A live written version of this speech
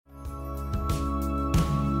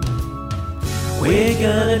We're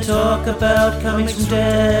gonna talk about comics from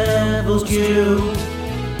Devil's Due.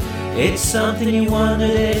 It's something you wondered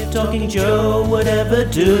if Talking Joe would ever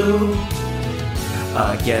do.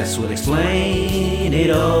 I guess we'll explain it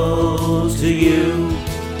all to you.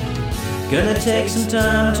 Gonna take some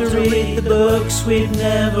time to read the books we've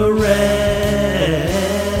never read.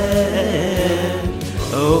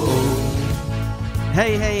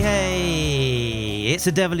 Hey, hey, hey! It's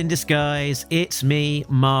a devil in disguise. It's me,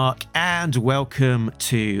 Mark, and welcome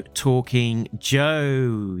to Talking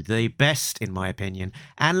Joe, the best, in my opinion,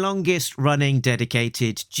 and longest running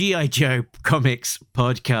dedicated G.I. Joe comics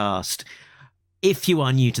podcast. If you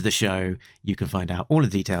are new to the show, you can find out all the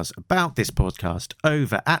details about this podcast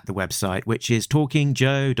over at the website, which is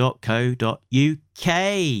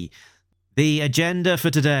talkingjoe.co.uk. The agenda for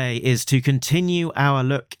today is to continue our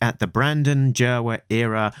look at the Brandon Jerwa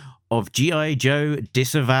era of G.I. Joe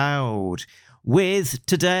Disavowed, with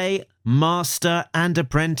today Master and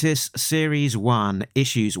Apprentice Series 1,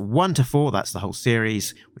 issues 1 to 4, that's the whole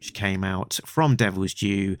series, which came out from Devil's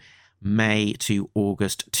Due May to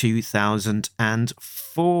August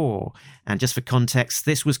 2004. And just for context,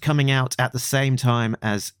 this was coming out at the same time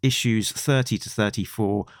as issues 30 to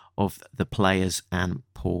 34 of the Players and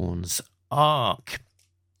Pawns arc.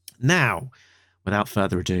 Now, without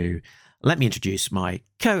further ado, let me introduce my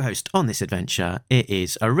co-host on this adventure. It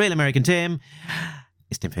is a real American Tim.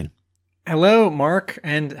 It's Tim Finn. Hello, Mark,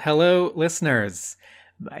 and hello, listeners.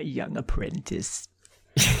 My young apprentice.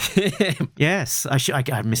 Yes,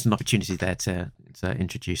 I missed an opportunity there to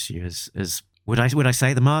introduce you as would I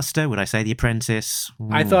say the master? Would I say the apprentice?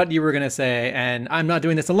 I thought you were going to say, and I'm not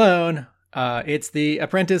doing this alone. It's the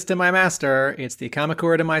apprentice to my master. It's the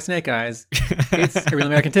Kamakura to my Snake Eyes. It's a real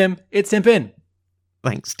American Tim. It's Tim Finn.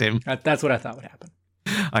 Thanks, Tim. That's what I thought would happen.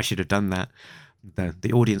 I should have done that.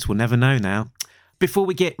 The audience will never know now. Before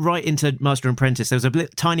we get right into Master and Apprentice, there was a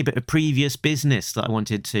tiny bit of previous business that I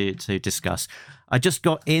wanted to discuss. I just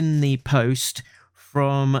got in the post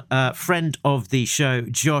from a friend of the show,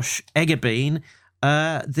 Josh Eggerbean,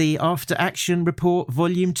 the After Action Report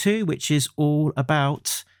Volume 2, which is all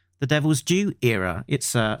about the Devil's Due era.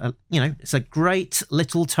 It's it's a great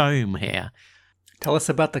little tome here. Tell us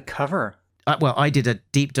about the cover. Well, I did a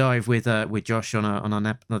deep dive with Josh on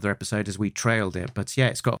another episode as we trailed it. But yeah,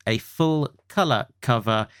 it's got a full colour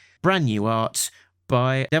cover, brand new art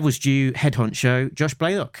by Devil's Due head honcho Josh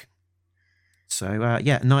Blaylock. So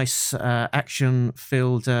nice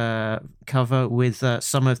action-filled cover with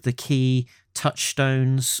some of the key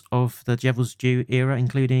touchstones of the Devil's Due era,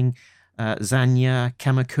 including Zanya,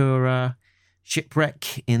 Kamakura,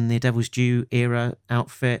 Shipwreck in the Devil's Due era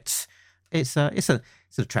outfit. It's an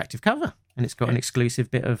attractive cover. And it's got an exclusive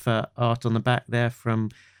bit of art on the back there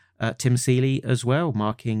from Tim Seeley as well,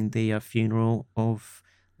 marking the funeral of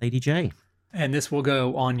Lady J. And this will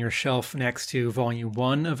go on your shelf next to Volume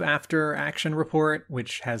 1 of After Action Report,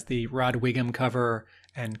 which has the Rod Wiggum cover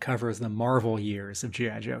and covers the Marvel years of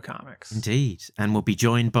G.I. Joe comics. Indeed. And we'll be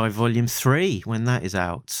joined by Volume 3 when that is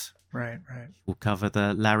out. Right. We'll cover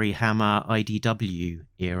the Larry Hama IDW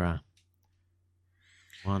era.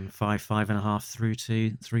 5.5 through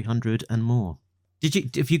to 300 and more.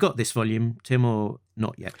 Have you got this volume, Tim, or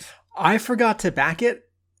not yet? I forgot to back it,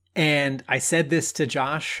 and I said this to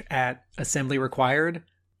Josh at Assembly Required.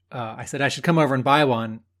 I said I should come over and buy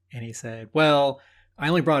one, and he said, well, I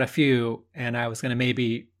only brought a few, and I was going to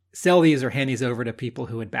maybe sell these or hand these over to people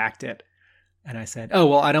who had backed it. And I said, oh,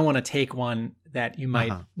 well, I don't want to take one that you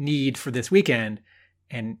might need for this weekend.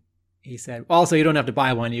 And he said, also, you don't have to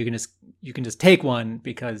buy one. You can just take one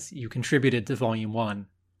because you contributed to Volume 1.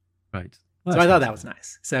 Right. Well, so I thought that was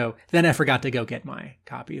nice. So then I forgot to go get my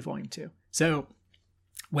copy of Volume 2. So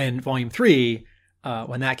when Volume 3,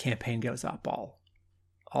 when that campaign goes up,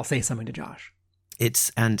 I'll say something to Josh.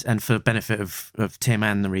 It's and for benefit of Tim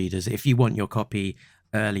and the readers, if you want your copy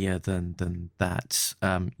earlier than that,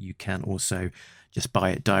 you can also just buy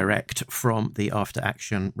it direct from the After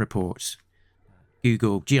Action Report.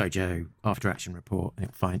 Google G.I. Joe After Action Report,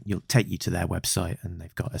 and you'll take you to their website, and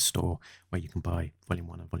they've got a store where you can buy Volume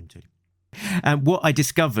 1 and Volume 2. And what I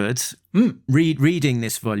discovered reading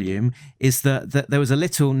this volume is that there was a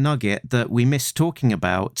little nugget that we missed talking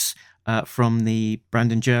about from the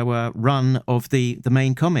Brandon Jerwa run of the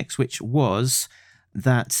main comics, which was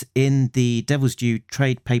that in the Devil's Due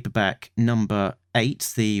trade paperback number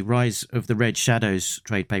 8, the Rise of the Red Shadows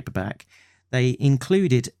trade paperback, they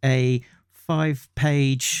included a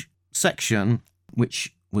 5-page section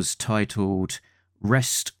which was titled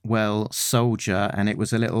Rest Well Soldier, and it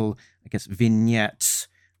was a little, I guess, vignette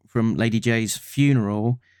from Lady J's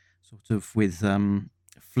funeral, sort of with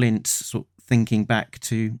Flint sort of thinking back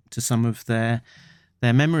to some of their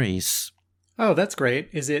memories. Oh, that's great.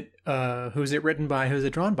 Is it who's it written by? Who's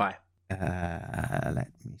it drawn by? Let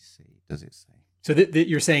me see. Does it say? So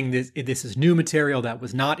you're saying this is new material that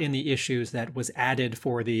was not in the issues that was added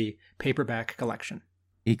for the paperback collection.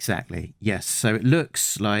 Exactly. Yes. So it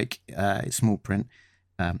looks like it's small print.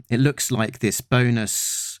 It looks like this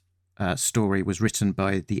bonus story was written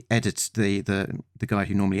by the guy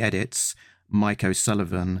who normally edits, Mike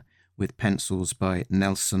O'Sullivan, with pencils by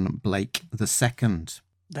Nelson Blake II.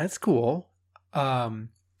 That's cool. I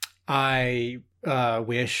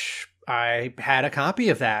wish I had a copy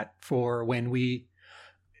of that for when we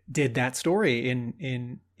did that story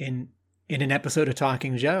in an episode of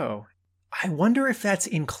Talking Joe. I wonder if that's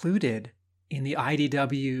included in the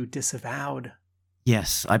IDW Disavowed.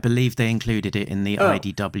 Yes, I believe they included it in the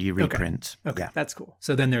IDW reprint. Okay, that's cool.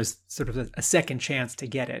 So then there's sort of a second chance to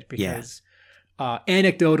get it because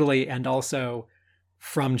anecdotally and also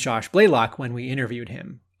from Josh Blaylock when we interviewed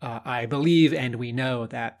him, I believe and we know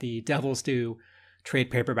that the Devil's Due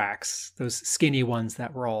trade paperbacks, those skinny ones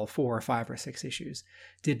that were all 4 or 5 or 6 issues,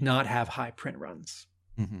 did not have high print runs.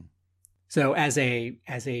 Mm-hmm. So as a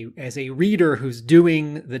reader who's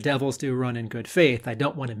doing the Devil's Due run in good faith, I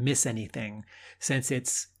don't want to miss anything since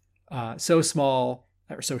it's so small,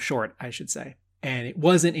 or so short, I should say. And it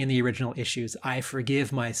wasn't in the original issues. I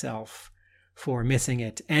forgive myself for missing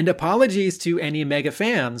it. And apologies to any Mega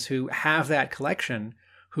fans who have that collection,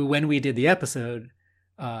 who when we did the episode,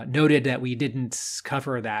 noted that we didn't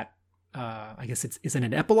cover that. I guess isn't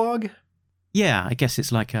an epilogue? Yeah, I guess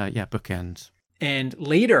it's like a bookend. And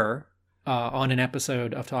later, on an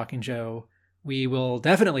episode of Talking Joe, we will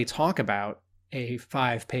definitely talk about a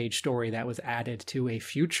 5-page story that was added to a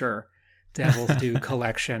future Devil's Due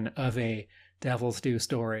collection of a Devil's Due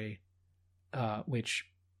story, which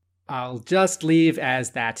I'll just leave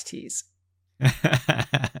as that tease.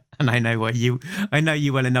 And I know you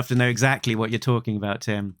well enough to know exactly what you're talking about,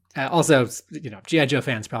 Tim. Also, G.I. Joe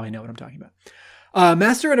fans probably know what I'm talking about.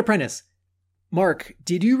 Master and Apprentice. Mark,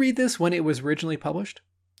 did you read this when it was originally published?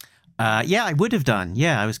 Yeah, I would have done.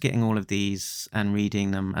 Yeah, I was getting all of these and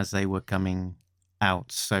reading them as they were coming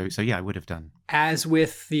out. So yeah, I would have done. As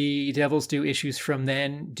with the Devil's Due issues from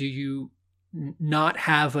then, do you not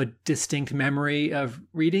have a distinct memory of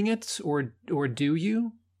reading it, or do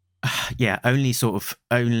you? Yeah,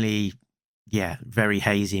 very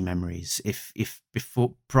hazy memories. If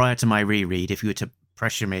before, prior to my reread, if you were to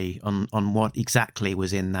pressure me on what exactly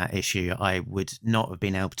was in that issue, I would not have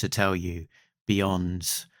been able to tell you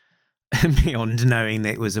beyond knowing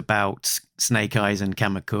that it was about Snake Eyes and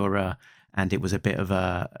Kamakura, and it was a bit of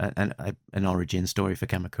an origin story for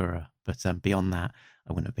Kamakura. But beyond that,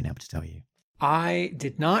 I wouldn't have been able to tell you. I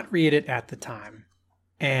did not read it at the time,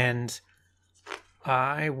 and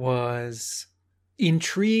I was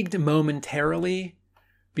intrigued momentarily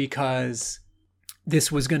because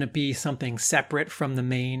this was going to be something separate from the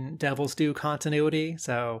main Devil's Due continuity.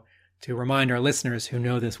 So to remind our listeners who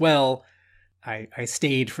know this well, I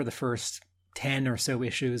stayed for the first 10 or so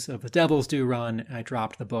issues of the Devil's Due run. I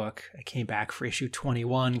dropped the book. I came back for issue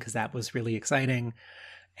 21 because that was really exciting.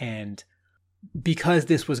 And because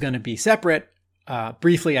this was going to be separate,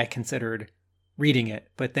 briefly I considered reading it.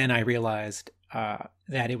 But then I realized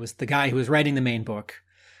that it was the guy who was writing the main book.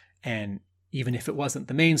 And even if it wasn't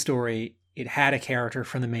the main story, it had a character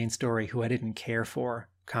from the main story who I didn't care for,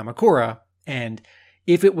 Kamakura. And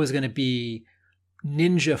if it was going to be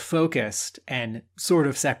ninja focused and sort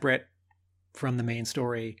of separate from the main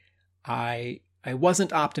story, I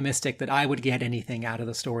wasn't optimistic that I would get anything out of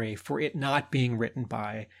the story for it not being written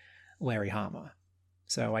by Larry Hama.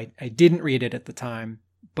 So I didn't read it at the time,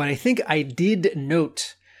 but I think I did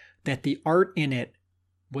note that the art in it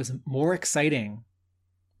was more exciting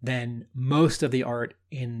than most of the art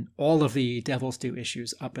in all of the Devil's Due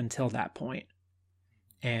issues up until that point.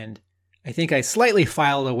 And I think I slightly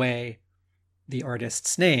filed away the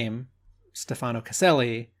artist's name, Stefano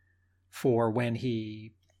Caselli, for when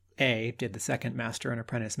he A, did the second Master and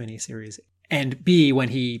Apprentice miniseries, and B, when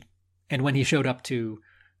he showed up to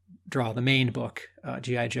draw the main book,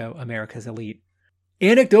 G.I. Joe, America's Elite.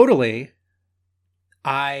 Anecdotally,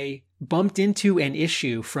 I bumped into an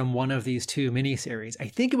issue from one of these 2 miniseries. I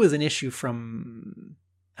think it was an issue from,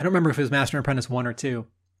 I don't remember if it was Master and Apprentice 1 or 2,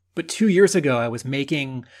 but 2 years ago I was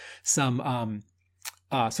making some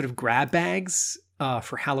sort of grab bags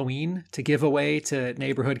for Halloween to give away to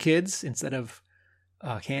neighborhood kids instead of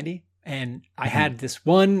candy. And I had this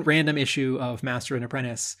one random issue of Master and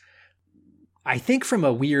Apprentice, I think from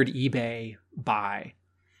a weird eBay buy.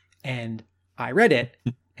 And I read it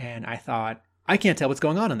and I thought, I can't tell what's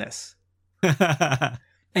going on in this.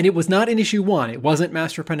 And it was not in issue 1. It wasn't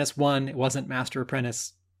Master Apprentice 1. It wasn't Master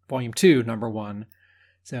Apprentice Volume 2, number 1.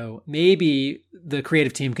 So maybe the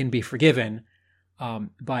creative team can be forgiven.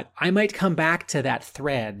 But I might come back to that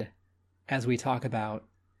thread as we talk about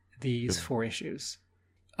these 4 issues.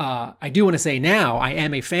 I do want to say now I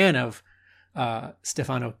am a fan of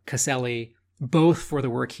Stefano Caselli, both for the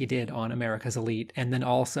work he did on America's Elite and then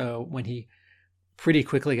also when he pretty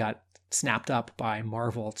quickly got snapped up by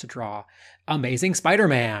Marvel to draw Amazing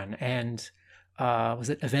Spider-Man and was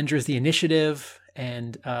it Avengers: The Initiative?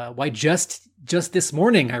 And why just this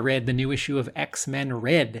morning I read the new issue of X-Men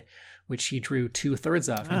Red, which he drew 2/3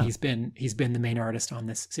 of, and he's been the main artist on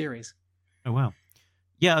this series. Oh wow.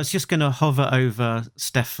 Yeah, I was just going to hover over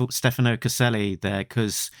Stefano Caselli there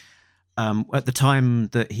because at the time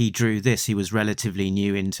that he drew this, he was relatively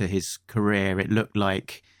new into his career. It looked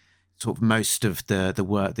like sort of most of the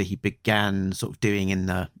work that he began sort of doing in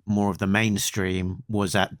the more of the mainstream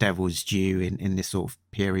was at Devil's Due in this sort of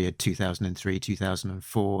period, 2003,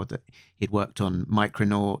 2004, that he'd worked on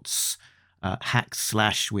Micronauts, Hack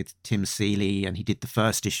Slash with Tim Seeley, and he did the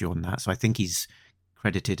first issue on that. So I think he's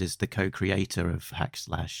credited as the co-creator of Hack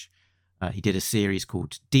Slash. He did a series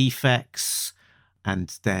called Defects,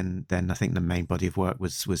 and then I think the main body of work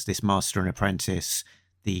was this Master and Apprentice,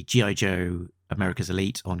 the G.I. Joe America's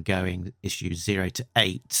Elite ongoing issues 0 to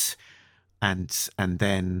 8, and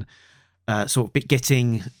then sort of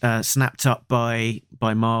getting snapped up by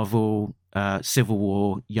Marvel, Civil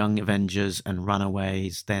War, Young Avengers, and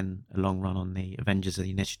Runaways. Then a long run on the Avengers of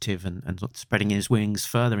the Initiative, and sort of spreading his wings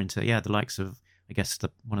further into the likes of, I guess,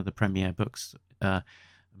 one of the premiere books,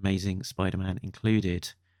 Amazing Spider-Man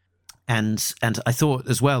included. And I thought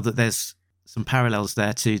as well that there's some parallels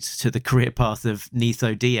there to the career path of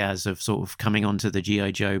Nitho Diaz, of sort of coming onto the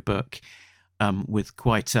G.I. Joe book with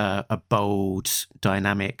quite a bold,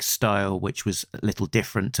 dynamic style, which was a little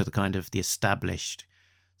different to the kind of the established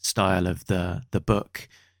style of the book.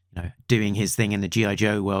 You know, doing his thing in the G.I.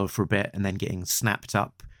 Joe world for a bit and then getting snapped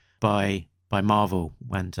up by Marvel.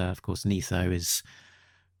 And of course, Nitho has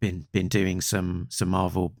been doing some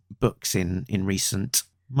Marvel books in recent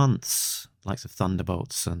months, likes of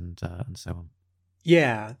Thunderbolts and so on.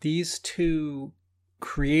 Yeah, these two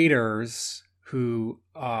creators who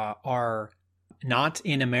are not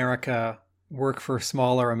in America, work for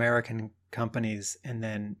smaller American companies and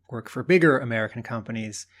then work for bigger American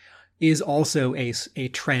companies, is also a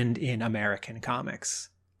trend in American comics.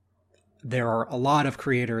 There are a lot of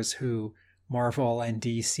creators who Marvel and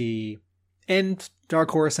DC and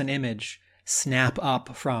Dark Horse and Image snap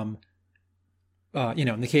up from,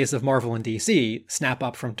 in the case of Marvel and DC, snap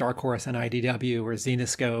up from Dark Horse and IDW or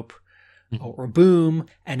Zenescope or Boom.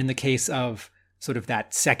 And in the case of sort of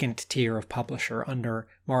that second tier of publisher under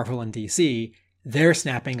Marvel and DC, they're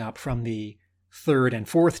snapping up from the third and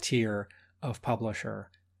fourth tier of publisher.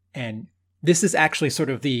 And this is actually sort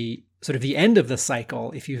of the end of the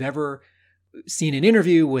cycle. If you've ever seen an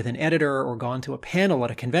interview with an editor or gone to a panel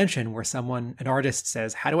at a convention where an artist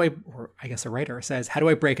says, a writer says, how do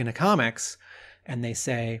I break into comics? And they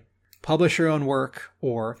say, publish your own work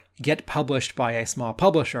or get published by a small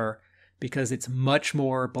publisher, because it's much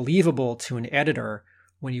more believable to an editor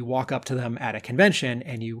when you walk up to them at a convention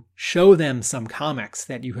and you show them some comics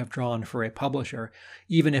that you have drawn for a publisher,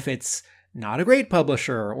 even if it's not a great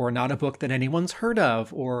publisher or not a book that anyone's heard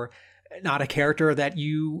of or not a character that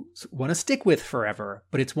you want to stick with forever.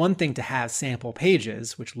 But it's one thing to have sample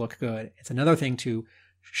pages, which look good. It's another thing to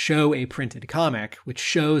show a printed comic, which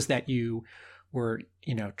shows that you were,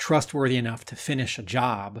 trustworthy enough to finish a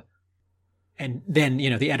job. And then,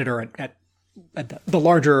 the editor at the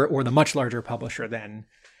larger or the much larger publisher then,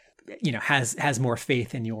 has more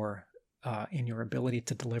faith in your ability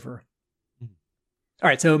to deliver. All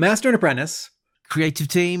right. So Master and Apprentice. Creative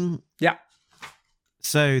team. Yeah.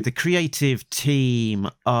 So the creative team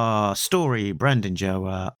are story, Brandon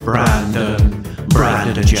Joa. Brandon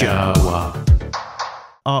Joa.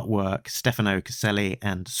 Artwork, Stefano Caselli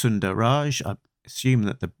and Sundar Raj. I assume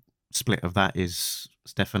that the split of that is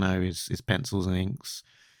Stefano is pencils and inks,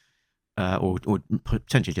 or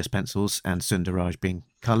potentially just pencils, and Sundar Raj being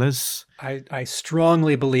colours. I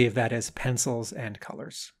strongly believe that is pencils and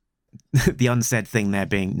colours. The unsaid thing there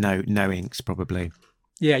being no inks, probably.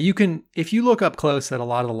 Yeah, you can, if you look up close at a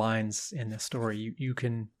lot of the lines in this story, you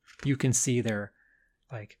can see they're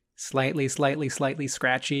like slightly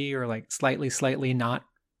scratchy or like slightly not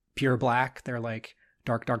pure black. They're like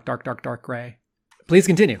dark gray. Please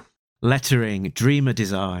continue. Lettering, Dreamer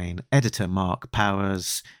Design, editor Mark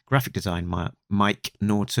Powers, graphic design Mike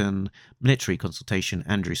Norton, military consultation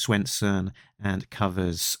Andrew Swenson, and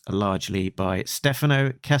covers largely by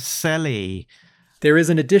Stefano Caselli. There is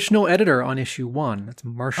an additional editor on issue 1. That's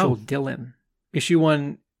Marshall Dillon. Issue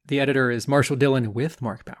 1, the editor is Marshall Dillon with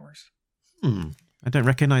Mark Powers. I don't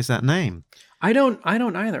recognize that name. I don't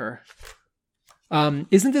either.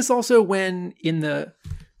 Isn't this also when in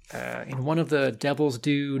one of the Devil's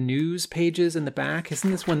Due news pages in the back,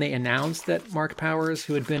 isn't this when they announced that Mark Powers,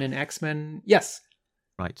 who had been in X-Men? Yes.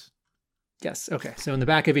 Right. Yes. Okay. So in the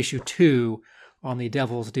back of issue 2 on the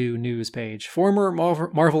Devil's Due news page, former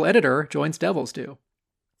Marvel editor joins Devil's Due.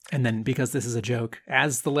 And then, because this is a joke,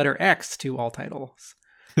 adds the letter X to all titles.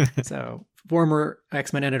 So former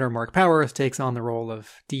X-Men editor Mark Powers takes on the role of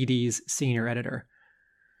DD's senior editor.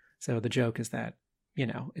 So the joke is that,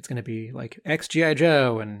 it's going to be like X G.I.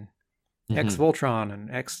 Joe and X Voltron and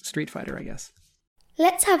X Street Fighter, I guess.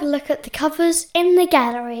 Let's have a look at the covers in the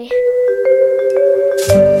gallery.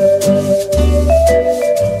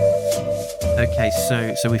 Okay,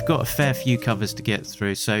 so we've got a fair few covers to get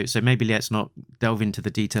through. So maybe let's not delve into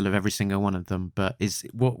the detail of every single one of them. But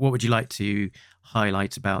what would you like to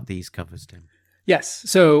highlight about these covers, Tim? Yes.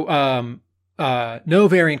 So no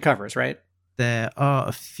variant covers, right? There are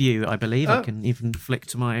a few, I believe. I can even flick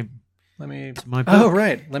to my book. Oh,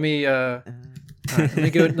 right. Let me go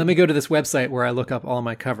to this website where I look up all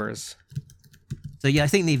my covers. So yeah, I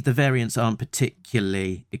think the variants aren't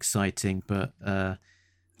particularly exciting, but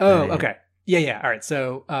okay. Yeah. All right.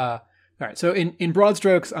 So in broad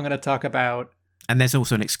strokes, I'm going to talk about. And there's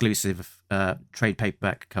also an exclusive trade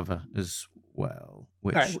paperback cover as well,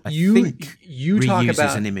 which I think talk reuses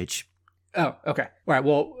about an image. Oh, okay. All right.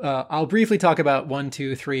 Well, I'll briefly talk about 1,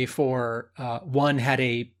 2, 3, 4. One had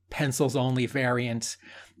a pencils only variant,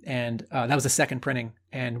 and that was a second printing,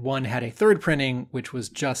 and one had a third printing, which was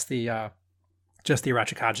just the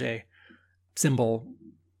Arachikage symbol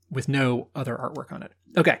with no other artwork on it.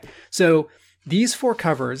 Okay, so these 4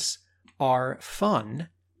 covers are fun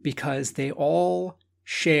because they all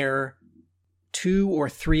share 2 or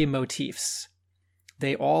 3 motifs.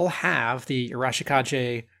 They all have the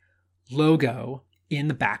Arachikage logo in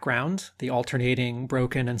the background, the alternating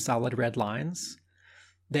broken and solid red lines.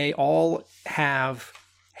 They all have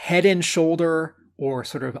head and shoulder or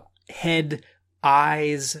sort of head,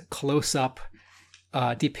 eyes, close-up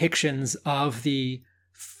depictions of the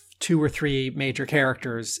 2 or 3 major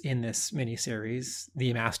characters in this miniseries,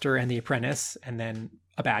 the Master and the Apprentice, and then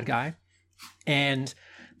a bad guy. And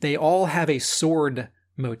they all have a sword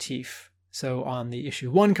motif. So on the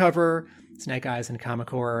issue 1 cover, Snake Eyes and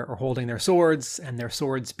Kamakura are holding their swords, and their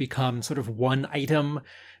swords become sort of one item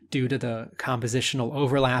due to the compositional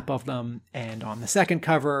overlap of them. And on the second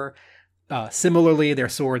cover, similarly, their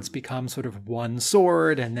swords become sort of one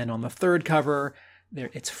sword. And then on the third cover,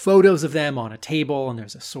 it's photos of them on a table, and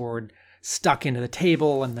there's a sword stuck into the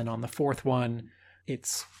table. And then on the fourth one,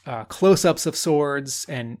 it's close-ups of swords.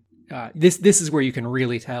 And this is where you can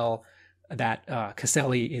really tell that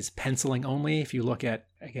Caselli is penciling only. If you look at,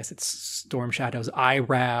 I guess it's Storm Shadow's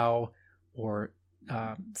eyebrow or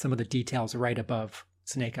some of the details right above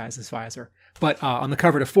Snake Eyes' visor. But on the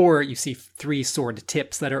cover to 4, you see 3 sword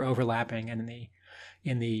tips that are overlapping, and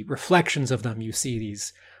in the reflections of them, you see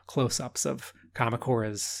these close-ups of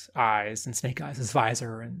Kamakura's eyes and Snake Eyes'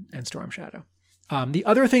 visor and Storm Shadow. The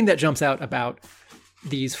other thing that jumps out about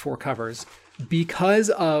these 4 covers, because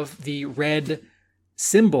of the red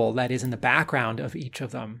symbol that is in the background of each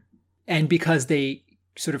of them, and because they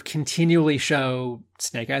sort of continually show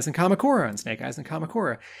Snake Eyes and Kamakura and Snake Eyes and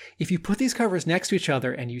Kamakura, if you put these covers next to each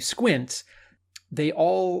other and you squint, they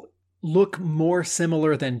all look more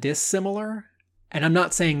similar than dissimilar. And I'm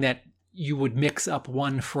not saying that you would mix up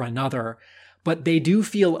one for another, but they do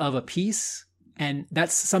feel of a piece, and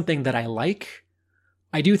that's something that I like.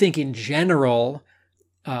 I do think in general,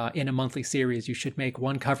 in a monthly series, you should make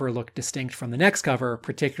one cover look distinct from the next cover,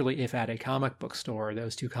 particularly if at a comic book store,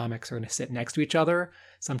 those 2 comics are going to sit next to each other.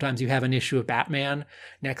 Sometimes you have an issue of Batman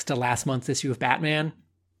next to last month's issue of Batman,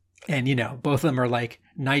 and, both of them are like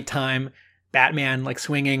nighttime Batman, like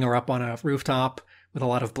swinging or up on a rooftop with a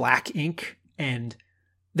lot of black ink, and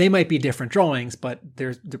they might be different drawings, but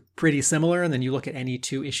they're pretty similar. And then you look at any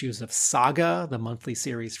 2 issues of Saga, the monthly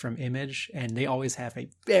series from Image, and they always have a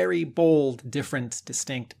very bold, different,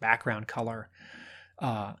 distinct background color,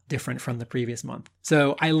 different from the previous month.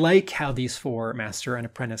 So I like how these 4 Master and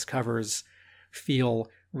Apprentice covers feel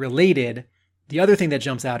related. The other thing that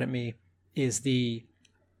jumps out at me is the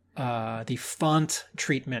font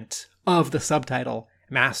treatment of the subtitle,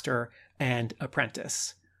 Master and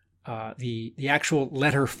Apprentice. The actual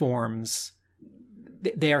letter forms,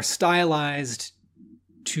 they are stylized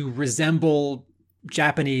to resemble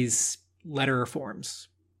Japanese letter forms.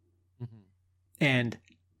 Mm-hmm. And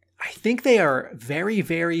I think they are very,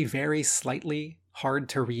 very, very slightly hard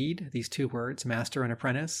to read, these two words, master and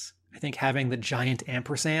apprentice. I think having the giant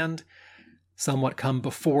ampersand somewhat come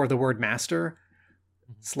before the word master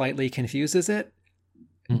slightly confuses it.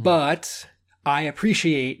 Mm-hmm. But I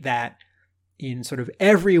appreciate that in sort of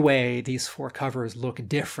every way, these 4 covers look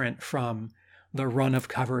different from the run of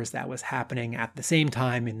covers that was happening at the same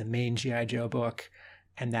time in the main G.I. Joe book,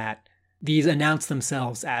 and that these announce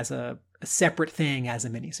themselves as a separate thing, as a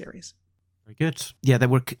miniseries. Very good. Yeah, there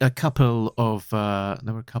were a couple of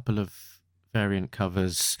variant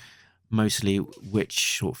covers, mostly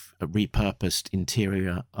which sort of repurposed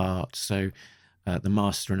interior art. So the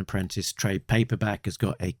Master and Apprentice trade paperback has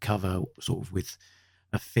got a cover sort of with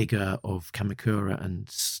a figure of Kamakura and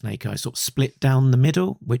Snake Eyes sort of split down the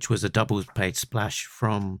middle, which was a double-page splash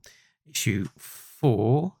from issue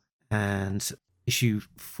 4. And issue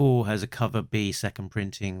 4 has a cover B second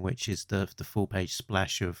printing, which is the full-page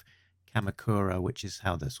splash of Kamakura, which is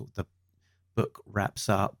how the book wraps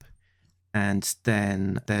up. And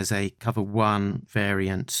then there's a cover 1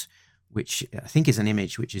 variant, which I think is an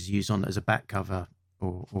image which is used on as a back cover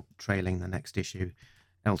or trailing the next issue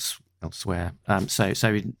elsewhere. So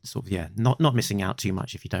sort of, yeah, not missing out too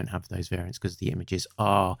much if you don't have those variants, because the images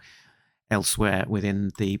are elsewhere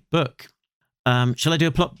within the book. Shall I do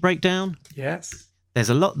a plot breakdown? Yes. There's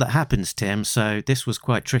a lot that happens, Tim, so this was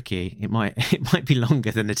quite tricky. It might be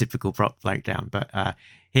longer than a typical plot breakdown, but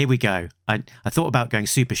here we go. I thought about going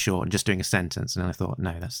super short and just doing a sentence, and then I thought,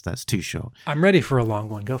 no, that's too short. I'm ready for a long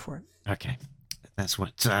one. Go for it. Okay, that's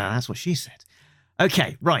what she said.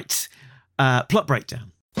 Okay, right. Plot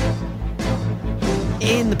breakdown.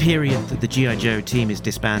 In the period that the G.I. Joe team is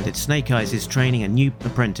disbanded, Snake Eyes is training a new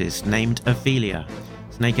apprentice named Ophelia.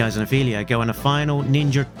 Snake Eyes and Ophelia go on a final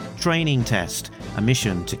ninja training test, a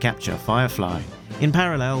mission to capture Firefly. In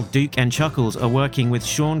parallel, Duke and Chuckles are working with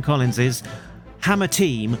Sean Collins' Hammer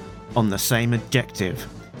team on the same objective.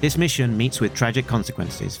 This mission meets with tragic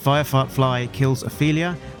consequences. Firefly kills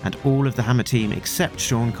Ophelia, and all of the Hammer team except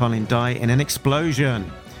Sean Collins die in an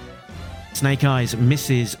explosion. Snake Eyes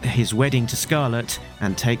misses his wedding to Scarlet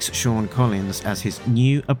and takes Sean Collins as his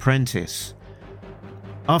new apprentice.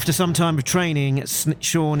 After some time of training,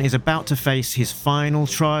 Sean is about to face his final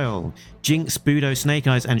trial. Jinx, Budo, Snake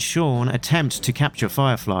Eyes, and Sean attempt to capture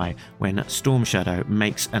Firefly when Storm Shadow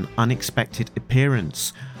makes an unexpected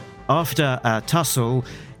appearance. After a tussle,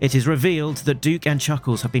 it is revealed that Duke and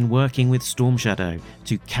Chuckles have been working with Storm Shadow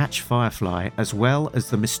to catch Firefly, as well as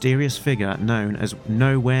the mysterious figure known as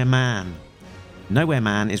Nowhere Man. Nowhere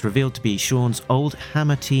Man is revealed to be Sean's old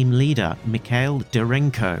Hammer team leader, Mikhail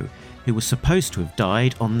Derenko, who was supposed to have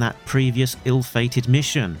died on that previous ill-fated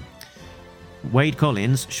mission. Wade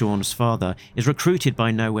Collins, Sean's father, is recruited by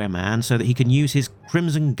Nowhere Man so that he can use his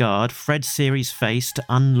Crimson Guard Fred series face to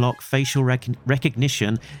unlock facial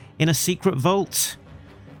recognition in a secret vault.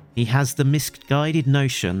 He has the misguided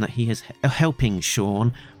notion that he is helping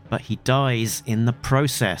Sean, but he dies in the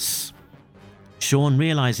process. Sean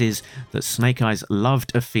realizes that Snake Eyes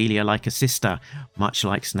loved Ophelia like a sister, much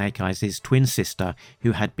like Snake Eyes' twin sister,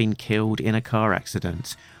 who had been killed in a car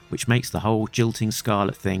accident, which makes the whole jilting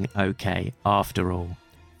Scarlet thing okay after all,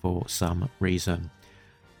 for some reason.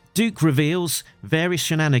 Duke reveals various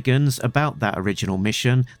shenanigans about that original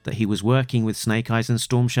mission, that he was working with Snake Eyes and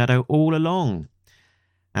Storm Shadow all along.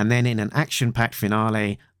 And then in an action-packed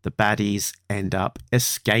finale, the baddies end up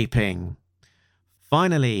escaping.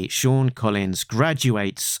 Finally, Sean Collins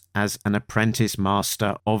graduates as an apprentice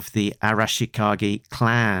master of the Arashikage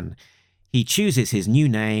clan. He chooses his new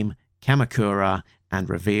name, Kamakura, and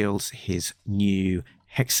reveals his new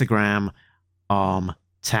hexagram arm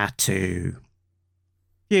tattoo.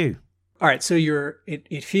 Phew. All right, so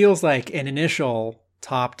it feels like an initial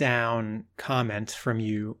top-down comment from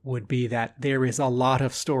you would be that there is a lot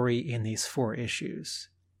of story in these 4 issues.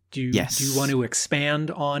 Do you want to expand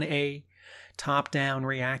on a top-down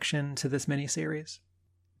reaction to this miniseries?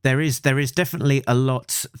 There is definitely a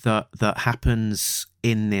lot that happens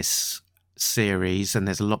in this series, and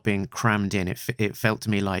there's a lot being crammed in. It felt to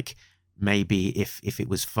me like maybe if it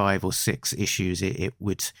was 5 or 6 issues, it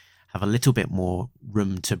would have a little bit more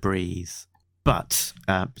room to breathe. But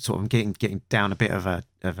sort of getting down a bit of a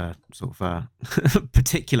sort of a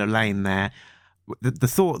particular lane there. The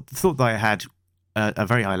thought that I had at a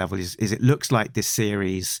very high level is it looks like this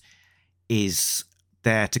series is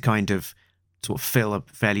there to kind of sort of fill a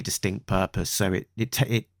fairly distinct purpose. So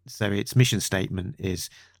so its mission statement is,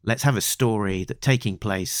 let's have a story that taking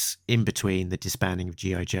place in between the disbanding of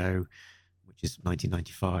G.I. Joe, which is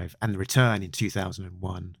 1995, and the return in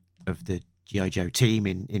 2001 of the G.I. Joe team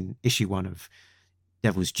in issue 1 of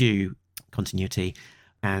Devil's Due continuity,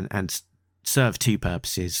 and serve two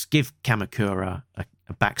purposes. Give Kamakura a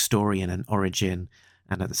backstory and an origin,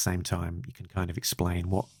 and at the same time you can kind of explain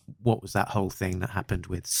what was that whole thing that happened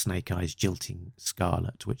with Snake Eyes jilting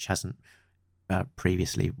Scarlet, which hasn't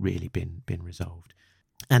previously really been resolved.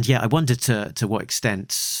 And yeah, I wondered to what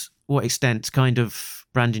extent kind of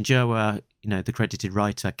Brandon Joa, the credited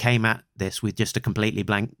writer, came at this with just a completely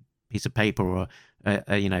blank piece of paper, or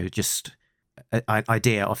just an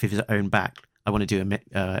idea off of his own back. I want to do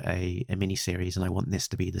a mini series, and I want this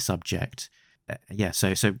to be the subject. So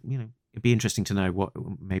it'd be interesting to know what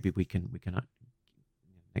maybe we can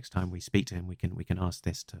next time we speak to him, we can ask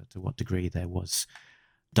this to what degree there was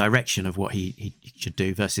direction of what he should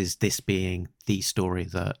do versus this being the story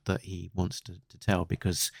that he wants to tell,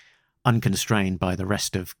 because unconstrained by the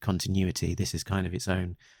rest of continuity, this is kind of its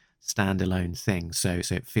own standalone thing. So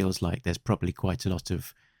it feels like there's probably quite a lot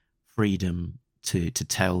of freedom to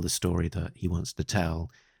tell the story that he wants to tell,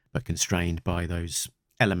 but constrained by those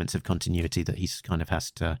elements of continuity that he's kind of has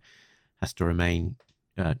to remain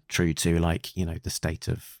true to, like the state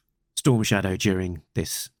of Storm Shadow during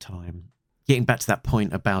this time. Getting back to that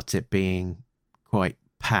point about it being quite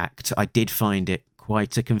packed, I did find it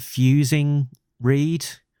quite a confusing read.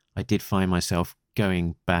 I did find myself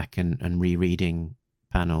going back and rereading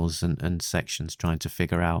panels and sections, trying to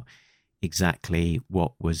figure out exactly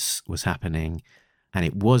what was happening. And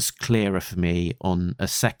it was clearer for me on a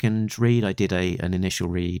second read. I did an initial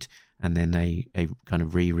read and then a kind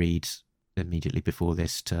of reread immediately before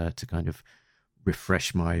this to kind of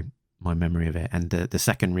refresh my memory of it. And the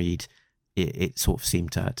second read, it sort of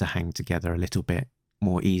seemed to hang together a little bit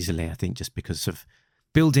more easily, I think, just because of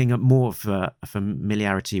building up more of a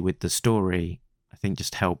familiarity with the story. I think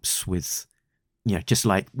just helps with, just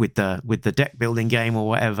like with the deck building game or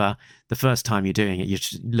whatever, the first time you're doing it, you're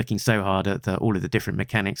just looking so hard at all of the different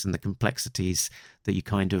mechanics and the complexities that you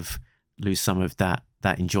kind of lose some of that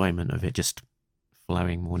enjoyment of it just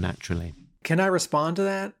flowing more naturally. Can I respond to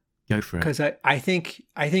that? Go for it. Because I think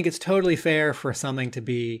it's totally fair for something to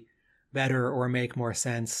be better or make more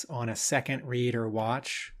sense on a second read or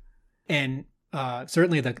watch. And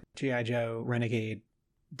certainly the G.I. Joe Renegade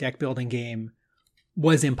deck building game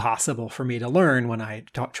was impossible for me to learn when I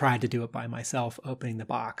tried to do it by myself, opening the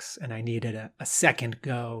box, and I needed a second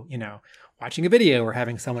go, watching a video or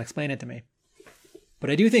having someone explain it to me. But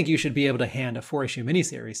I do think you should be able to hand a 4-issue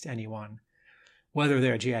miniseries to anyone, whether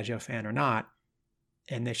they're a G.I. Joe fan or not,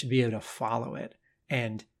 and they should be able to follow it.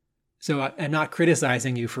 And so I'm not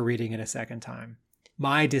criticizing you for reading it a second time.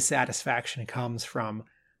 My dissatisfaction comes from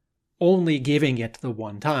only giving it the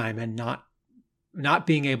one time and not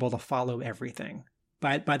being able to follow everything.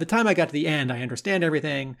 By the time I got to the end, I understand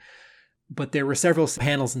everything, but there were several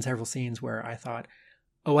panels and several scenes where I thought,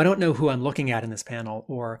 oh, I don't know who I'm looking at in this panel,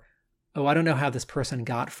 or, oh, I don't know how this person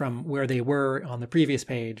got from where they were on the previous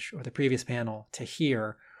page or the previous panel to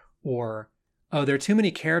here, or, oh, there are too many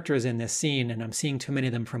characters in this scene and I'm seeing too many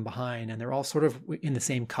of them from behind, and they're all sort of in the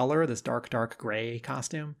same color, this dark gray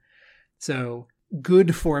costume. So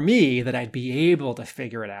good for me that I'd be able to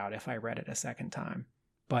figure it out if I read it a second time.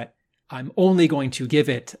 But I'm only going to give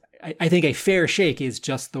it, I think a fair shake is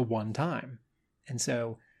just the one time. And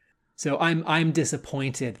so I'm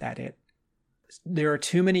disappointed that there are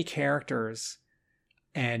too many characters,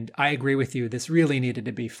 and I agree with you, this really needed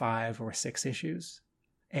to be 5 or 6 issues.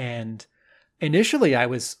 And initially I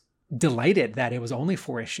was delighted that it was only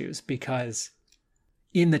 4 issues, because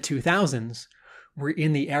in the 2000s, we're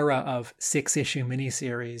in the era of 6-issue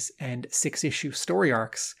miniseries and 6-issue story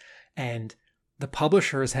arcs, and the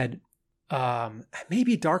publishers had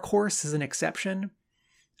maybe Dark Horse is an exception,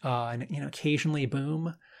 and occasionally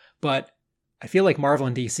Boom, but I feel like Marvel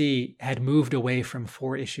and DC had moved away from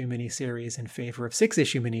 4-issue miniseries in favor of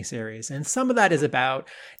 6-issue miniseries, and some of that is about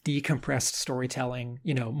decompressed storytelling,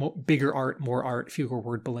 bigger art, more art, fewer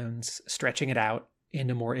word balloons, stretching it out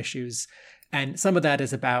into more issues. And some of that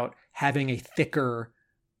is about having a thicker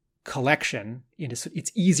collection.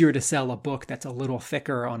 It's easier to sell a book that's a little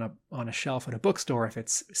thicker on a shelf at a bookstore if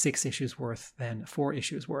it's 6 issues worth than 4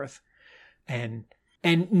 issues worth. And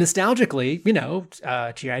nostalgically,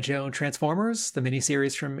 G.I. Joe and Transformers, the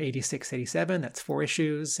miniseries from 86, 87, that's 4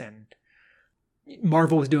 issues. And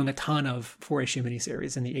Marvel was doing a ton of 4-issue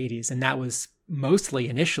miniseries in the 80s. And that was mostly,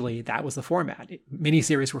 initially, that was the format.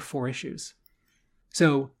 Miniseries were 4 issues.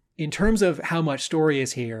 So in terms of how much story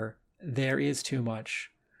is here, there is too much.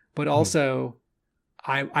 But also,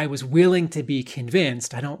 I was willing to be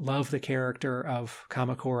convinced. I don't love the character of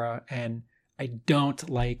Kamakura, and I don't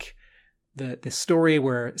like the story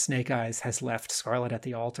where Snake Eyes has left Scarlet at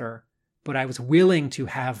the altar. But I was willing to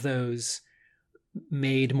have those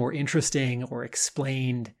made more interesting or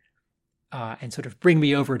explained and sort of bring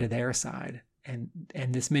me over to their side. And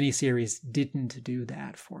this miniseries didn't do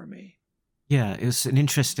that for me. Yeah, it was an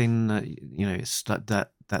interesting, it's like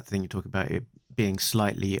that thing you talk about, it being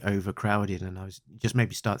slightly overcrowded. And I was just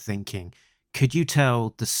maybe start thinking, could you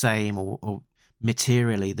tell the same or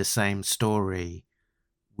materially the same story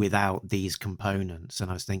without these components? And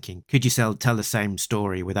I was thinking, could you tell the same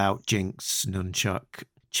story without Jinx, Nunchuck,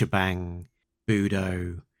 Chabang,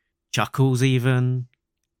 Budo, Chuckles even?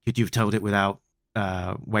 Could you have told it without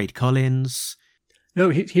Wade Collins? No,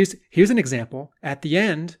 here's an example. At the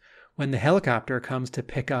end, when the helicopter comes to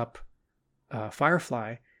pick up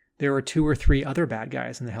Firefly, there are 2 or 3 other bad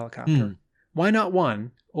guys in the helicopter. Why not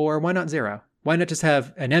 1? Or why not 0? Why not just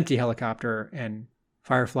have an empty helicopter and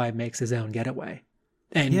Firefly makes his own getaway?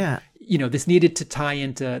 And, this needed to tie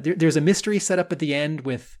into... There's a mystery set up at the end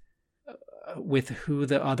with who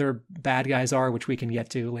the other bad guys are, which we can get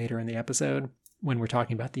to later in the episode when we're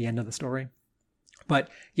talking about the end of the story. But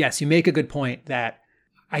yes, you make a good point that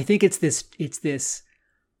I think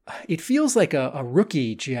it feels like a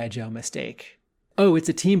rookie G.I. Joe mistake. Oh, it's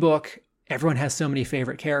a team book. Everyone has so many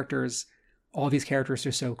favorite characters. All these characters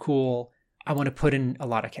are so cool. I want to put in a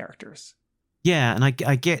lot of characters. Yeah, and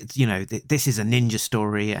I get, this is a ninja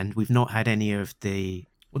story, and we've not had any of the,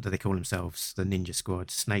 what do they call themselves? The Ninja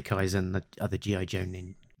Squad, Snake Eyes and the other G.I. Joe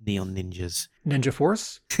Neon Ninjas. Ninja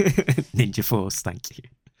Force? Ninja Force, thank you.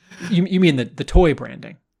 You mean the toy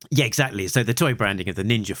branding? Yeah, exactly. So the toy branding of the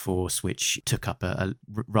Ninja Force, which took up a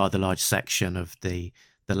rather large section of the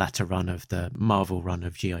latter run of the Marvel run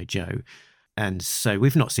of G.I. Joe. And so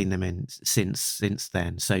we've not seen them since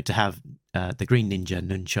then. So to have the Green Ninja,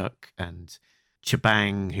 Nunchuck, and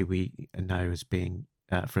Chabang, who we know as being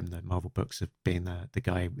from the Marvel books of being the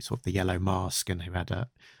guy with sort of the yellow mask and who had a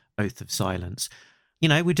Oath of Silence.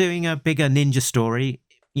 We're doing a bigger ninja story.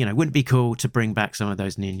 Wouldn't it be cool to bring back some of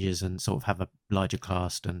those ninjas and sort of have a larger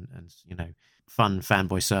cast and fun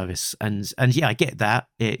fanboy service? And yeah, I get that.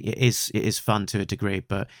 It is fun to a degree,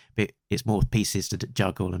 but it's more pieces to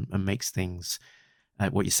juggle and makes things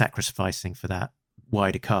what you're sacrificing for that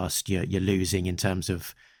wider cast. You're losing in terms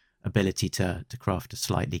of ability to craft a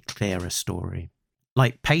slightly clearer story.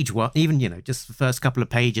 Like page 1, even just the first couple of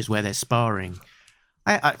pages where they're sparring.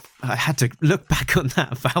 I had to look back on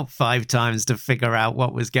that about 5 times to figure out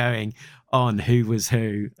what was going on, who was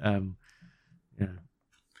who. Yeah.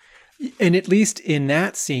 And at least in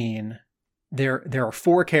that scene, there are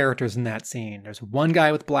 4 characters in that scene. There's one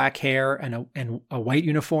guy with black hair and a white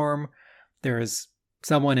uniform. There's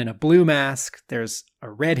someone in a blue mask. There's a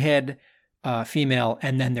redhead female,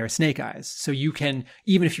 and then there's Snake Eyes. So you can,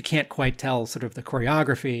 even if you can't quite tell sort of the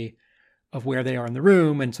choreography of where they are in the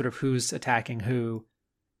room and sort of who's attacking who,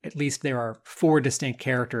 at least there are 4 distinct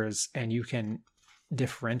characters and you can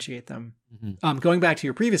differentiate them. Mm-hmm. Going back to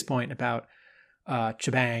your previous point about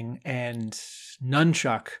Chabang and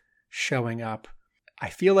Nunchuck showing up, I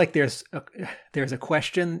feel like there's a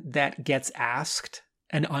question that gets asked,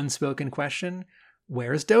 an unspoken question.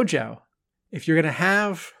 Where's Dojo? If you're going to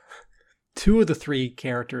have 2 of the 3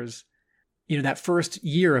 characters, that first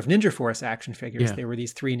year of Ninja Force action figures, there were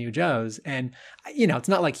these 3 new Joes. And, it's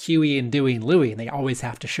not like Huey and Dewey and Louie, and they always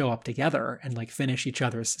have to show up together and like finish each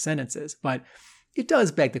other's sentences. But it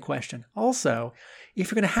does beg the question. Also,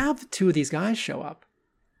 if you're going to have 2 of these guys show up,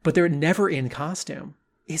 but they're never in costume,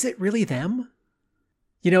 is it really them?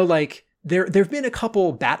 Like there've been a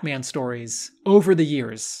couple Batman stories over the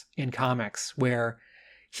years in comics where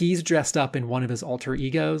he's dressed up in one of his alter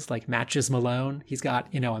egos, like Matches Malone. He's got,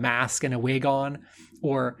 a mask and a wig on,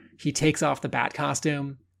 or he takes off the Bat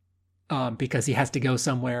costume because he has to go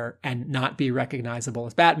somewhere and not be recognizable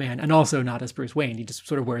as Batman and also not as Bruce Wayne. He just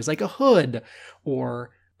sort of wears like a hood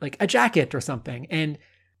or like a jacket or something. And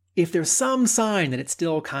if there's some sign that it's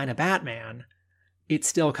still kind of Batman, it's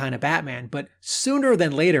still kind of Batman. But sooner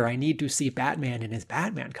than later, I need to see Batman in his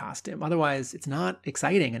Batman costume. Otherwise, it's not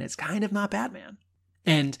exciting and it's kind of not Batman.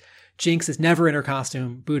 And Jinx is never in her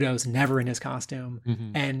costume. Budo's never in his costume.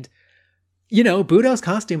 Mm-hmm. And, Budo's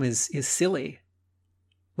costume is silly.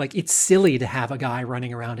 Like, it's silly to have a guy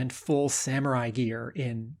running around in full samurai gear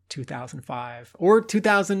in 2005 or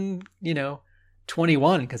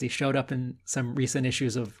 2021, because he showed up in some recent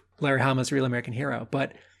issues of Larry Hama's Real American Hero.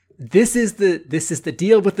 But this is the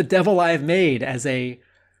deal with the devil I've made as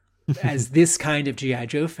this kind of G.I.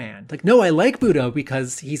 Joe fan. Like, no, I like Budo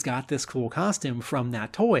because he's got this cool costume from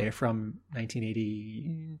that toy from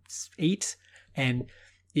 1988. And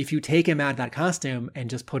if you take him out of that costume and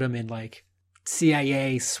just put him in like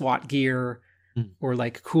CIA SWAT gear or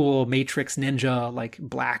like cool Matrix ninja, like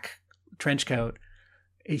black trench coat,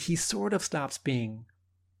 he sort of stops being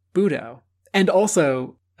Budo. And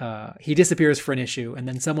also, he disappears for an issue, and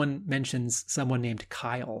then someone mentions someone named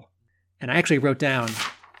Kyle. And I actually wrote down,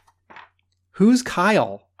 who's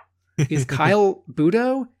Kyle? Is Kyle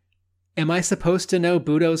Budo? Am I supposed to know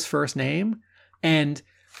Budo's first name? And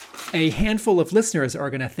a handful of listeners are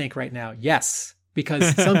going to think right now, yes,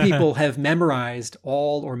 because some people have memorized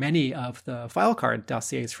all or many of the file card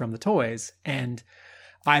dossiers from the toys. And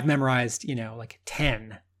I've memorized, like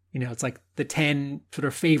 10. It's like the 10 sort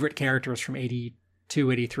of favorite characters from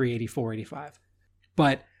 82, 83, 84, 85.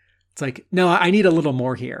 But it's like, no, I need a little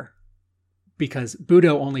more here, because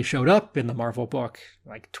Budo only showed up in the Marvel book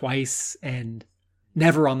like twice and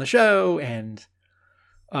never on the show, and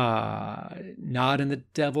not in the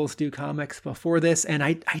Devil's Due comics before this. And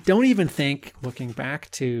I don't even think, looking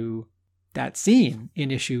back to that scene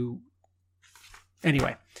in issue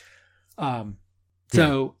anyway.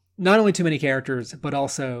 So not only too many characters, but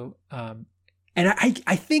also, and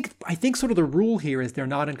I think sort of the rule here is they're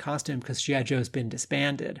not in costume because G.I. Joe's been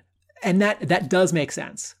disbanded. And that does make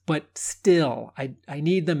sense, but still, I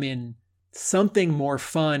need them in something more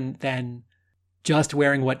fun than just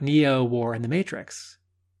wearing what Neo wore in The Matrix.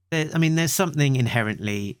 There's something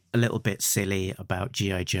inherently a little bit silly about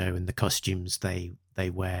G.I. Joe and the costumes they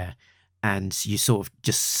wear, and you sort of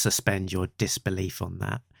just suspend your disbelief on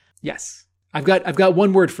that. Yes. I've got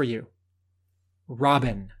one word for you.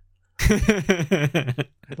 Robin.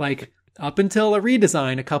 Like, up until a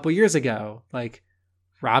redesign a couple years ago, like,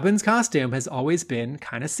 Robin's costume has always been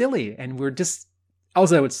kind of silly, and we're just,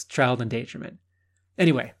 also it's child endangerment.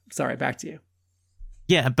 Anyway, sorry, back to you.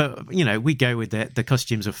 Yeah, but, we go with it. The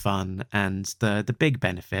costumes are fun, and the big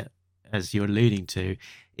benefit, as you're alluding to,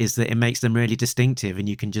 is that it makes them really distinctive, and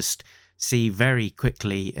you can just see very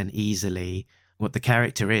quickly and easily what the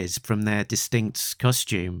character is from their distinct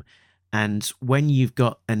costume. And when you've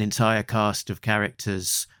got an entire cast of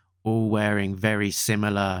characters all wearing very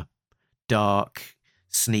similar dark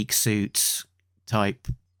sneak suits type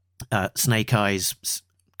Snake Eyes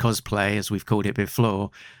cosplay, as we've called it before,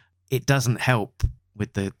 it doesn't help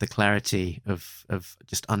with the clarity of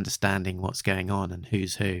just understanding what's going on and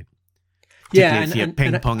who's who. Yeah, if you're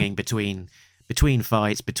ping-ponging between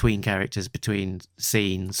fights, between characters, between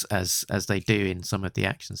scenes, as they do in some of the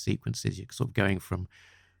action sequences, you're sort of going from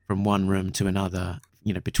one room to another,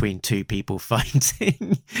 between two people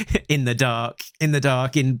fighting in the dark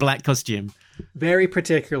in black costume. Very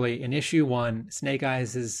particularly in issue 1, Snake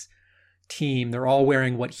Eyes' team, they're all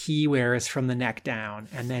wearing what he wears from the neck down.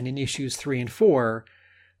 And then in issues 3 and 4,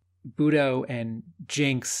 Budo and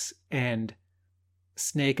Jinx and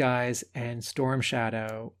Snake Eyes and Storm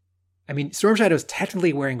Shadow. Storm Shadow is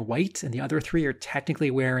technically wearing white, and the other 3 are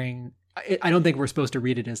technically wearing, I don't think we're supposed to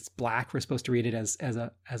read it as black. We're supposed to read it as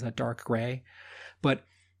a dark gray. But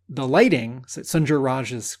the lighting, so Sunjur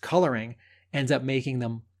Raj's coloring, ends up making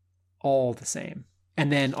them all the same.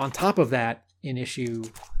 And then on top of that, in issue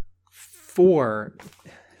 4,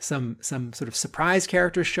 some sort of surprise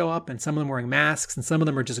characters show up, and some of them wearing masks, and some of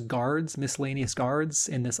them are just guards, miscellaneous guards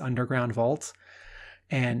in this underground vault.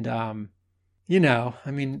 And,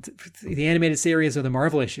 the animated series or the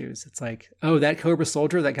Marvel issues, it's like, oh, that Cobra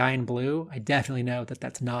Soldier, that guy in blue, I definitely know that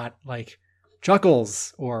that's not like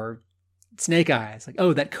Chuckles or Snake Eyes. Like,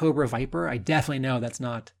 oh, that Cobra Viper, I definitely know that's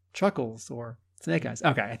not Chuckles or Snake Eyes.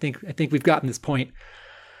 Okay, I think we've gotten this point.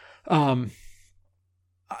 I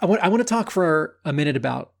want to talk for a minute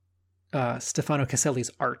about Stefano Caselli's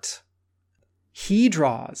art. He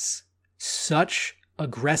draws such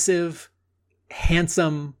aggressive,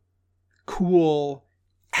 handsome, cool,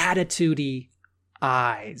 attitude-y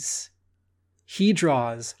eyes. He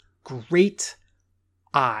draws great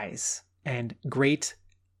eyes and great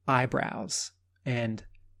eyebrows. And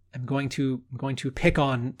I'm going to pick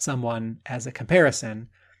on someone as a comparison,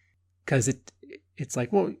 because it's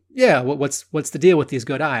like, well, yeah, what's the deal with these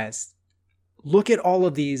good eyes? Look at all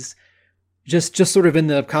of these, just sort of in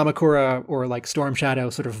the Kamakura or like Storm Shadow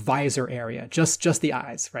sort of visor area, just the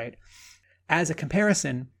eyes, right? As a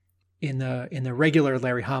comparison, in the regular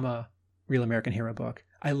Larry Hama Real American Hero book,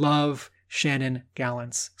 I love Shannon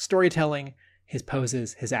Gallant's storytelling, his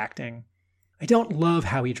poses, his acting. I don't love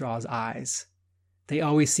how he draws eyes. They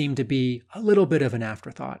always seem to be a little bit of an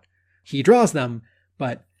afterthought. He draws them,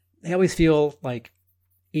 but they always feel like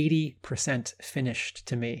 80% finished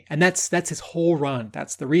to me. And that's his whole run.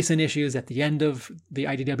 That's the recent issues at the end of the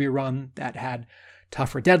IDW run that had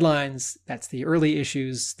tougher deadlines. That's the early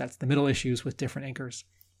issues. That's the middle issues with different inkers.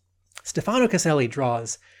 Stefano Caselli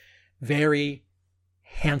draws very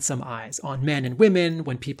handsome eyes on men and women,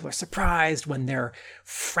 when people are surprised, when they're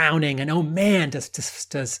frowning. And oh man, does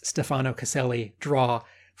Stefano Caselli draw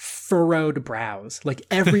furrowed brows, like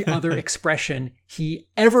every other expression he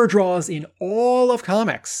ever draws in all of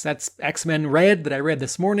comics. That's X-Men Red that I read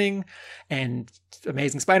this morning, and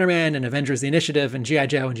Amazing Spider-Man, and Avengers the Initiative, and G.I.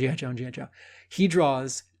 Joe, and G.I. Joe, and G.I. Joe. He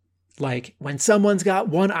draws like when someone's got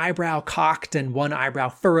one eyebrow cocked and one eyebrow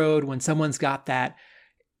furrowed, when someone's got that,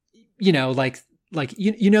 you know, like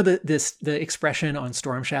the expression on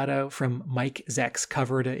Storm Shadow from Mike Zeck's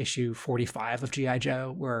cover to issue 45 of G.I.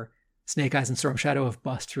 Joe, where Snake Eyes and Storm Shadow have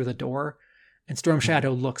bust through the door, and Storm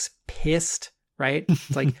Shadow looks pissed, right?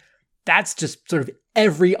 It's like, that's just sort of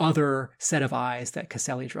every other set of eyes that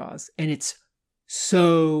Caselli draws. And it's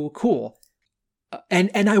so cool.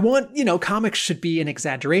 And I want, you know, comics should be an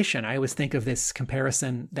exaggeration. I always think of this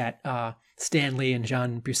comparison that Stan Lee and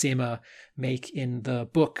John Buscema make in the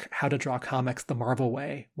book, How to Draw Comics the Marvel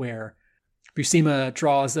Way, where Buscema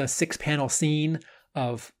draws a 6-panel scene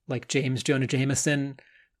of like James Jonah Jameson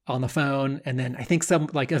on the phone, and then I think some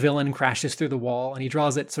like a villain crashes through the wall, and he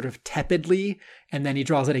draws it sort of tepidly, and then he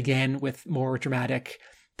draws it again with more dramatic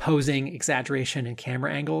posing, exaggeration, and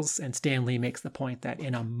camera angles. And Stan Lee makes the point that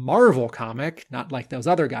in a Marvel comic, not like those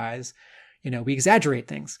other guys, you know, we exaggerate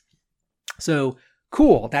things. So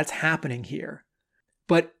cool, that's happening here.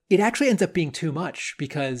 But it actually ends up being too much,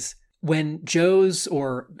 because when Joe's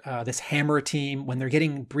or this Hammer team, when they're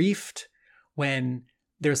getting briefed, when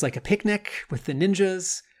there's like a picnic with the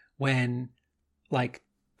ninjas, when like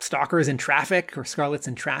Stalker's in traffic or Scarlet's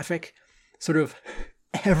in traffic, sort of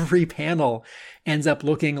every panel ends up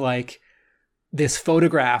looking like this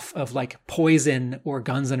photograph of like Poison or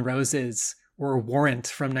Guns N' Roses or Warrant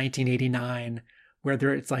from 1989, where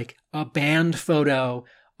it's like a band photo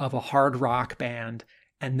of a hard rock band,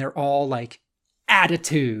 and they're all like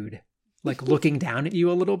attitude, like looking down at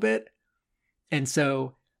you a little bit. And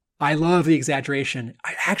so I love the exaggeration.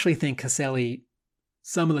 I actually think Caselli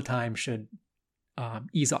some of the time should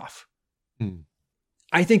ease off.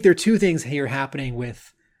 I think there are two things here happening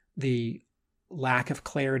with the lack of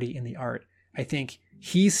clarity in the art. I think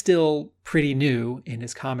he's still pretty new in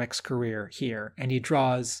his comics career here, and he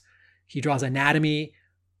draws anatomy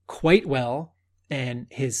quite well, and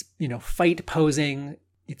his, you know, fight posing,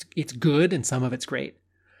 it's good and some of it's great.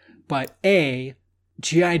 But A,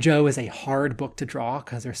 G.I. Joe is a hard book to draw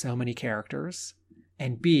because there's so many characters,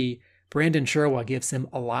 and B, Brandon Sherwa gives him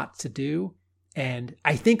a lot to do. And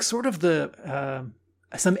I think sort of the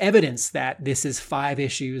some evidence that this is 5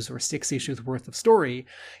 issues or 6 issues worth of story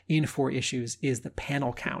in 4 issues is the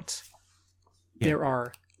panel count. Yeah. There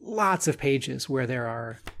are lots of pages where there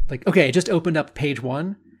are like, okay, I just opened up page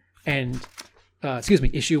 1 and,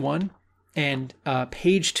 issue 1, and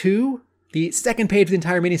page 2, the second page of the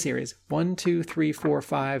entire miniseries, 1, 2, 3, 4,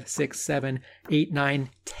 5, 6, 7, 8, 9,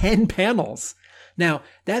 10 panels. Now,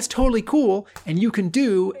 that's totally cool, and you can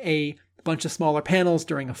do a bunch of smaller panels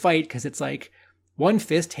during a fight because it's like one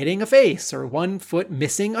fist hitting a face, or one foot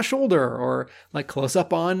missing a shoulder, or like close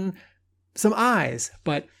up on some eyes.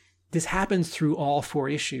 But this happens through all 4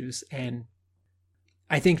 issues, and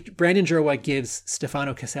I think Brandon Sherwa gives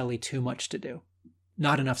Stefano Caselli too much to do.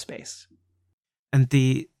 Not enough space. And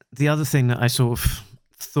the other thing that I sort of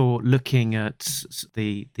thought looking at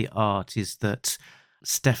the art is that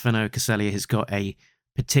Stefano Caselli has got a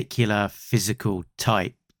particular physical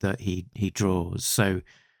type that he draws. So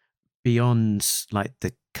beyond like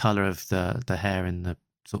the color of the hair and the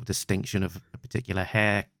sort of distinction of a particular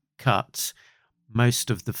haircut, most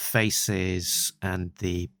of the faces and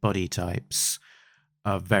the body types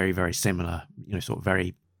are very, very similar. You know, sort of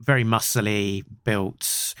very, very muscly,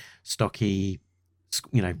 built, stocky,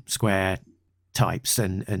 you know, square types,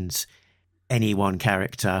 and any one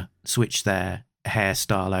character switch their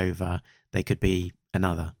hairstyle over, they could be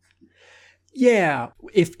another. Yeah,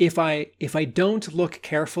 if I don't look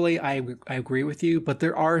carefully, I agree with you, but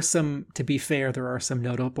there are some, to be fair, there are some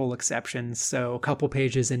notable exceptions. So a couple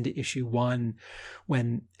pages into issue 1,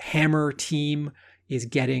 when Hammer team is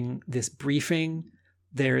getting this briefing,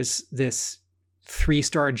 there's this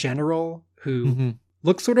 3-star general who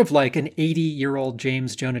looks sort of like an 80-year-old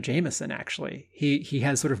James Jonah Jameson, actually. He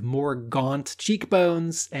has sort of more gaunt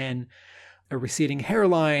cheekbones and a receding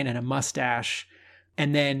hairline and a mustache.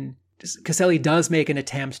 And then Caselli does make an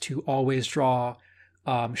attempt to always draw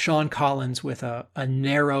Sean Collins with a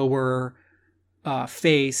narrower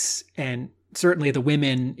face, and certainly the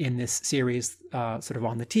women in this series sort of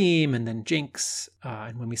on the team, and then Jinx,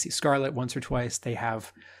 and when we see Scarlet once or twice, they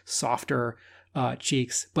have softer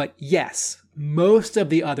cheeks. But yes, most of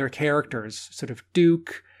the other characters, sort of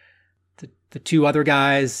Duke, the 2 other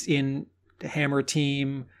guys in the Hammer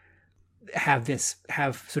team, have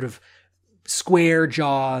sort of square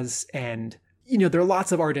jaws, and you know, there are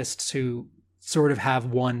lots of artists who sort of have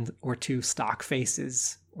one or two stock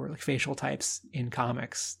faces or like facial types in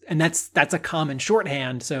comics. And that's a common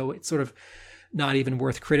shorthand. So it's sort of not even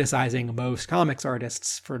worth criticizing most comics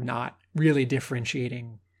artists for not really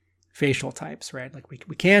differentiating facial types, right? Like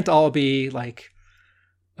we can't all be like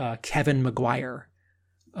Kevin Maguire.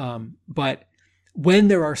 But when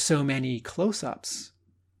there are so many close-ups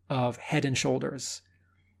of head and shoulders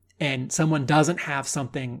and someone doesn't have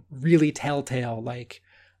something really telltale like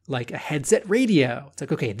a headset radio, it's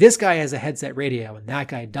like, okay, this guy has a headset radio and that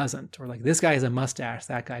guy doesn't. Or like this guy has a mustache,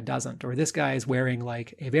 that guy doesn't. Or this guy is wearing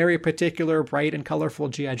like a very particular bright and colorful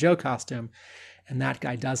G.I. Joe costume and that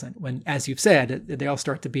guy doesn't. When, as you've said, they all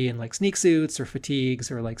start to be in like sneak suits or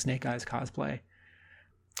fatigues or like Snake Eyes cosplay.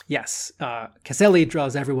 Yes, Caselli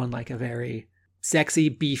draws everyone like a very sexy,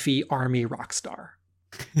 beefy army rock star.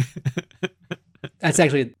 That's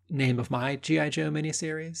actually the name of my G.I. Joe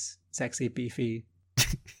miniseries, Sexy, Beefy.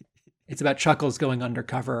 It's about Chuckles going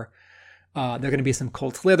undercover. There are going to be some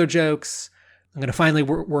Colt Leather jokes. I'm going to finally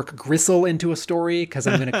work Gristle into a story because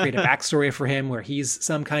I'm going to create a backstory for him where he's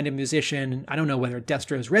some kind of musician. I don't know whether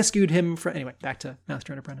Destro's rescued him from... Anyway, back to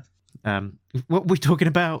Master and Apprentice. What were we talking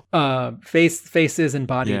about? Faces and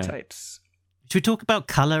body types. Should we talk about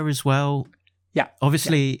color as well? Yeah.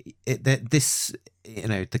 Obviously, this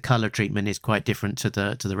the color treatment is quite different to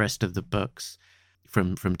the rest of the books.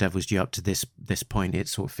 From Devil's Due up to this point, it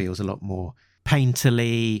sort of feels a lot more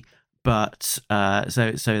painterly, but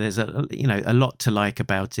so there's a lot to like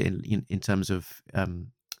about it in terms of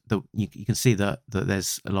you can see that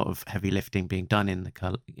there's a lot of heavy lifting being done in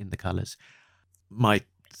the colors. My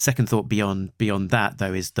second thought beyond that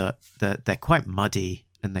though is that they're quite muddy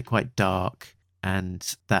and they're quite dark,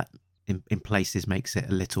 and that in places makes it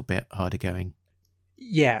a little bit harder going.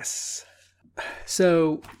 Yes.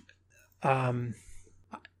 So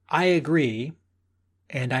I agree,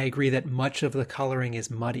 and I agree that much of the coloring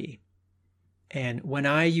is muddy. And when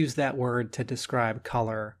I use that word to describe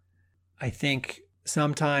color, I think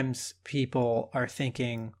sometimes people are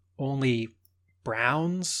thinking only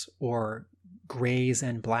browns or grays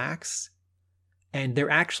and blacks, and there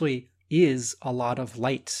actually is a lot of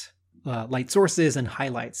light sources and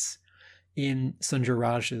highlights in Sunja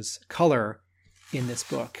Raj's color in this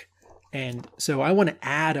book. And so I want to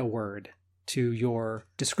add a word to your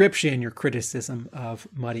description, your criticism of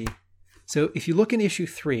muddy. So if you look in issue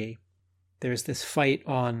 3, there's this fight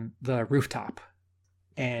on the rooftop,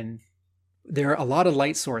 and there are a lot of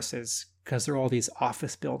light sources because there are all these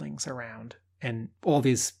office buildings around, and all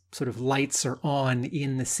these sort of lights are on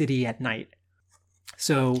in the city at night.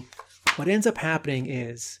 So what ends up happening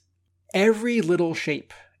is every little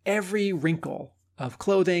shape, every wrinkle of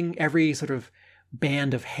clothing, every sort of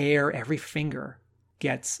band of hair, every finger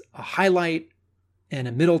gets a highlight and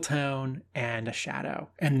a middle tone and a shadow,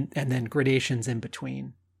 and then gradations in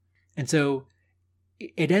between. And so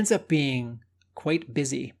it ends up being quite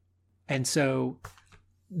busy. And so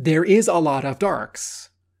there is a lot of darks,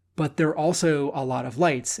 but there are also a lot of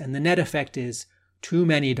lights. And the net effect is too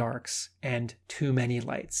many darks and too many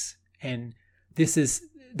lights. And that's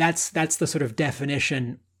the sort of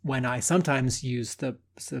definition when I sometimes use the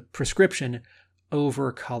prescription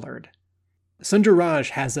over-colored. Sunja Raj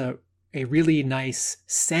has a really nice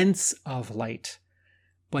sense of light,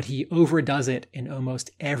 but he overdoes it in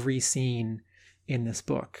almost every scene in this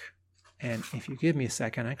book. And if you give me a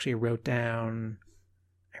second, I actually wrote down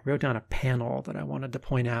a panel that I wanted to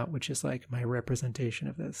point out, which is like my representation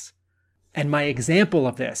of this. And my example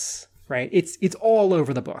of this, right? It's all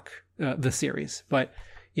over the book, the series, but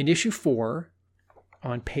in issue 4,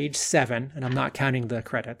 on page 7, and I'm not counting the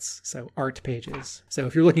credits, so art pages. So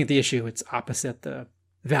if you're looking at the issue, it's opposite the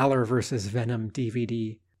Valor versus Venom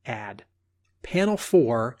DVD ad. Panel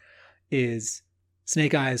 4 is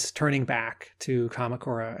Snake Eyes turning back to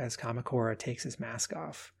Kamakura as Kamakura takes his mask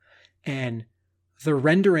off. And the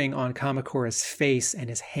rendering on Kamakura's face and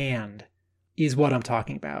his hand is what I'm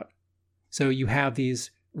talking about. So you have these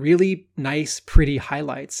really nice, pretty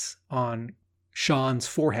highlights on Sean's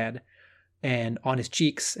forehead and on his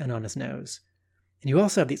cheeks and on his nose. And you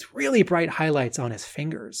also have these really bright highlights on his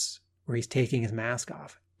fingers where he's taking his mask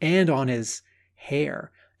off, and on his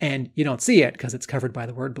hair. And you don't see it because it's covered by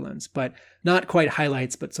the word balloons, but not quite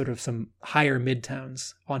highlights, but sort of some higher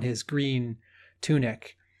midtones on his green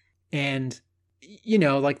tunic. And,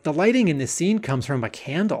 like the lighting in this scene comes from a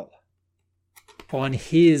candle on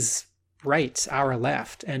his right, our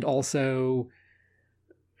left, and also,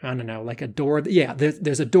 I don't know, like a door. Yeah,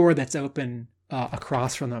 there's a door that's open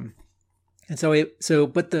across from them. And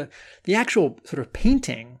but the actual sort of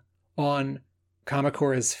painting on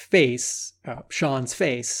Kamakura's face, Sean's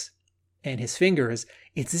face, and his fingers,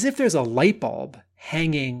 it's as if there's a light bulb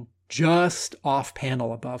hanging just off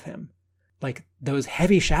panel above him, like those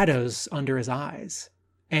heavy shadows under his eyes,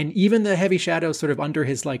 and even the heavy shadows sort of under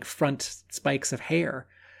his like front spikes of hair.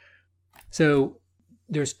 So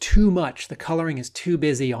there's too much. The coloring is too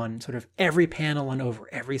busy on sort of every panel and over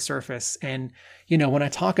every surface. And, you know, when I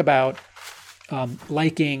talk about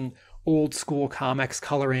liking old school comics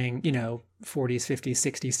coloring, you know, 40s, 50s,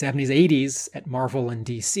 60s, 70s, 80s at Marvel and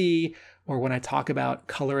DC, or when I talk about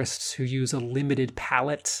colorists who use a limited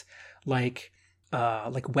palette, like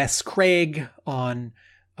Wes Craig on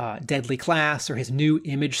Deadly Class, or his new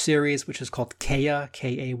Image series, which is called Kaya,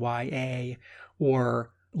 Kaya,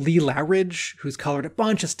 or Lee Lowridge, who's colored a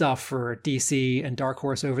bunch of stuff for DC and Dark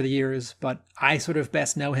Horse over the years, but I sort of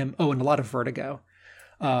best know him. Oh, and a lot of Vertigo.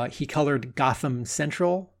 He colored Gotham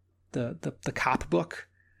Central, the cop book.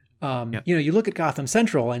 Yep. You know, you look at Gotham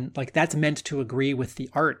Central and like that's meant to agree with the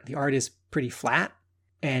art. The art is pretty flat,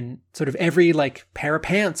 and sort of every like pair of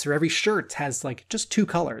pants or every shirt has like just two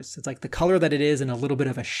colors. It's like the color that it is and a little bit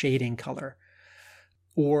of a shading color,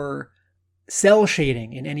 or cell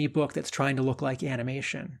shading in any book that's trying to look like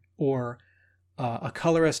animation, or a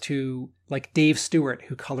colorist who, like Dave Stewart,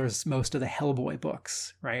 who colors most of the Hellboy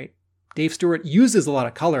books, right? Dave Stewart uses a lot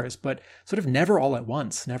of colors, but sort of never all at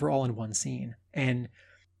once, never all in one scene. And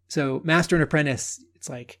so Master and Apprentice, it's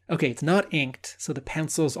like, okay, it's not inked, so the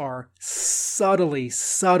pencils are subtly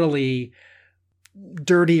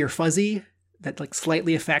dirty or fuzzy. That like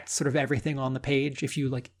slightly affects sort of everything on the page. If you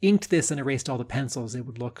like inked this and erased all the pencils, it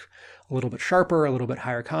would look a little bit sharper, a little bit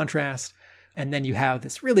higher contrast. And then you have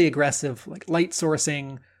this really aggressive like light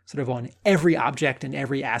sourcing sort of on every object and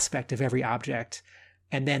every aspect of every object.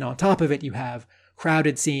 And then on top of it, you have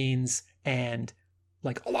crowded scenes and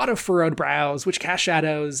like a lot of furrowed brows, which cast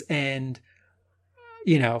shadows, and,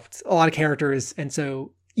 you know, a lot of characters. And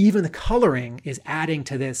so even the coloring is adding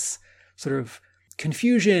to this sort of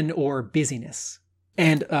confusion or busyness.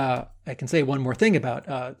 And I can say one more thing about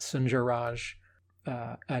Sunjur Raj.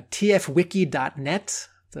 TFWiki.net,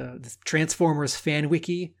 the Transformers fan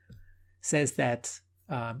wiki, says that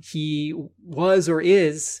he was or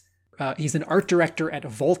is he's an art director at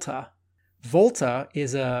Volta. Volta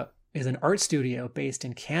is an art studio based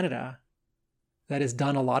in Canada that has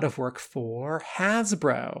done a lot of work for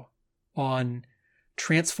Hasbro on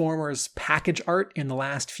Transformers package art in the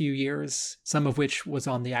last few years, some of which was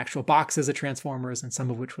on the actual boxes of Transformers and some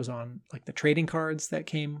of which was on like the trading cards that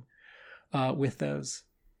came with those.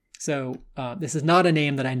 So this is not a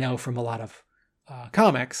name that I know from a lot of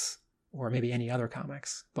comics or maybe any other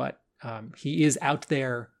comics, but he is out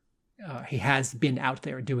there. He has been out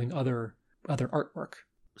there doing other artwork.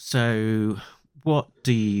 So what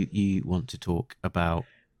do you want to talk about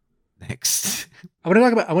next? I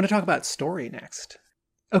want to talk about story next.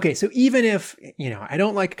 Okay, so even if, you know, I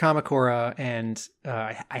don't like Kamakura and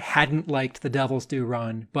I hadn't liked the Devil's Due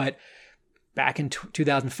run, but back in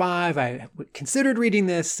 2005, I considered reading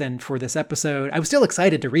this, and for this episode, I was still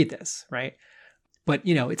excited to read this, right? But,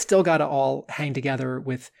 you know, it's still got to all hang together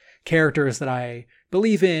with characters that I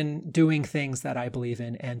believe in, doing things that I believe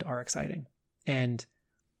in and are exciting. And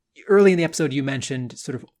early in the episode, you mentioned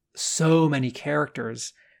sort of so many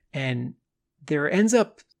characters, and there ends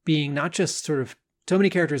up being not just sort of so many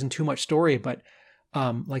characters and too much story, but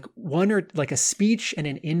like one or like a speech and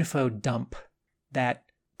an info dump that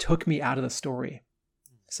took me out of the story.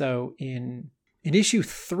 So in issue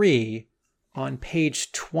 3 on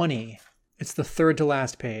page 20, it's the third to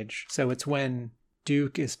last page. So it's when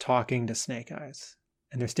Duke is talking to Snake Eyes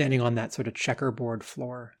and they're standing on that sort of checkerboard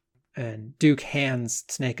floor, and Duke hands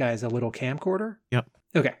Snake Eyes a little camcorder. Yep.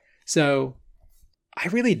 Okay. So I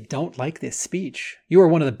really don't like this speech. You are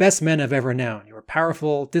one of the best men I've ever known. You are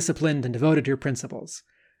powerful, disciplined, and devoted to your principles.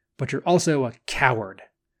 But you're also a coward.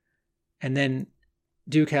 And then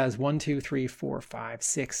Duke has 1, 2, 3, 4, 5,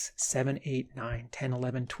 6, 7, 8, 9, 10,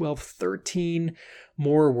 11, 12, 13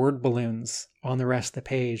 more word balloons on the rest of the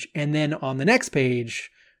page. And then on the next page,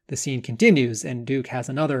 the scene continues, and Duke has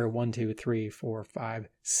another 1, 2, 3, 4, 5,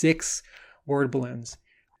 6 word balloons.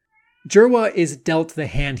 Jerwa is dealt the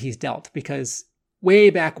hand he's dealt, because way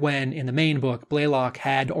back when, in the main book, Blaylock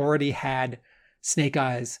had already had Snake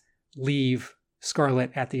Eyes leave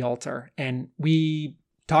Scarlet at the altar. And we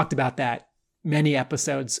talked about that many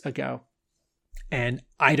episodes ago. And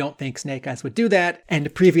I don't think Snake Eyes would do that. And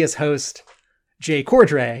the previous host, Jay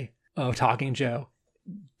Cordray of Talking Joe,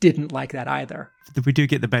 didn't like that either. We do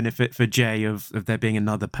get the benefit for Jay of there being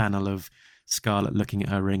another panel of Scarlet looking at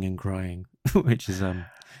her ring and crying, which is,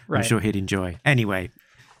 Right. I'm sure he'd enjoy. Anyway,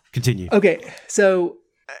 continue. Okay, so,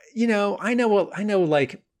 you know, I know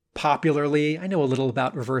like popularly. I know a little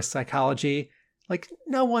about reverse psychology. Like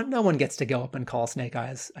no one gets to go up and call Snake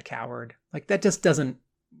Eyes a coward. Like that just doesn't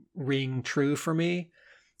ring true for me.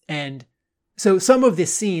 And so some of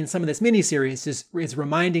this scene, some of this miniseries is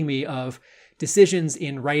reminding me of decisions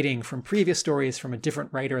in writing from previous stories from a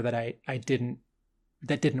different writer that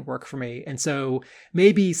didn't work for me. And so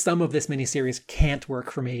maybe some of this miniseries can't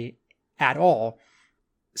work for me at all.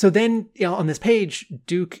 So then, on this page,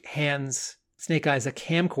 Duke hands Snake Eyes a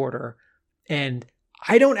camcorder, and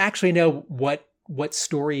I don't actually know what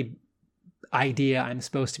story idea I'm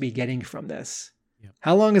supposed to be getting from this. Yep.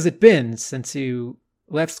 How long has it been since you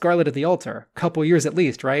left Scarlet at the altar? A couple years at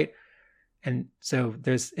least, right? And so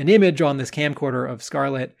there's an image on this camcorder of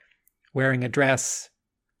Scarlet wearing a dress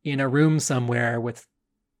in a room somewhere with,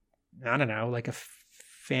 I don't know, like a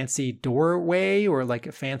fancy doorway or like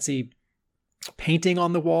a fancy painting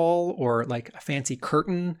on the wall or like a fancy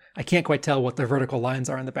curtain. I can't quite tell what the vertical lines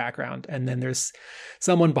are in the background. And then there's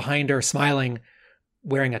someone behind her smiling,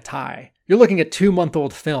 wearing a tie. You're looking at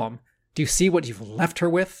 2-month-old film. Do you see what you've left her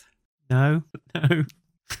with? No.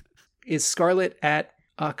 Is Scarlet at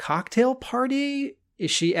a cocktail party?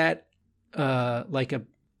 Is she at like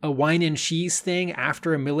a wine and cheese thing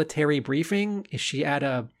after a military briefing? Is she at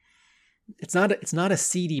it's not a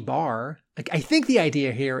seedy bar. Like I think the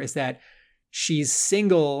idea here is that she's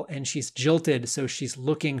single and she's jilted, so she's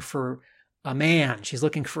looking for a man. She's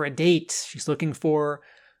looking for a date. She's looking for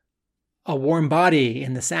a warm body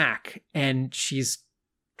in the sack, and she's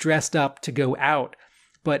dressed up to go out.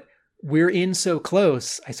 But we're in so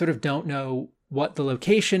close, I sort of don't know what the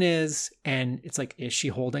location is. And it's like, is she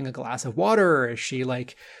holding a glass of water? Or is she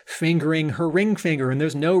like fingering her ring finger and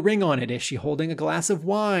there's no ring on it? Is she holding a glass of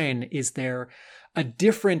wine? Is there a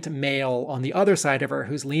different male on the other side of her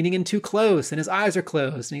who's leaning in too close and his eyes are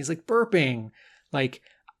closed and he's like burping? Like,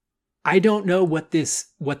 I don't know what this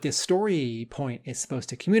story point is supposed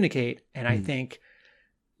to communicate. And I think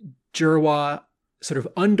Jerwa sort of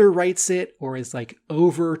underwrites it or is like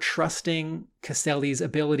over trusting Caselli's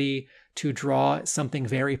ability to draw something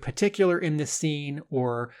very particular in this scene,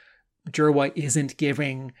 or Jerwa isn't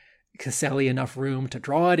giving Caselli enough room to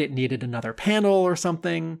draw it. It needed another panel or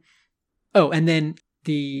something. Oh, and then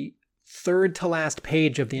the third to last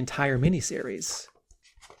page of the entire miniseries.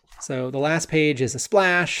 So the last page is a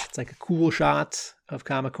splash. It's like a cool shot of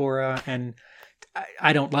Kamakura, and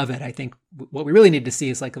I don't love it. I think what we really need to see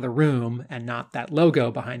is like the room and not that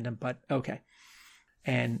logo behind him, but okay.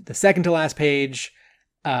 And the second to last page,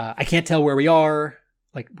 I can't tell where we are.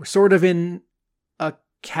 Like we're sort of in a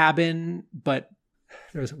cabin, but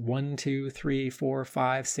there's 1, 2, 3, 4,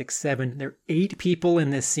 5, 6, 7. There are 8 people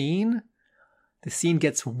in this scene. The scene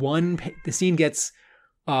gets one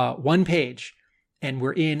page, and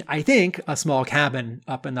we're in, I think, a small cabin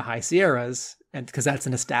up in the High Sierras, and because that's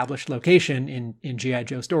an established location in G.I.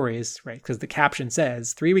 Joe stories, right? Because the caption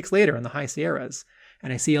says 3 weeks later in the High Sierras,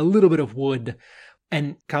 and I see a little bit of wood,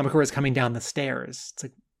 and Kamakura is coming down the stairs. It's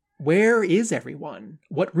like, where is everyone?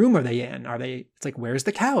 What room are they in? It's like, where's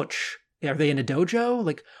the couch? Are they in a dojo?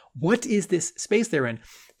 Like, what is this space they're in?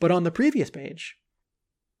 But on the previous page,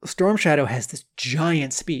 Storm Shadow has this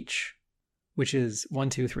giant speech, which is 1,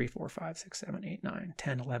 2, 3, 4, 5, 6, 7, 8, 9,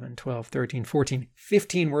 10, 11, 12, 13, 14,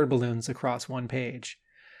 15 word balloons across one page.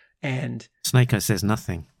 And Snake Eyes says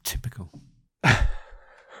nothing. Typical.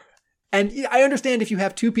 And I understand if you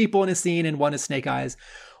have 2 people in a scene and one is Snake Eyes,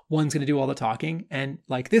 one's going to do all the talking. And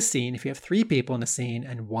like this scene, if you have 3 people in a scene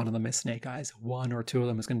and one of them is Snake Eyes, 1 or 2 of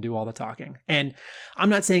them is going to do all the talking. And I'm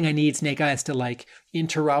not saying I need Snake Eyes to like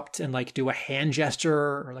interrupt and like do a hand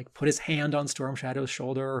gesture or like put his hand on Storm Shadow's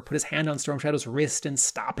shoulder or put his hand on Storm Shadow's wrist and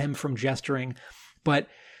stop him from gesturing. But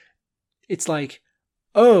it's like,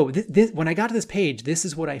 oh, this, when I got to this page, this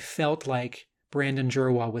is what I felt like Brandon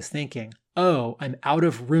Jerwa was thinking. Oh, I'm out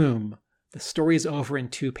of room. The story's over in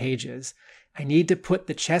 2 pages. I need to put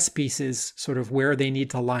the chess pieces sort of where they need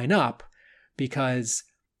to line up, because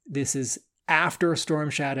this is after Storm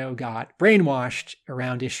Shadow got brainwashed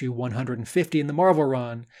around issue 150 in the Marvel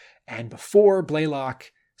run, and before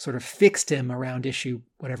Blaylock sort of fixed him around issue,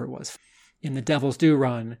 whatever it was, in the Devil's Due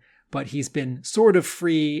run. But he's been sort of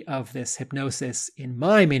free of this hypnosis in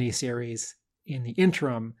my miniseries in the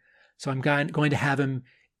interim. So I'm going to have him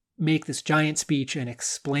make this giant speech and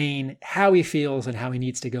explain how he feels and how he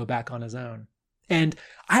needs to go back on his own. And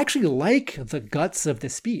I actually like the guts of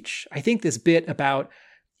this speech. I think this bit about,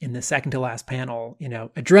 in the second to last panel,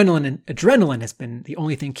 adrenaline has been the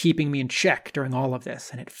only thing keeping me in check during all of this,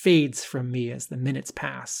 and it fades from me as the minutes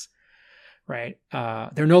pass, right? There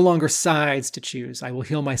are no longer sides to choose. I will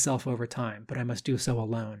heal myself over time, but I must do so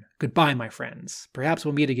alone. Goodbye, my friends. Perhaps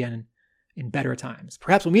we'll meet again in better times.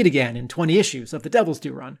 Perhaps we'll meet again in 20 issues of the Devil's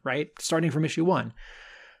Due run, right? Starting from issue 1.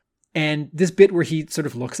 And this bit where he sort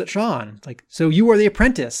of looks at Sean, like, so you are the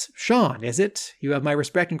apprentice, Sean, is it? You have my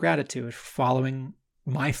respect and gratitude for following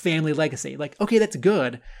my family legacy. Like, okay, that's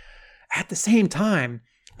good. At the same time,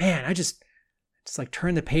 man, I just like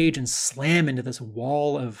turn the page and slam into this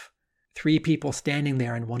wall of 3 people standing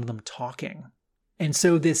there and one of them talking. And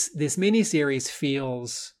so this miniseries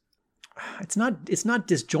feels, it's not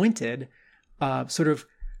disjointed, sort of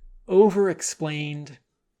over-explained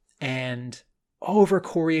and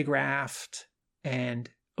over-choreographed and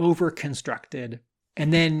over-constructed.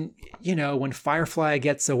 And then, when Firefly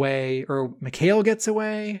gets away, or Mikhail gets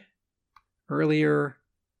away earlier.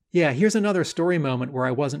 Yeah, here's another story moment where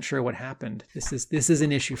I wasn't sure what happened. This is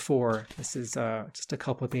in issue 4. This is just a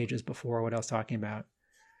couple of pages before what I was talking about.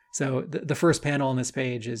 So the first panel on this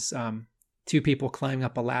page is 2 people climbing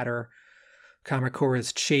up a ladder. Kamakura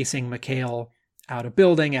is chasing Mikhail out a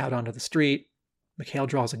building, out onto the street. Mikhail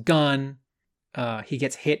draws a gun. He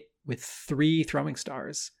gets hit with 3 throwing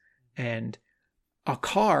stars. And a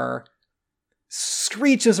car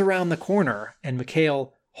screeches around the corner. And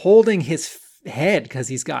Mikhail, holding his head because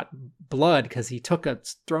he's got blood because he took a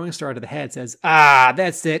throwing star to the head, says,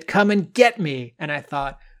 that's it. Come and get me. And I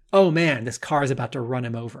thought, oh man, this car is about to run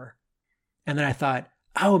him over. And then I thought,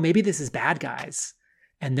 oh, maybe this is bad guys.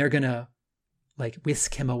 And they're going to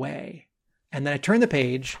whisk him away. And then I turn the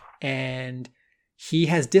page and he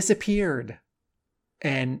has disappeared.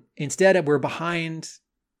 And instead we're behind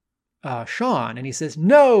Sean, and he says,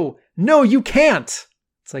 no, you can't.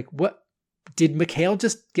 It's like, what? Did Mikhail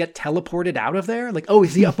just get teleported out of there? Like, oh,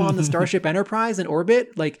 is he up on the Starship Enterprise in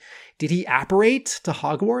orbit? Like, did he apparate to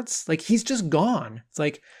Hogwarts? Like, he's just gone. It's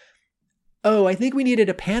like, oh, I think we needed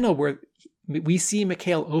a panel where we see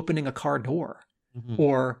Mikhail opening a car door. Mm-hmm.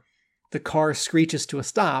 Or the car screeches to a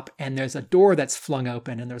stop and there's a door that's flung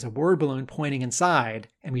open and there's a word balloon pointing inside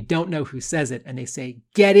and we don't know who says it. And they say,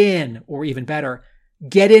 get in, or even better,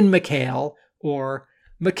 get in, Mikhail, or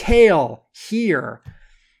Mikhail, here.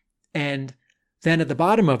 And then at the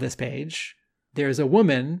bottom of this page, there's a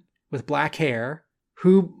woman with black hair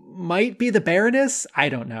who might be the Baroness. I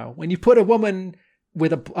don't know. When you put a woman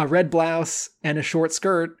with a red blouse and a short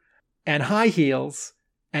skirt and high heels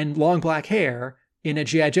and long black hair in a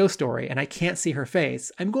G.I. Joe story, and I can't see her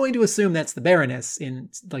face, I'm going to assume that's the Baroness in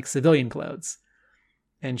civilian clothes.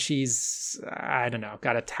 And she's, I don't know,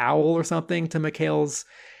 got a towel or something to Mikhail's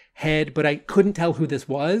head, but I couldn't tell who this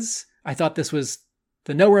was. I thought this was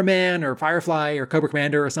the Nowhere Man or Firefly or Cobra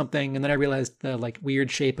Commander or something. And then I realized the weird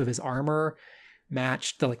shape of his armor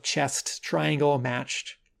matched, the chest triangle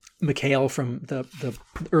matched Mikhail from the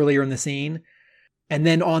earlier in the scene. And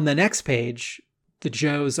then on the next page, the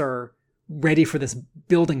Joes are ready for this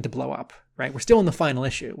building to blow up, right? We're still in the final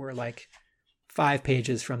issue. We're 5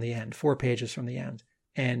 pages from the end, 4 pages from the end.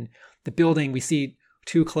 And the building, we see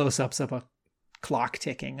 2 close-ups of a clock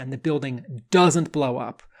ticking, and the building doesn't blow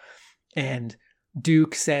up. And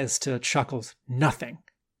Duke says to Chuckles, nothing.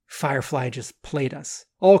 Firefly just played us.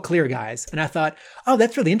 All clear, guys. And I thought, oh,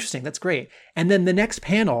 that's really interesting. That's great. And then the next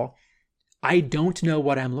panel, I don't know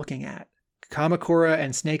what I'm looking at. Kamakura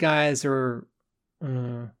and Snake Eyes are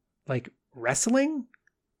wrestling?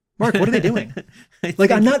 Mark, what are they doing?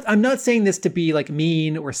 I'm not saying this to be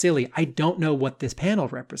mean or silly. I don't know what this panel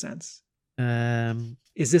represents.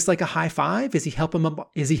 Is this a high five? Is he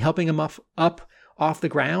helping him up off the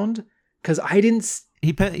ground? Because I didn't.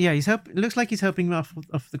 He's help. It looks like he's helping him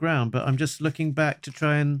off the ground. But I'm just looking back to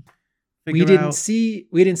try and figure we didn't out. see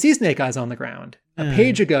Snake Eyes on the ground. A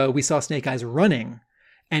page ago, we saw Snake Eyes running,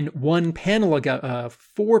 and 4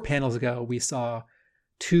 panels ago, we saw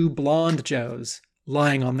 2 blonde Joes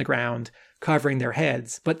lying on the ground, covering their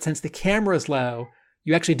heads. But since the camera's low,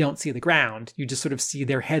 you actually don't see the ground. You just sort of see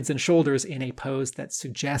their heads and shoulders in a pose that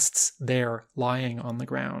suggests they're lying on the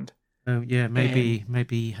ground. Oh yeah, maybe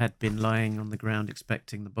he had been lying on the ground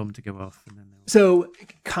expecting the bomb to go off. And then So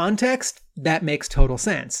context, that makes total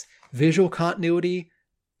sense. Visual continuity,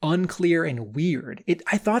 unclear and weird.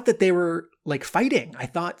 I thought that they were fighting. I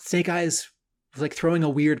thought Snake Eyes was throwing a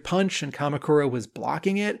weird punch and Kamakura was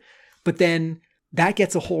blocking it. But then that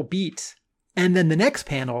gets a whole beat. And then the next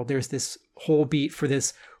panel, there's this whole beat for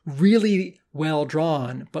this really well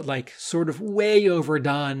drawn, but sort of way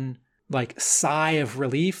overdone, sigh of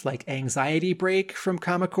relief, anxiety break from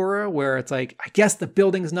Kamakura, where it's I guess the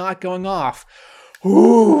building's not going off.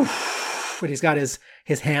 Ooh, but he's got his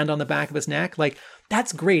hand on the back of his neck.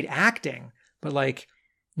 That's great acting, but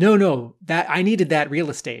no, that I needed that real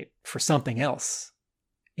estate for something else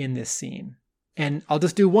in this scene. And I'll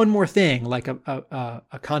just do one more thing,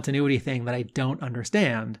 a continuity thing that I don't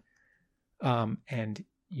understand. and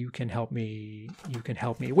you can help me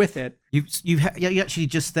with it. You actually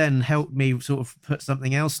just then helped me sort of put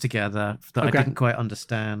something else together that I didn't quite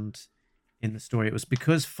understand in the story. It was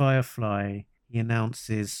because Firefly, he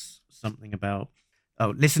announces something about,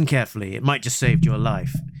 oh, listen carefully, it might just saved your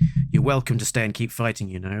life. You're welcome to stay and keep fighting,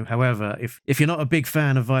 you know. However, if you're not a big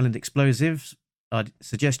fan of violent explosives, I'd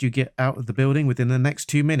suggest you get out of the building within the next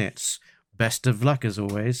 2 minutes. Best of luck as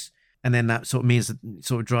always. And then that sort of means that it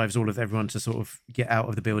sort of drives all of everyone to sort of get out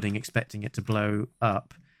of the building expecting it to blow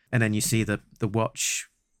up. And then you see the watch.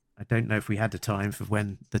 I don't know if we had the time for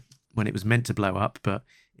when it was meant to blow up, but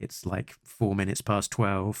it's like 4 minutes past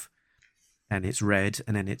 12 and it's red,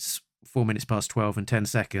 and then it's 4 minutes past 12 and 10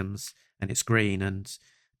 seconds and it's green, and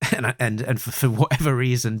for whatever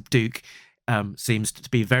reason Duke seems to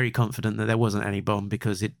be very confident that there wasn't any bomb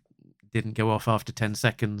because it didn't go off after 10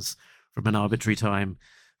 seconds from an arbitrary time.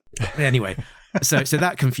 Anyway, so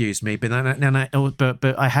that confused me. But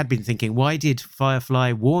I had been thinking, why did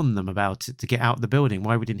Firefly warn them about it to get out of the building?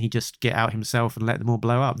 Why wouldn't he just get out himself and let them all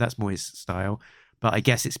blow up? That's more his style. But I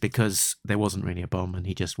guess it's because there wasn't really a bomb, and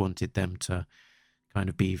he just wanted them to kind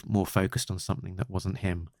of be more focused on something that wasn't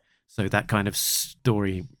him. So that kind of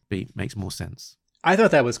story beat makes more sense. I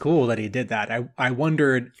thought that was cool that he did that. I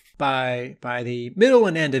wondered by the middle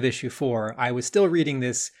and end of issue 4, I was still reading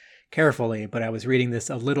this carefully, but I was reading this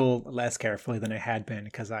a little less carefully than I had been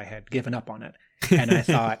because I had given up on it. And I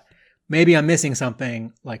thought, maybe I'm missing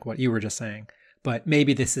something like what you were just saying, but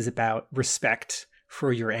maybe this is about respect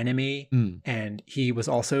for your enemy. And he was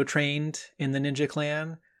also trained in the Ninja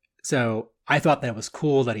Clan. So I thought that was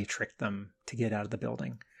cool that he tricked them to get out of the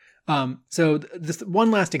building. So this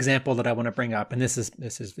one last example that I want to bring up, and this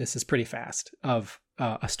is pretty fast, of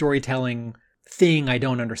a storytelling thing I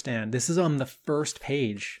don't understand. This is on the first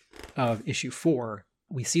page of issue 4.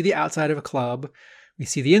 We see the outside of a club, we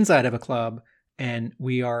see the inside of a club, and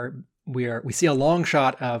we see a long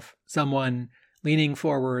shot of someone leaning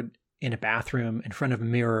forward in a bathroom in front of a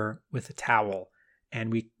mirror with a towel.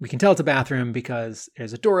 And we can tell it's a bathroom because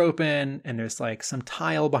there's a door open and there's like some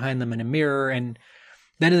tile behind them in a mirror. And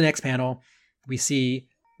then in the next panel, we see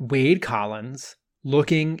Wade Collins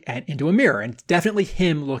looking into a mirror, and it's definitely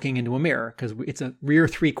him looking into a mirror because it's a rear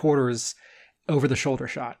 3/4 over the shoulder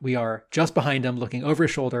shot. We are just behind him, looking over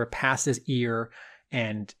his shoulder, past his ear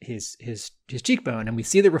and his cheekbone, and we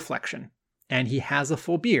see the reflection. And he has a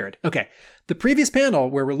full beard. Okay, the previous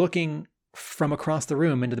panel where we're looking from across the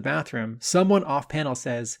room into the bathroom, someone off panel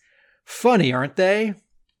says, "Funny, aren't they?"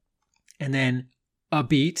 And then a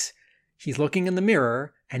beat, he's looking in the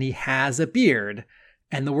mirror and he has a beard,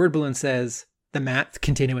 and the word balloon says, the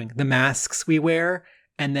masks we wear.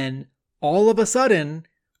 And then all of a sudden,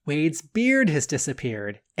 Wade's beard has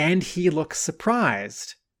disappeared and he looks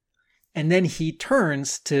surprised. And then he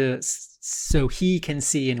turns so he can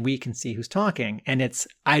see and we can see who's talking. And it's,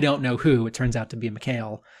 I don't know who, it turns out to be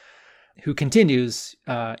Mikhail, who continues,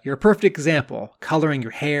 "You're a perfect example, coloring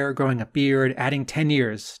your hair, growing a beard, adding 10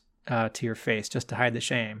 years to your face just to hide the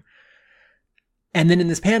shame." And then in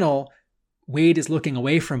this panel, Wade is looking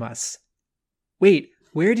away from us. Wait,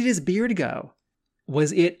 where did his beard go?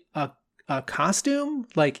 Was it a costume?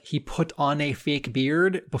 Like he put on a fake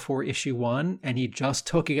beard before issue 1 and he just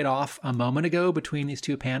took it off a moment ago between these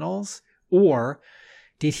two panels? Or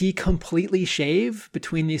did he completely shave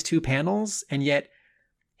between these two panels and yet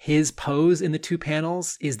his pose in the two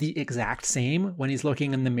panels is the exact same when he's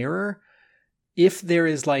looking in the mirror? If there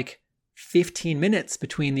is like 15 minutes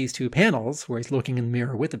between these two panels where he's looking in the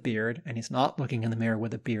mirror with a beard and he's not looking in the mirror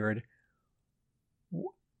with a beard,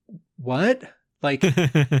 what? Like,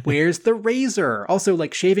 where's the razor? Also,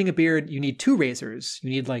 like shaving a beard, you need 2 razors. You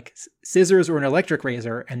need like scissors or an electric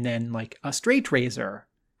razor and then like a straight razor,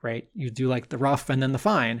 right? You do like the rough and then the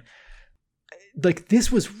fine. Like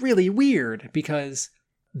this was really weird because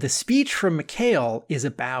the speech from Mikhail is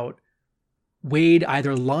about Wade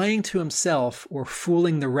either lying to himself or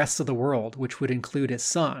fooling the rest of the world, which would include his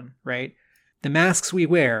son, right? The masks we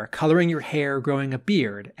wear, coloring your hair, growing a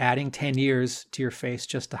beard, adding 10 years to your face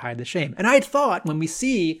just to hide the shame. And I'd thought when we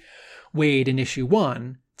see Wade in issue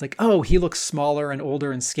 1, it's like, oh, he looks smaller and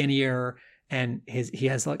older and skinnier, and he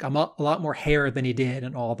has like a lot more hair than he did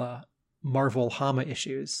in all the Marvel Hama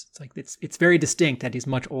issues. It's like it's very distinct that he's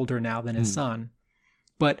much older now than his son.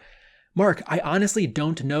 But Mark, I honestly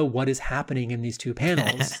don't know what is happening in these two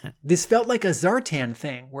panels. This felt like a Zartan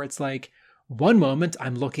thing where it's like, one moment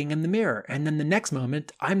I'm looking in the mirror and then the next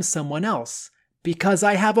moment I'm someone else because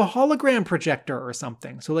I have a hologram projector or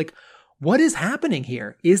something. So like, what is happening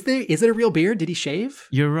here? Is it a real beard? Did he shave?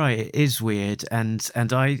 You're right. It is weird. And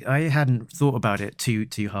I hadn't thought about it too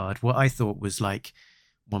hard. What I thought was like,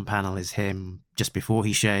 one panel is him just before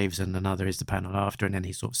he shaves, and another is the panel after, and then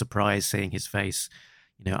he's sort of surprised seeing his face,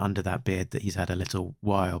 under that beard that he's had a little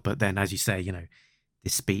while. But then, as you say,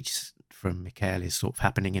 this speech from Mikhail is sort of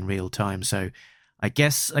happening in real time. So I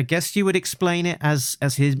guess you would explain it as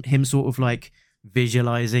him sort of like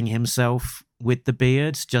visualizing himself with the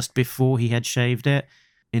beard just before he had shaved it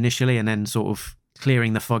initially, and then sort of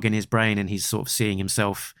clearing the fog in his brain, and he's sort of seeing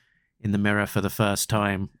himself in the mirror for the first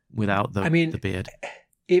time without the beard.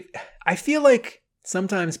 I feel like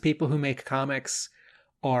sometimes people who make comics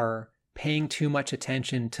are paying too much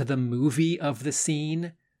attention to the movie of the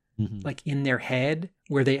scene, like in their head,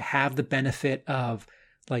 where they have the benefit of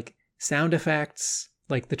like sound effects,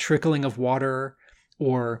 like the trickling of water,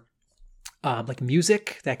 or like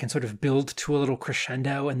music that can sort of build to a little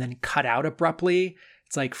crescendo and then cut out abruptly.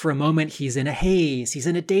 It's like for a moment he's in a haze, he's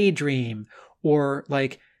in a daydream, or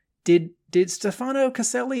like did Stefano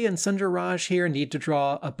Caselli and Sundar Raj here need to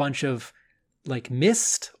draw a bunch of like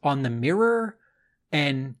mist on the mirror?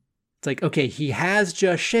 And it's like, okay, he has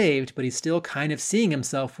just shaved, but he's still kind of seeing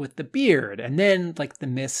himself with the beard. And then like the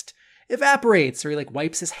mist evaporates, or he like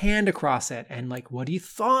wipes his hand across it. And like what he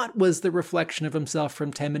thought was the reflection of himself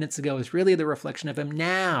from 10 minutes ago is really the reflection of him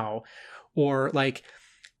now. Or like,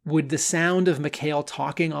 would the sound of Mikhail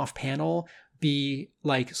talking off panel be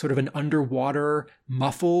like sort of an underwater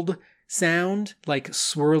muffled sound, like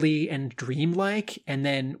swirly and dreamlike? And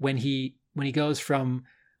then when he goes from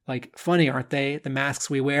like, funny, aren't they, the masks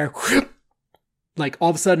we wear, like all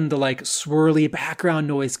of a sudden the like swirly background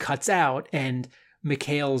noise cuts out and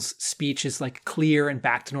Mikhail's speech is like clear and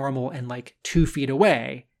back to normal and like 2 feet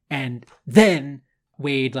away. And then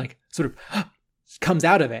Wade like sort of comes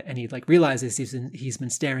out of it and he like realizes he's been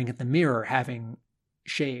staring at the mirror having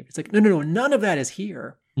shaved. It's like, no, none of that is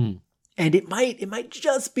here. And it might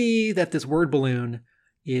just be that this word balloon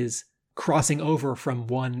is crossing over from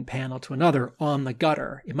one panel to another on the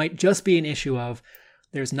gutter. It might just be an issue of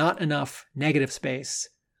there's not enough negative space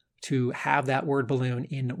to have that word balloon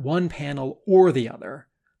in one panel or the other.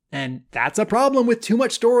 And that's a problem with too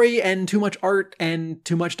much story and too much art and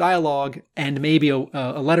too much dialogue, and maybe a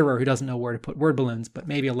letterer who doesn't know where to put word balloons, but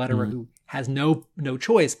maybe a letterer who has no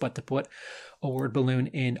choice but to put a word balloon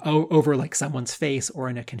in over like someone's face or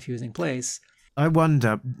in a confusing place. I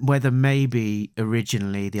wonder whether maybe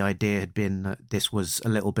originally the idea had been that this was a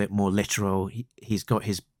little bit more literal. He's got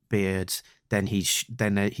his beard, then he's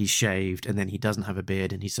shaved, and then he doesn't have a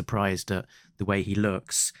beard, and he's surprised at the way he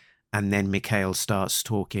looks. And then Mikhail starts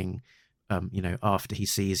talking, after he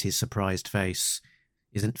sees his surprised face.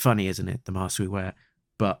 Isn't funny, isn't it? The mask we wear.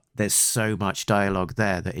 But there's so much dialogue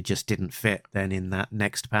there that it just didn't fit then in that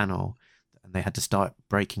next panel. And they had to start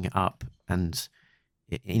breaking it up and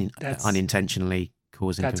unintentionally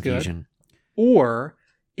causing confusion. Good. Or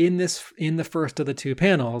in the first of the two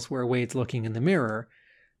panels where Wade's looking in the mirror,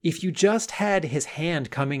 if you just had his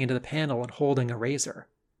hand coming into the panel and holding a razor,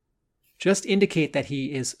 just indicate that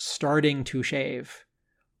he is starting to shave.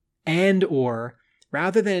 And or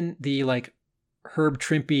rather than the like Herb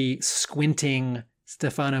Trimpe squinting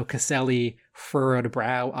Stefano Caselli furrowed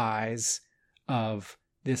brow eyes of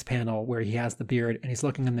this panel where he has the beard and he's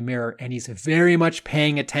looking in the mirror and he's very much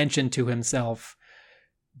paying attention to himself,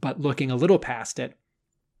 but looking a little past it.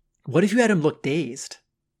 What if you had him look dazed?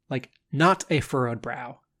 Like not a furrowed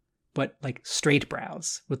brow, but like straight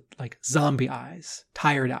brows with like zombie eyes,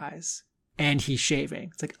 tired eyes. And he's shaving.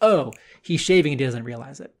 It's like, oh, he's shaving and he doesn't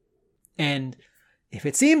realize it. And if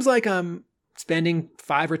it seems like I'm spending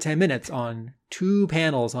 5 or 10 minutes on 2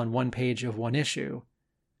 panels on one page of one issue,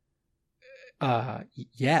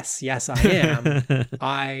 yes, I am.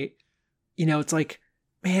 It's like,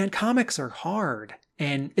 man, comics are hard.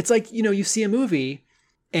 And it's like, you see a movie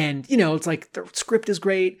and, it's like the script is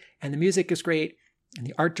great and the music is great and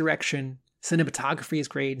the art direction, cinematography is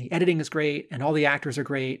great, and the editing is great, and all the actors are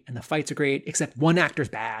great, and the fights are great, except one actor's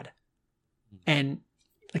bad. And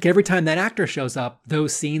like every time that actor shows up,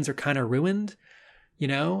 those scenes are kind of ruined.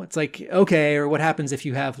 It's like, okay, or what happens if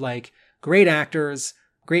you have like great actors,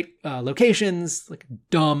 great locations, like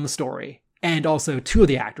dumb story, and also 2 of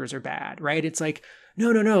the actors are bad, right? It's like,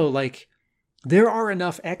 no, like there are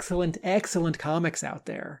enough excellent comics out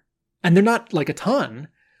there, and they're not like a ton,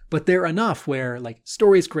 but they're enough where like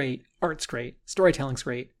story's great, art's great, storytelling's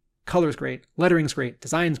great, color's great, lettering's great,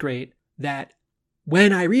 design's great, that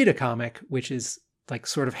when I read a comic, which is like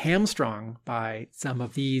sort of hamstrung by some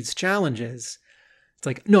of these challenges, it's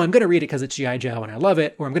like, no, I'm going to read it because it's G.I. Joe and I love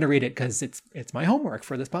it, or I'm going to read it because it's my homework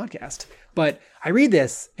for this podcast. But I read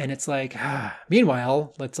this and it's like,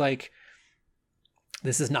 meanwhile, let's like,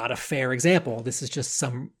 this is not a fair example. This is just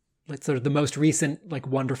some like sort of the most recent, like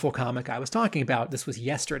wonderful comic I was talking about. This was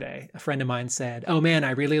yesterday. A friend of mine said, "Oh man,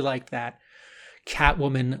 I really liked that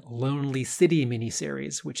Catwoman Lonely City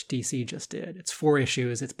miniseries, which DC just did. It's 4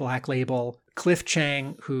 issues. It's Black Label. Cliff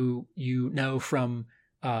Chang, who you know from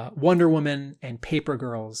Wonder Woman and Paper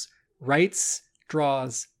Girls, writes,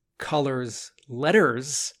 draws, colors,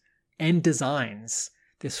 letters, and designs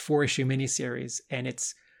this 4-issue miniseries. And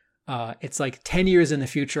it's like 10 years in the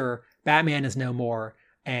future. Batman is no more,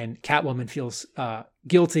 and Catwoman feels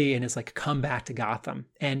guilty and is like come back to Gotham.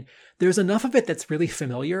 And there's enough of it that's really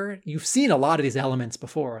familiar. You've seen a lot of these elements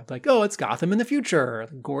before, like, oh, it's Gotham in the future.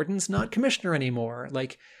 Gordon's not commissioner anymore.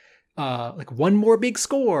 Like one more big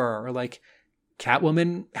score, or like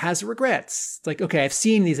Catwoman has regrets. It's like, okay, I've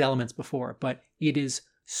seen these elements before, but it is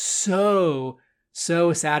so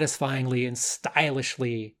satisfyingly and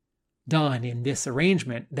stylishly done in this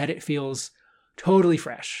arrangement that it feels totally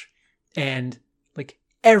fresh. And like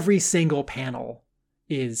every single panel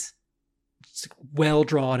is well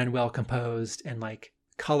drawn and well composed, and like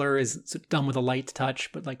color is done with a light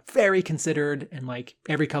touch, but like very considered. And like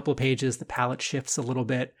every couple of pages, the palette shifts a little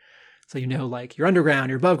bit. So, you know, like you're underground,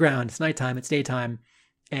 you're above ground, it's nighttime, it's daytime.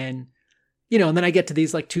 And, you know, and then I get to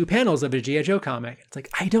these like 2 panels of a G.I. Joe comic. It's like,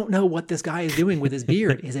 I don't know what this guy is doing with his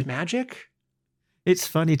beard. Is it magic? It's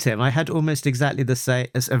funny, Tim. I had almost exactly the same,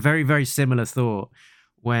 a very, very similar thought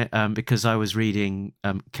where, because I was reading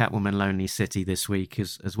Catwoman Lonely City this week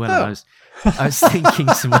as well. Oh. And I was thinking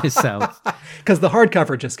to myself, because the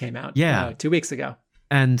hardcover just came out 2 weeks ago.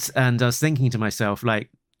 And I was thinking to myself, like,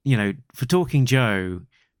 you know, for Talking Joe,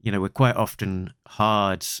 you know, we're quite often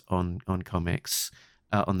hard on comics,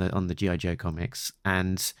 on the G.I. Joe comics,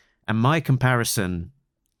 and my comparison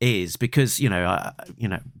is because you know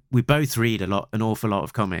we both read an awful lot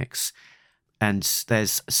of comics, and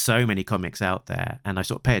there's so many comics out there, and I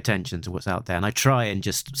sort of pay attention to what's out there, and I try and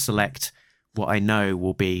just select what I know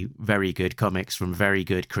will be very good comics from very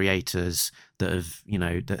good creators that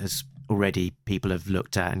has already people have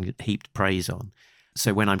looked at and heaped praise on.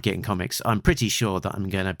 So when I'm getting comics, I'm pretty sure that I'm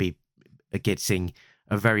going to be getting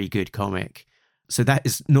a very good comic. So that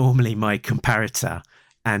is normally my comparator.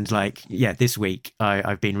 And like, yeah, this week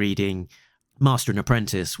I've been reading Master and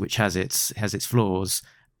Apprentice, which has its flaws,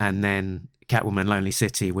 and then Catwoman Lonely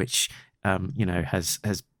City, which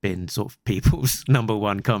has been sort of people's number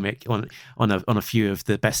one comic on a few of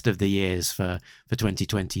the best of the years for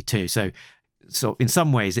 2022. So in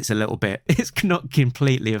some ways it's not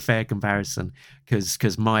completely a fair comparison,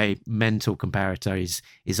 because my mental comparator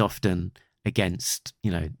is often against,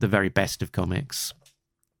 you know, the very best of comics.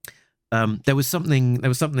 There was something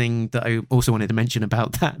that I also wanted to mention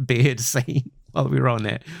about that beard scene while we were on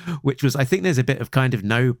it, which was, I think there's a bit of kind of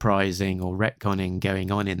no prizing or retconning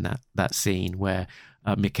going on in that scene where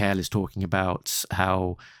Mikhail is talking about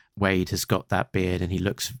how Wade has got that beard and he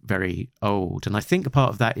looks very old. And I think a part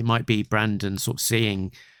of that, it might be Brandon sort of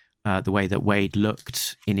seeing the way that Wade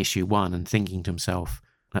looked in issue 1 and thinking to himself,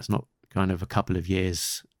 that's not kind of a couple of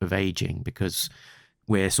years of aging, because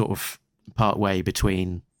we're sort of part way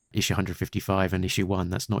between issue 155 and issue 1.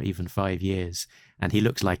 That's not even 5 years. And he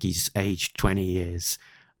looks like he's aged 20 years.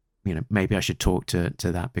 You know, maybe I should talk to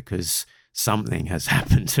that, because something has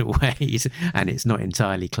happened to Wade and it's not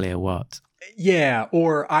entirely clear what. Yeah,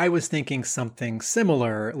 or I was thinking something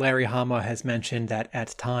similar. Larry Hama has mentioned that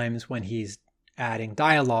at times when he's adding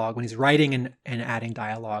dialogue, when he's writing and adding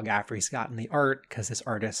dialogue after he's gotten the art, because his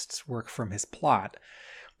artists work from his plot,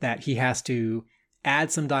 that he has to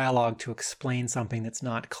add some dialogue to explain something that's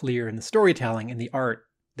not clear in the storytelling in the art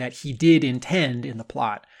that he did intend in the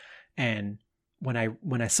plot. And when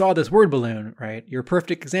I saw this word balloon, right, you're a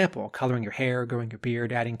perfect example, coloring your hair, growing your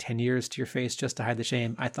beard, adding 10 years to your face just to hide the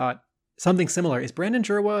shame, I thought something similar. Is Brandon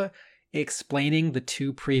Jerwa explaining the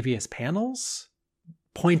 2 previous panels,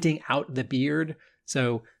 pointing out the beard?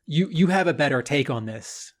 So you have a better take on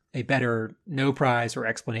this, a better no prize or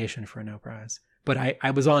explanation for a no prize. But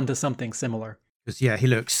I was on to something similar. Because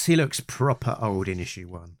he looks proper old in issue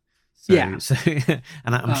 1. So, yeah. So,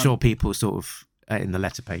 and I'm sure people sort of in the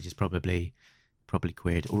letter pages probably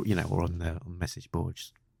queried, or or on the message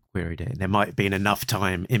boards queried it. There might have been enough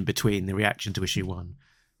time in between the reaction to issue 1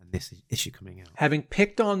 and this issue coming out. Having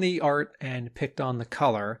picked on the art and picked on the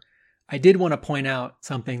color, I did want to point out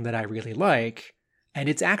something that I really like, and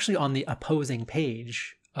it's actually on the opposing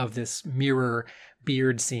page of this mirror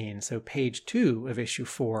beard scene. So page 2 of issue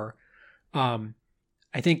 4.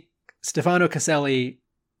 I think Stefano Caselli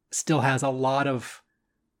still has a lot of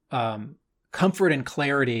comfort and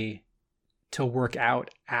clarity to work out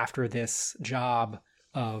after this job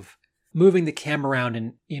of moving the camera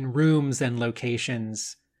around in rooms and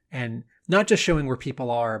locations, and not just showing where people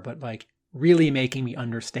are, but like really making me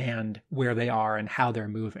understand where they are and how they're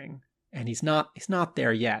moving. And he's not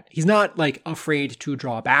there yet. He's not like afraid to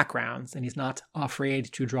draw backgrounds, and he's not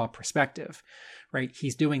afraid to draw perspective, right?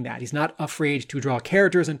 He's doing that. He's not afraid to draw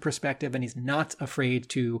characters in perspective, and he's not afraid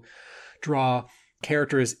to draw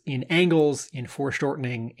characters in angles, in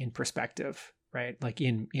foreshortening, in perspective, right? Like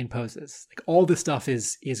in poses. Like all this stuff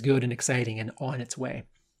is good and exciting and on its way.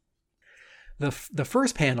 The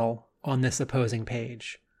first panel on this opposing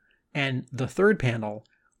page and the third panel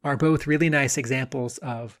are both really nice examples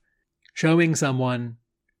of showing someone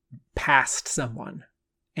past someone.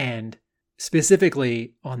 And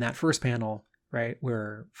specifically on that first panel, right,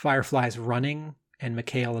 where Firefly's running and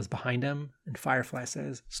Mikhail is behind him, and Firefly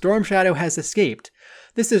says, "Storm Shadow has escaped."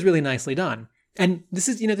 This is really nicely done. And this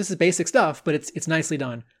is basic stuff, but it's nicely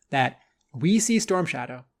done that we see Storm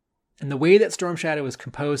Shadow, and the way that Storm Shadow is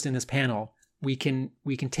composed in this panel, we can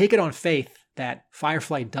take it on faith that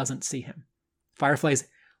Firefly doesn't see him. Firefly's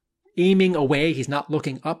aiming away, he's not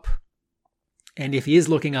looking up. And if he is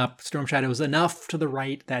looking up, Storm Shadow is enough to the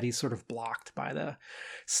right that he's sort of blocked by the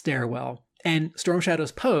stairwell. And Storm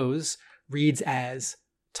Shadow's pose reads as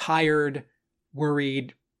tired,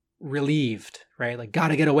 worried, relieved, right? Like,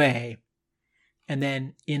 gotta get away. And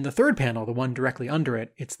then in the third panel, the one directly under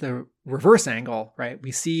it, it's the reverse angle, right?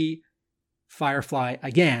 We see Firefly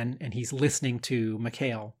again, and he's listening to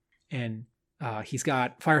Mikhail. And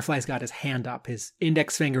Firefly's got his hand up, his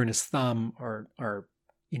index finger and his thumb are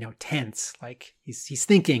tense, like he's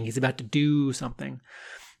thinking, he's about to do something.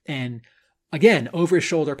 And again, over his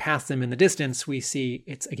shoulder past them in the distance, we see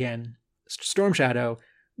it's again Storm Shadow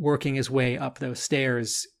working his way up those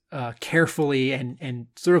stairs carefully and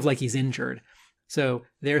sort of like he's injured. So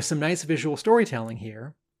there's some nice visual storytelling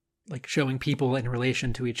here, like showing people in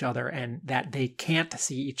relation to each other and that they can't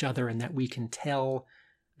see each other and that we can tell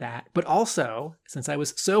that. But also, since I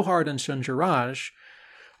was so hard on Shunjiraj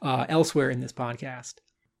elsewhere in this podcast,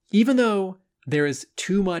 even though there is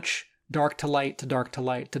too much dark to light to dark to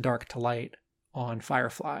light to dark to light on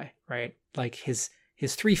Firefly, right? Like his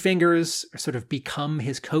three fingers sort of become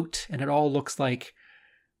his coat, and it all looks like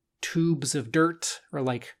tubes of dirt or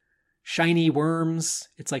like shiny worms.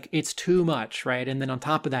 It's like, it's too much, right? And then on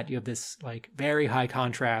top of that, you have this like very high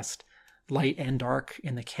contrast light and dark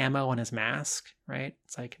in the camo on his mask, right?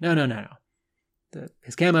 It's like, no.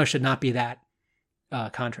 His camo should not be that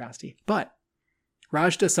contrasty. But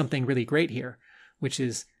Raj does something really great here, which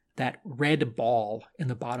is that red ball in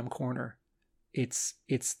the bottom corner. It's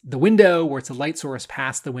the window where it's a light source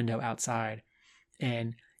past the window outside,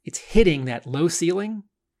 and it's hitting that low ceiling,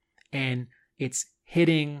 and it's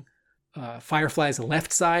hitting Firefly's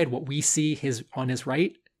left side, what we see on his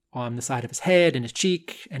right, on the side of his head and his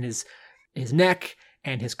cheek and his neck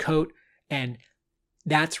and his coat, and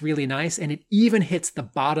that's really nice. And it even hits the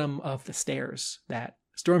bottom of the stairs that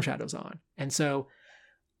Storm Shadow's on. And so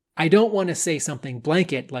I don't want to say something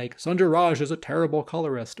blanket like Sanjay Raj is a terrible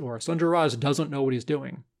colorist or Sanjay Raj doesn't know what he's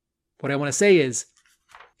doing. What I want to say is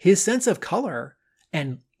his sense of color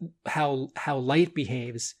and how light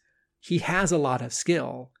behaves, he has a lot of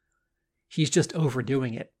skill. He's just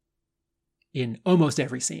overdoing it in almost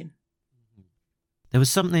every scene. There was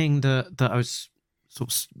something that I was sort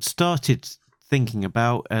of started thinking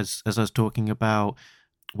about as I was talking about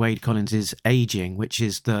Wade Collins' aging, which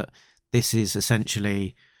is that this is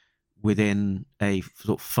essentially within a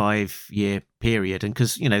sort of 5-year period. And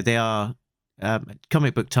because, they are,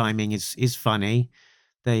 comic book timing is funny.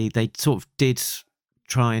 They sort of did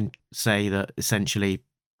try and say that essentially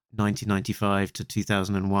 1995 to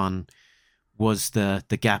 2001 was the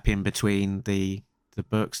gap in between the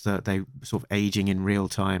books, that they were sort of aging in real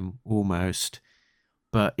time almost.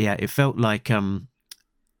 But yeah, it felt like in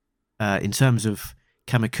terms of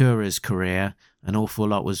Kamakura's career, an awful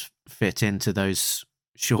lot was fit into those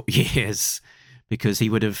short years, because he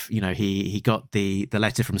would have, he got the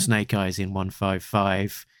letter from Snake Eyes in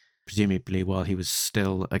 155, presumably while he was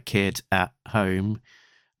still a kid at home,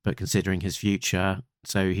 but considering his future.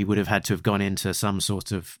 So he would have had to have gone into some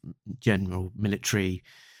sort of general military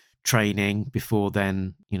training before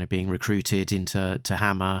then, being recruited into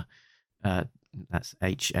Hammer, that's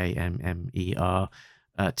HAMMER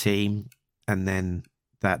team, and then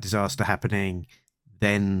that disaster happening,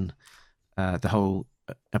 then the whole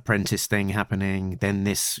apprentice thing happening, then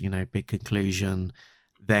this, big conclusion,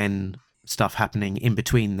 then stuff happening in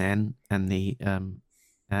between then, and the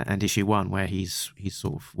and issue 1 where he's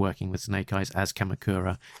sort of working with Snake Eyes as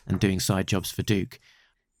Kamakura and doing side jobs for Duke.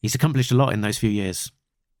 He's accomplished a lot in those few years.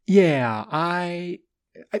 Yeah, I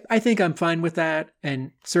think I'm fine with that,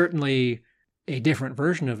 and certainly a different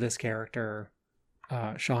version of this character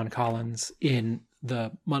Sean Collins in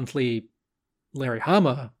the monthly Larry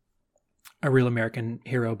Hama, A Real American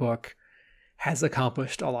Hero book, has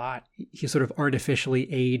accomplished a lot. He sort of artificially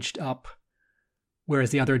aged up,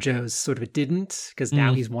 whereas the other Joes sort of didn't, because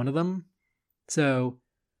now he's one of them. So,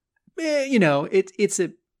 it's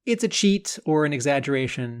a cheat or an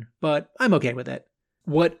exaggeration, but I'm okay with it.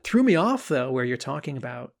 What threw me off, though, where you're talking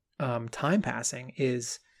about time passing,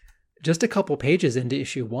 is just a couple pages into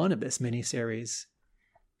issue 1 of this miniseries.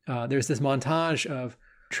 There's this montage of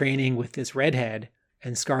training with this redhead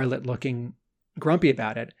and Scarlet looking grumpy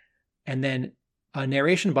about it. And then a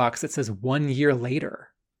narration box that says 1 year later.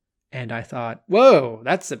 And I thought, whoa,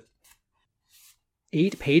 that's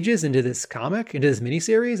 8 pages into this comic, into this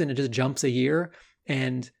miniseries, and it just jumps a year.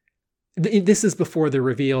 And this is before the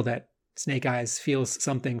reveal that Snake Eyes feels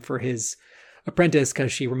something for his apprentice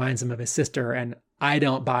because she reminds him of his sister. And I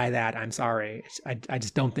don't buy that. I'm sorry. I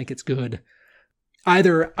just don't think it's good.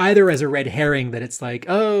 Either as a red herring that it's like,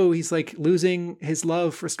 oh, he's like losing his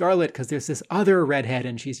love for Scarlet because there's this other redhead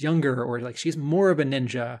and she's younger, or like she's more of a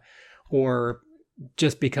ninja, or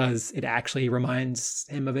just because it actually reminds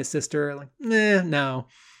him of his sister. Like, no.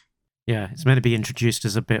 Yeah, it's meant to be introduced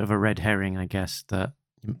as a bit of a red herring, I guess, that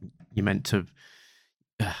you meant to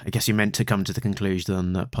come to the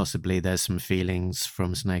conclusion that possibly there's some feelings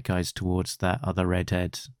from Snake Eyes towards that other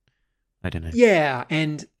redhead. I don't know. Yeah,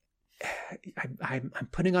 and I'm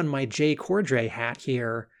putting on my Jay Cordray hat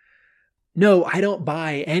here. No, I don't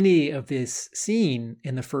buy any of this scene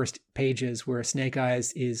in the first pages where Snake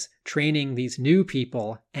Eyes is training these new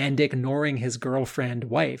people and ignoring his girlfriend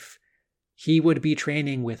wife. He would be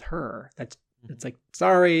training with her. It's like,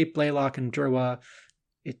 sorry, Blaylock and Jerwa,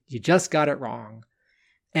 you just got it wrong.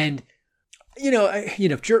 And,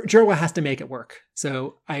 Jerwa has to make it work.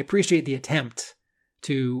 So I appreciate the attempt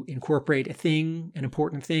to incorporate an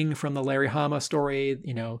important thing from the Larry Hama story,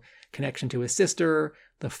 connection to his sister,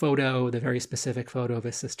 the very specific photo of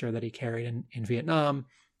his sister that he carried in Vietnam.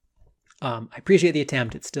 I appreciate the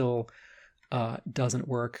attempt. It still doesn't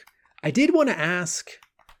work. I did want to ask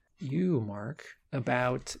you, Mark,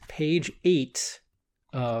 about page 8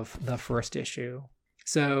 of the first issue.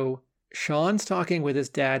 So Sean's talking with his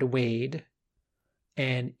dad, Wade,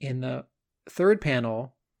 and in the third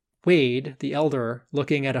panel, Wade, the elder,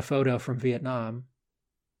 looking at a photo from Vietnam,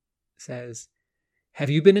 says,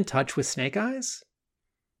 "Have you been in touch with Snake Eyes?"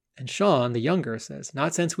 And Sean, the younger, says,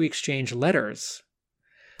 "Not since we exchanged letters."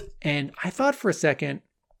 And I thought for a second,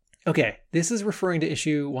 okay, this is referring to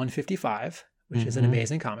issue 155, which is an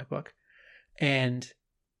amazing comic book. And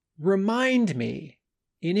remind me,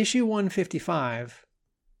 in issue 155,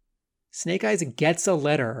 Snake Eyes gets a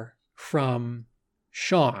letter from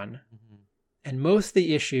Sean. And most of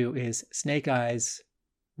the issue is Snake Eyes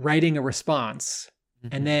writing a response.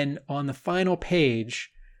 And then on the final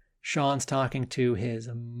page, Sean's talking to his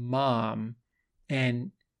mom.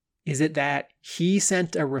 And is it that he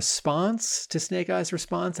sent a response to Snake Eyes'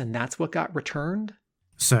 response and that's what got returned?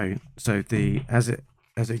 So as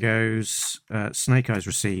it goes, Snake Eyes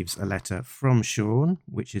receives a letter from Sean,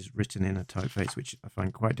 which is written in a typeface, which I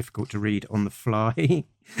find quite difficult to read on the fly.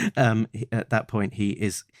 At that point, he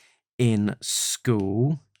is in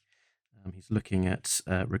school. He's looking at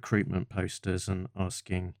recruitment posters and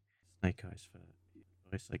asking Snake Eyes for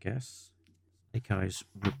advice, I guess. Snake Eyes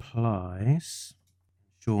replies.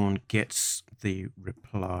 Sean gets the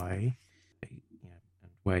reply. And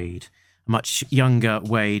Wade, a much younger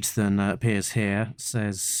Wade than appears here,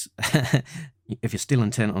 says, "If you're still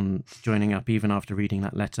intent on joining up even after reading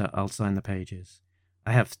that letter, I'll sign the pages.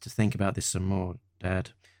 I have to think about this some more,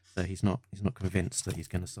 Dad." So he's not convinced that he's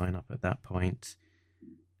going to sign up at that point.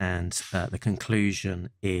 And the conclusion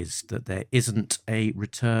is that there isn't a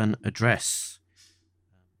return address.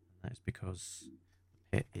 That's because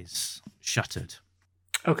it is shuttered.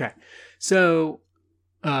 Okay. So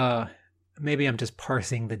maybe I'm just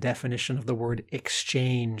parsing the definition of the word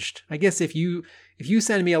exchanged. I guess if you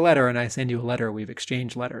send me a letter and I send you a letter, we've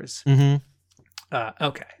exchanged letters.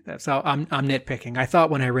 Okay. So I'm nitpicking. I thought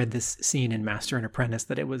when I read this scene in Master and Apprentice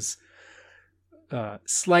that it was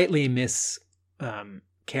slightly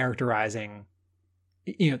characterizing,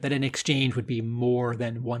 that an exchange would be more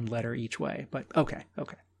than one letter each way. But okay.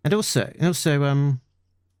 And also,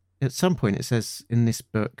 at some point it says in this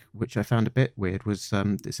book, which I found a bit weird, was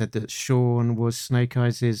it said that Sean was Snake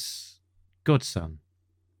Eyes' godson.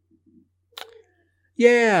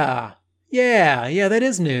 Yeah, that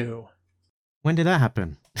is new. When did that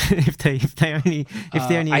happen? if they only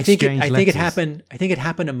I think it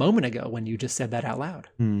happened a moment ago when you just said that out loud.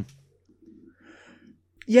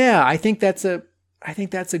 Yeah, I think that's a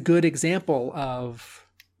good example of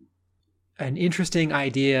an interesting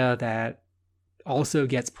idea that also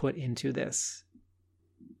gets put into this.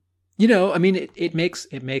 You know, I mean, it makes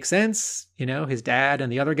sense. You know, his dad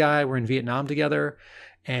and the other guy were in Vietnam together,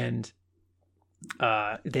 and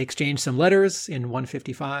they exchanged some letters in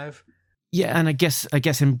 155. Yeah, and I guess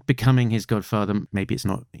in becoming his godfather, maybe it's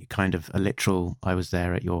not kind of a literal "I was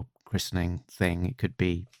there at your christening" thing. It could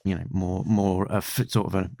be, you know, more of sort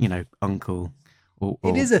of a, you know, uncle. Or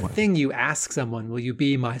it is a thing you ask someone, will you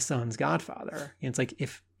be my son's godfather? And it's like,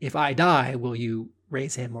 if I die, will you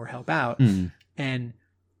raise him or help out? And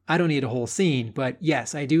I don't need a whole scene, but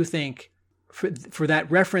yes, I do think for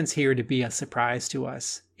that reference here to be a surprise to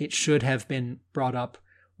us, it should have been brought up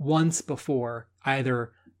once before,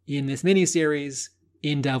 either in this miniseries,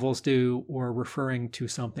 in Devil's Due, or referring to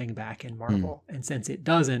something back in Marvel. And since it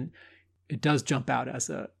doesn't, it does jump out as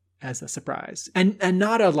a surprise. And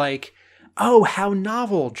not a like, oh, how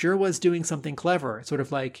novel, Jerwa's doing something clever. Sort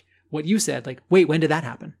of like what you said, like, wait, when did that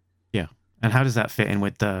happen? Yeah. And how does that fit in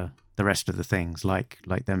with the rest of the things, like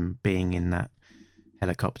them being in that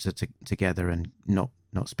helicopter together and not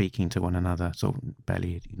speaking to one another, sort of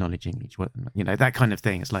barely acknowledging each other, you know, that kind of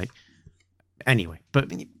thing. It's like, anyway,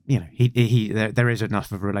 but you know, he there is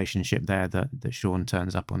enough of a relationship there that Sean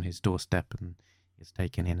turns up on his doorstep and is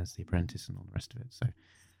taken in as the apprentice and all the rest of it. So,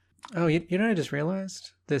 oh, you know, I just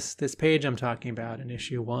realized this page I'm talking about in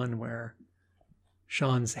issue 1, where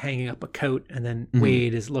Sean's hanging up a coat and then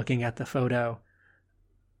Wade is looking at the photo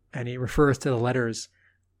and he refers to the letters.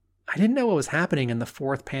 I didn't know what was happening in the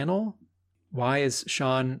 4th panel. Why is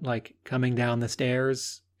Sean like coming down the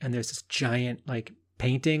stairs and there's this giant like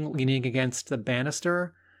painting leaning against the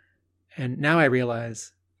banister? And now I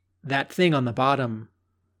realize that thing on the bottom,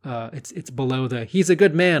 it's below the "he's a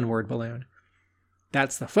good man" word balloon.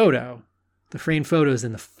 That's the photo. The framed photo is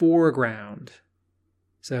in the foreground.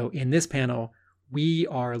 So in this panel, we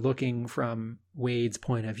are looking from Wade's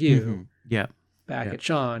point of view. Yeah. Back at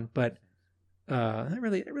Sean, but it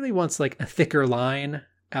really wants like a thicker line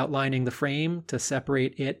outlining the frame to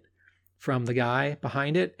separate it from the guy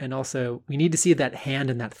behind it. And also we need to see that hand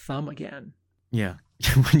and that thumb again. Yeah.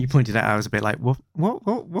 When you pointed out, I was a bit like, what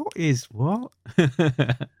is what?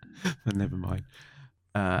 But never mind.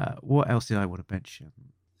 What else did I want to mention?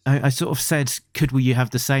 I sort of said, could you have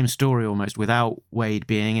the same story almost without Wade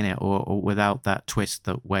being in it, or without that twist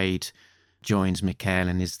that Wade joins Mikhail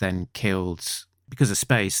and is then killed because of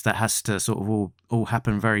space? That has to sort of all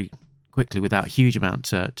happen very quickly without a huge amount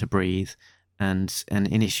to breathe. And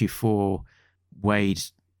in issue 4, Wade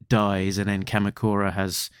dies, and then Kamakura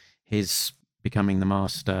has his becoming the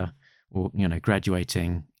master, or, you know,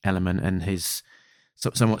 graduating element, and his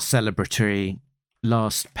somewhat celebratory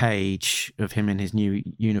last page of him in his new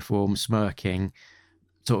uniform smirking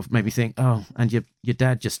sort of made me think, oh, and your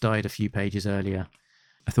dad just died a few pages earlier.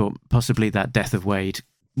 I thought possibly that death of Wade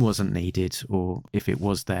wasn't needed, or if it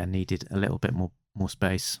was there, needed a little bit more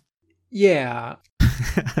space. Yeah.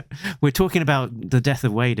 We're talking about the death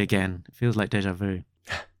of Wade again. It feels like deja vu.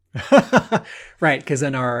 Right, because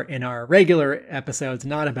in our regular episodes,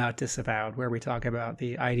 Not About Disavowed, where we talk about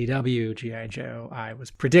the IDW G.I. Joe, I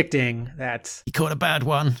was predicting that... He caught a bad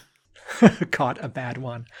one. Caught a bad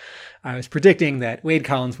one. I was predicting that Wade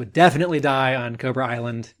Collins would definitely die on Cobra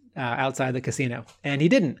Island outside the casino, and he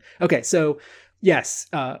didn't. Okay, so yes,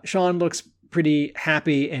 Sean looks pretty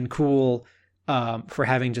happy and cool for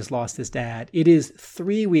having just lost his dad. It is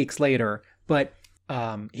 3 weeks later, but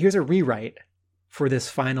here's a rewrite for this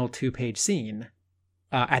final 2-page scene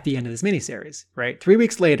at the end of this miniseries, right? 3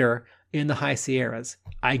 weeks later in the High Sierras.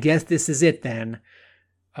 I guess this is it then.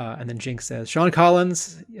 And then Jinx says, Sean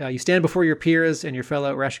Collins, you stand before your peers and your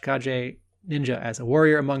fellow Rashikaje ninja as a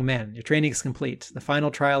warrior among men. Your training is complete. The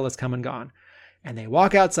final trial has come and gone. And they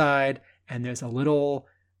walk outside, and there's a little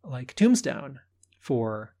like tombstone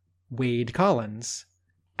for Wade Collins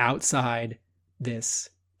outside this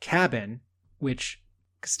cabin, which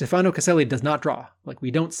Stefano Caselli does not draw. Like, we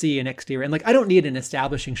don't see an exterior, and like, I don't need an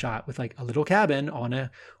establishing shot with like a little cabin on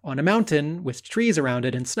a mountain with trees around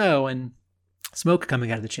it and snow and smoke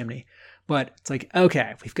coming out of the chimney. But it's like,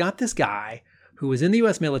 okay, we've got this guy who was in the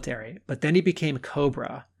US military, but then he became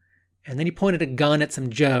Cobra, and then he pointed a gun at some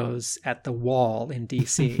Joes at the wall in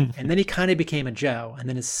DC, and then he kind of became a Joe, and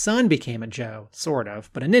then his son became a Joe, sort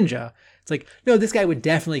of, but a ninja. It's like, no, this guy would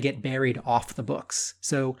definitely get buried off the books.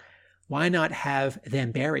 So why not have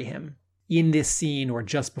them bury him in this scene or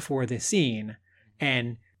just before this scene?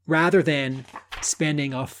 And rather than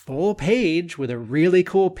spending a full page with a really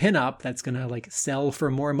cool pinup that's going to like sell for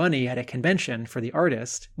more money at a convention for the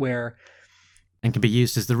artist, where... And can be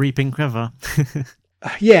used as the reaping cover.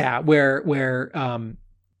 Yeah, where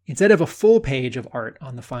instead of a full page of art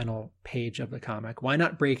on the final page of the comic, why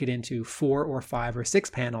not break it into 4 or 5 or 6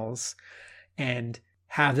 panels and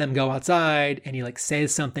have them go outside, and he like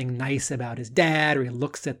says something nice about his dad, or he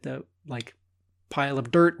looks at the like pile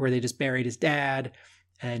of dirt where they just buried his dad,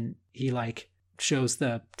 and he like shows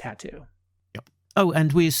the tattoo. Oh,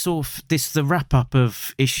 and we saw the wrap up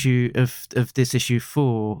of this issue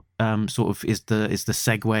 4. Sort of is the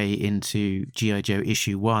segue into G.I. Joe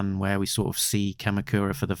issue 1, where we sort of see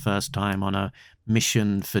Kamakura for the first time on a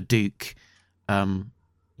mission for Duke. From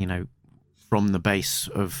the base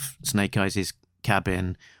of Snake Eyes'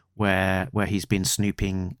 cabin, where he's been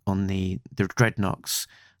snooping on the dreadnoks.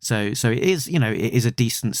 So it is a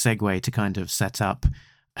decent segue to kind of set up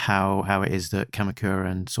how it is that Kamakura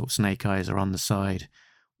and sort of Snake Eyes are on the side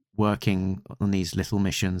working on these little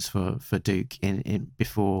missions for Duke in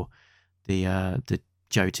before the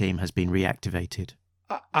Joe team has been reactivated.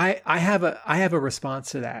 I have a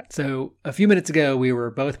response to that. So a few minutes ago, we were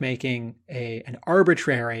both making an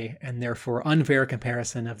arbitrary and therefore unfair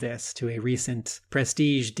comparison of this to a recent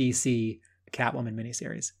Prestige DC Catwoman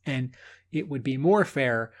miniseries, and it would be more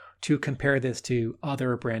fair to compare this to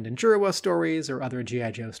other Brandon Jurwa stories or other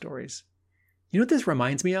G.I. Joe stories. You know what this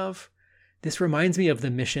reminds me of? This reminds me of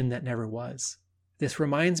The Mission That Never Was. This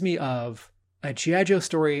reminds me of a G.I. Joe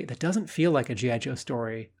story that doesn't feel like a G.I. Joe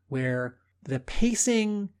story, where the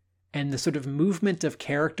pacing and the sort of movement of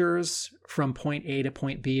characters from point A to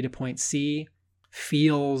point B to point C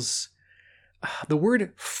feels... the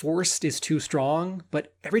word forced is too strong,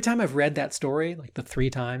 but every time I've read that story, like the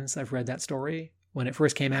 3 times I've read that story, when it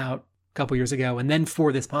first came out a couple years ago, and then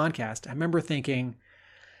for this podcast, I remember thinking,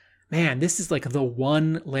 man, this is like the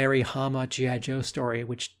one Larry Hama G.I. Joe story,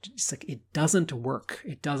 which just like, it doesn't work.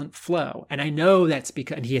 It doesn't flow. And I know that's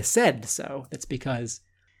because, and he has said so, that's because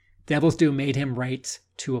Devil's Due made him write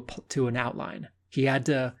to an outline. He had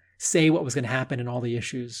to say what was going to happen in all the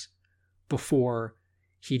issues before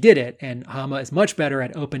he did it. And Hama is much better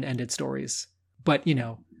at open-ended stories. But,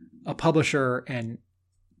 a publisher and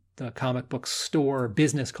the comic book store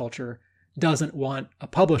business culture doesn't want a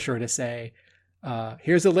publisher to say,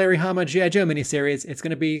 here's a Larry Hama G.I. Joe miniseries. It's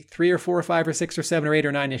going to be 3 or 4 or 5 or 6 or 7 or 8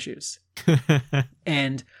 or 9 issues.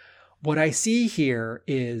 And what I see here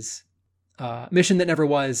is Mission That Never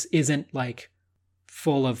Was isn't like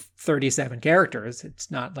full of 37 characters.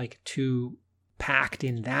 It's not like too packed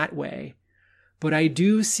in that way. But I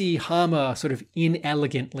do see Hama sort of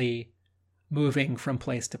inelegantly moving from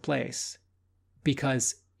place to place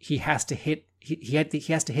because he has to hit he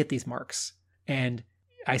has to hit these marks. And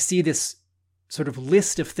I see this sort of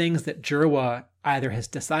list of things that Jurwa either has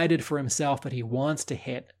decided for himself that he wants to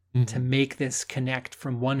hit to make this connect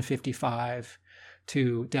from 155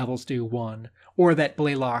 to Devil's Due 1, or that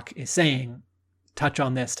Blaylock is saying, touch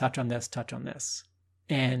on this, touch on this, touch on this.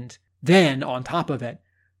 And then on top of it,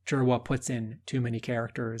 Jurwa puts in too many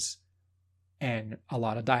characters and a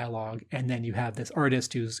lot of dialogue. And then you have this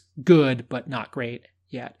artist who's good, but not great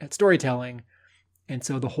yet at storytelling. And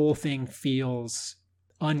so the whole thing feels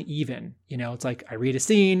uneven. It's like I read a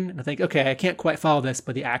scene and I think, okay, I can't quite follow this,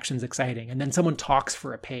 but the action's exciting. And then someone talks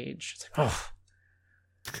for a page. It's like,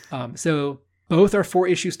 oh. So both are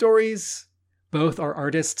 4-issue stories. Both are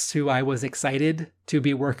artists who I was excited to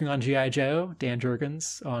be working on G.I. Joe, Dan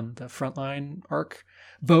Jurgens on the Frontline arc.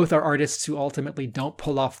 Both are artists who ultimately don't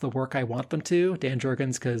pull off the work I want them to. Dan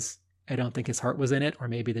Jurgens because I don't think his heart was in it, or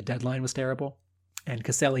maybe the deadline was terrible. And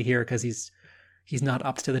Caselli here because he's not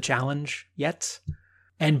up to the challenge yet.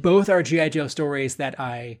 And both are G.I. Joe stories that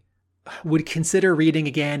I would consider reading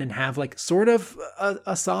again and have like sort of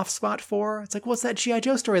a soft spot for. It's like, what's that G.I.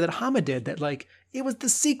 Joe story that Hama did that like, it was the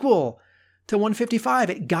sequel to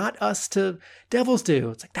 155. It got us to Devil's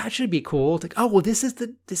Due. It's like, that should be cool. It's like, oh, well, this is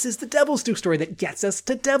the Devil's Due story that gets us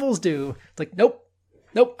to Devil's Due. It's like, nope,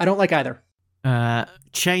 I don't like either.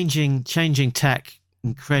 Changing tack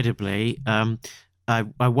incredibly.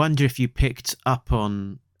 I wonder if you picked up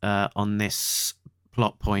on this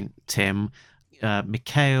plot point, Tim.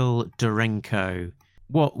 Mikhail Dorenko.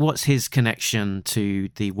 What's his connection to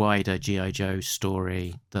the wider G.I. Joe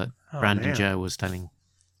story that Brandon Joe was telling?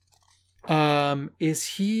 Does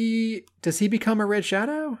he become a Red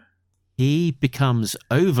Shadow? He becomes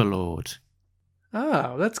Overlord.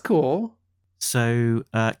 Oh, that's cool. So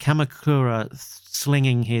Kamakura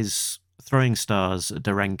slinging his throwing stars at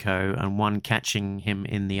Dorenko and one catching him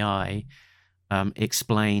in the eye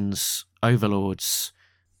explains Overlord's,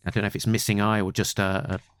 I don't know if it's missing eye or just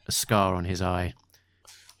a scar on his eye.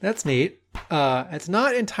 That's neat. It's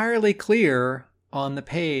not entirely clear on the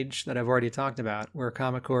page that I've already talked about, where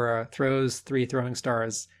Kamakura throws 3 throwing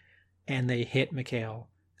stars and they hit Mikhail.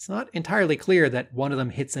 it's not entirely clear that one of them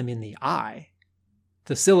hits him in the eye.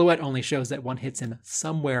 The silhouette only shows that one hits him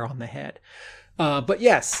somewhere on the head. But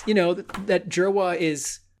yes, that Jerwa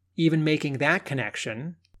is even making that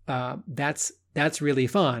connection. That's really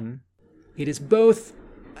fun. It is both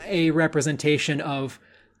a representation of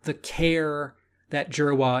the care that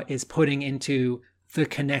Jerwa is putting into the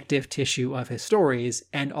connective tissue of his stories,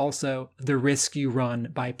 and also the risk you run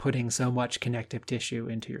by putting so much connective tissue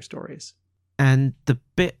into your stories. And the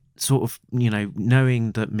bit sort of,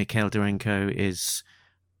 knowing that Mikhail Dorenko is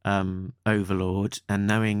Overlord, and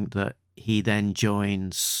knowing that he then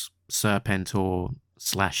joins Serpentor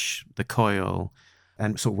 / the Coil,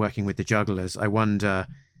 and sort of working with the Jugglers, I wonder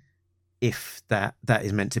if that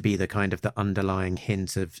is meant to be the kind of the underlying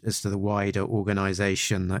hint as to the wider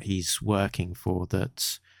organization that he's working for,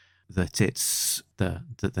 that it's the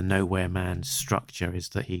Nowhere Man structure is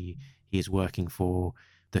that he is working for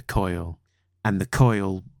the Coil. And the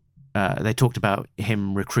Coil, they talked about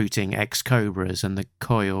him recruiting ex-Cobras, and the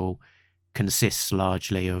Coil consists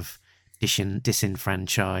largely of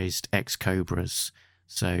disenfranchised ex-Cobras.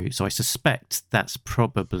 So I suspect that's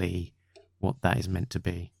probably what that is meant to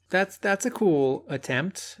be. That's a cool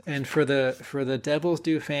attempt, and for the Devil's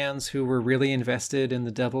Due fans who were really invested in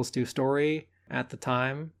the Devil's Due story at the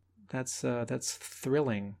time, that's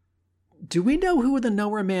thrilling. Do we know who the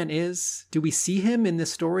Nowhere Man is? Do we see him in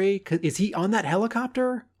this story? Is he on that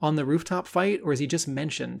helicopter on the rooftop fight, or is he just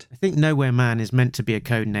mentioned? I think Nowhere Man is meant to be a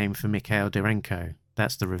code name for Mikhail Dorenko.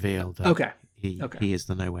 That's the reveal. That he is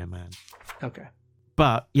the Nowhere Man. Okay.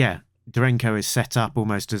 But yeah, Dorenko is set up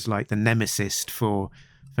almost as like the nemesis for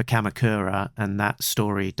Kamakura, and that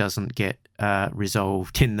story doesn't get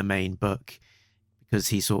resolved in the main book because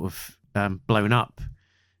he's sort of blown up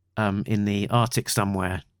in the Arctic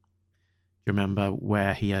somewhere. Do you remember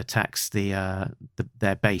where he attacks their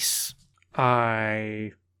base?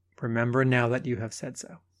 I remember now that you have said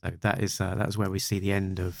so. So that's where we see the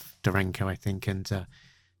end of Dorenko, I think, and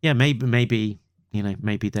maybe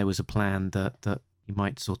there was a plan that he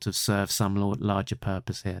might sort of serve some larger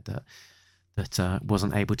purpose here that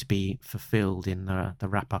wasn't able to be fulfilled in the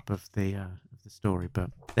wrap up of the story. But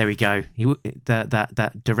there we go.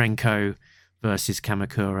 That Dorenko versus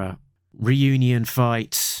Kamakura reunion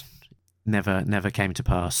fight never came to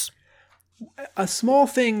pass. A small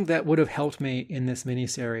thing that would have helped me in this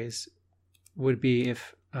miniseries would be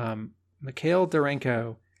if Mikhail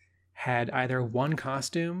Dorenko had either one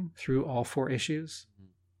costume through all 4 issues,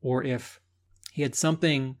 or if he had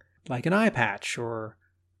something like an eye patch, or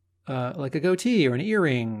like a goatee, or an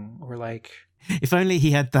earring, or like... If only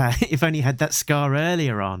he had that. If only he had that scar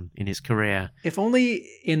earlier on in his career. If only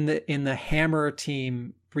in the Hammer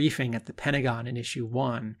team briefing at the Pentagon in issue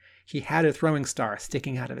 1, he had a throwing star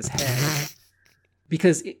sticking out of his head.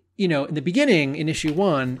 Because in the beginning, in issue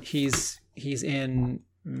 1, he's in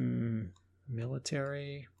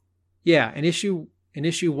military. Yeah, in issue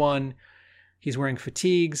 1, he's wearing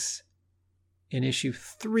fatigues. In issue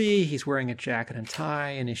 3, he's wearing a jacket and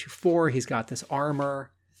tie. In issue 4, he's got this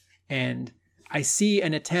armor. And I see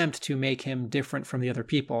an attempt to make him different from the other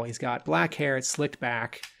people. He's got black hair, it's slicked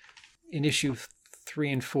back. In issue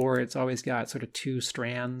 3 and 4, it's always got sort of 2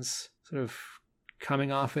 strands sort of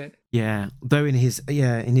coming off it. Yeah, though in his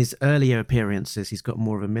earlier appearances, he's got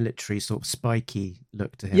more of a military sort of spiky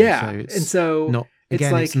look to him. Yeah, so it's and so not.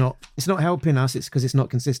 Again, it's not helping us. It's because it's not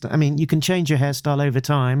consistent. I mean, you can change your hairstyle over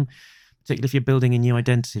time, particularly if you're building a new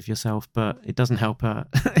identity of yourself, but it doesn't help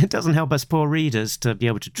it doesn't help us poor readers to be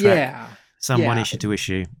able to track one issue to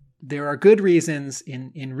issue. There are good reasons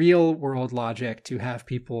in real world logic to have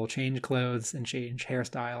people change clothes and change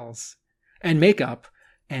hairstyles and makeup.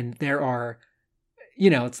 And there are,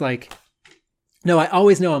 it's like, no, I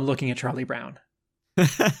always know I'm looking at Charlie Brown.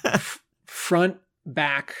 Front,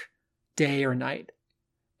 back, day or night.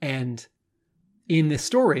 And in this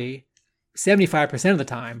story, 75% of the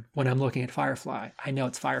time when I'm looking at Firefly, I know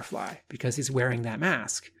it's Firefly because he's wearing that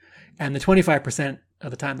mask. And the 25% of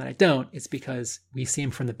the time that I don't, it's because we see him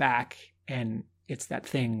from the back, and it's that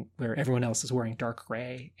thing where everyone else is wearing dark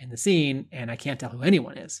gray in the scene, and I can't tell who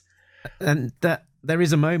anyone is. And that there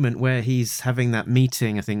is a moment where he's having that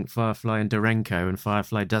meeting, I think, Firefly and Dorenko, and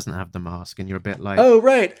Firefly doesn't have the mask, and you're a bit like, oh,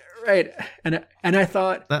 right. And I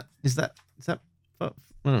thought is that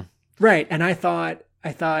right. And I thought,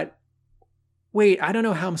 wait, I don't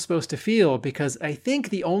know how I'm supposed to feel, because I think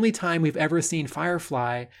the only time we've ever seen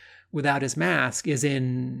Firefly without his mask is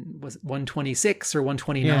in 126 or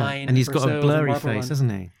 129. Yeah, and he's got a blurry face,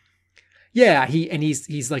 hasn't he? Yeah,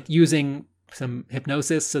 he's like using some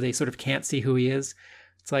hypnosis so they sort of can't see who he is.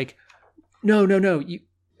 It's like, no.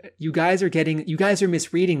 you guys are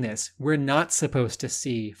misreading this. We're not supposed to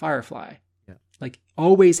see Firefly. Yeah. Like,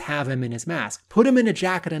 always have him in his mask. Put him in a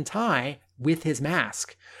jacket and tie with his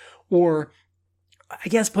mask. Or I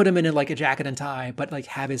guess put him in like a jacket and tie, but like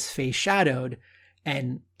have his face shadowed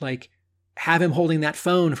and like have him holding that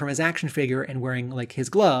phone from his action figure and wearing like his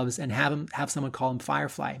gloves and have someone call him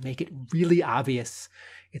Firefly. Make it really obvious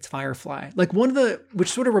it's Firefly. Like which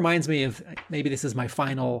sort of reminds me of, maybe this is my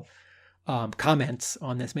final comments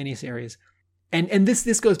on this miniseries. And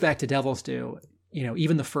this goes back to Devil's Due,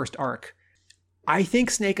 even the first arc. I think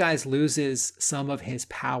Snake Eyes loses some of his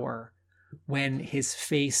power when his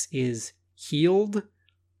face is healed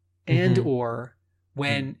and or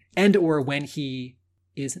when he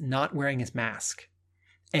is not wearing his mask.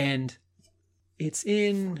 And it's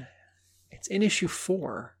in issue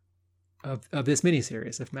 4 of this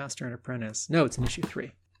miniseries of Master and Apprentice. No, it's in issue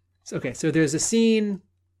 3. So there's a scene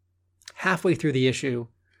halfway through the issue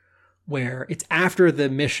where it's after the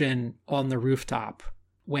mission on the rooftop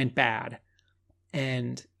went bad.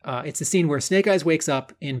 And it's a scene where Snake Eyes wakes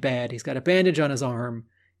up in bed. He's got a bandage on his arm.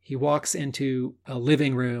 He walks into a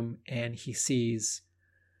living room and he sees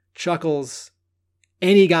Chuckles,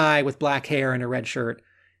 any guy with black hair and a red shirt,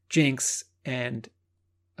 Jinx, and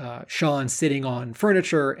Sean sitting on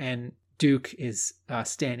furniture, and Duke is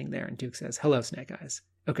standing there. And Duke says, "Hello, Snake Eyes."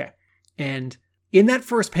 Okay. And in that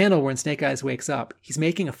first panel when Snake Eyes wakes up, he's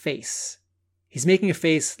making a face. He's making a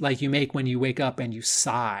face like you make when you wake up and you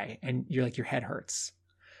sigh and you're like, your head hurts.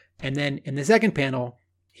 And then in the second panel,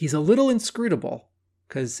 he's a little inscrutable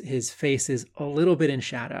because his face is a little bit in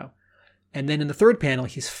shadow. And then in the third panel,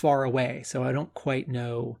 he's far away. So I don't quite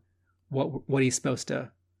know what he's supposed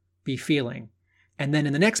to be feeling. And then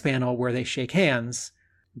in the next panel where they shake hands,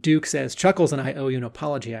 Duke says, "Chuckles and I owe you an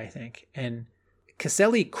apology, I think." And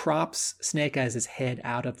Caselli crops Snake Eyes' head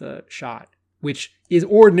out of the shot, which is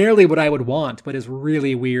ordinarily what I would want, but is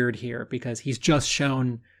really weird here because he's just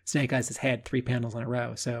shown Snake Eyes' head 3 panels in a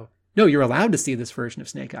row. So no, you're allowed to see this version of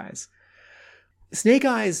Snake Eyes. Snake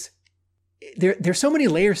Eyes, there's so many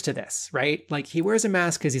layers to this, right? Like, he wears a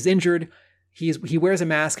mask because he's injured. He wears a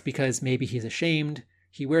mask because maybe he's ashamed.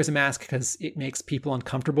 He wears a mask because it makes people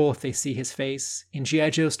uncomfortable if they see his face. In G.I.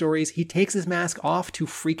 Joe stories, he takes his mask off to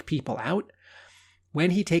freak people out.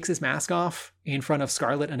 When he takes his mask off in front of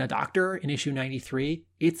Scarlet and a doctor in issue 93,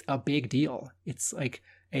 it's a big deal. It's like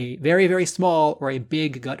a very, very small or a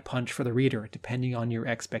big gut punch for the reader, depending on your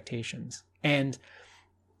expectations. And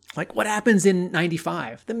like, what happens in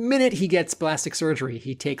 95? The minute he gets plastic surgery,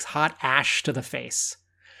 he takes hot ash to the face.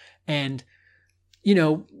 And,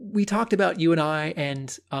 we talked about, you and I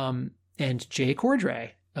and Jay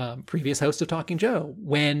Cordray, previous host of Talking Joe,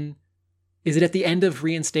 when, is it at the end of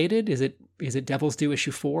Reinstated? Is it Devil's Due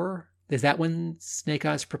issue 4? Is that when Snake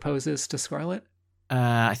Eyes proposes to Scarlet?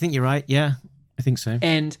 I think you're right. Yeah, I think so.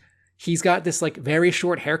 And he's got this like very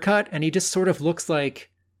short haircut, and he just sort of looks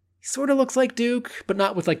like Duke, but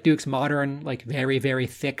not with like Duke's modern, like very, very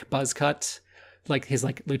thick buzz cut, like his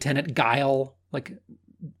like Lieutenant Guile, like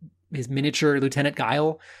his miniature Lieutenant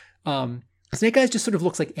Guile. Snake Eyes just sort of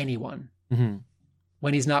looks like anyone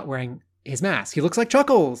when he's not wearing his mask. He looks like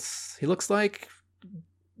Chuckles. He looks like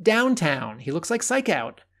Downtown. He looks like Psych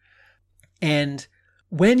Out. And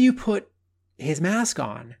when you put his mask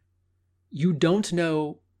on, you don't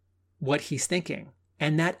know what he's thinking.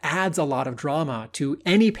 And that adds a lot of drama to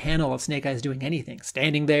any panel of Snake Eyes doing anything.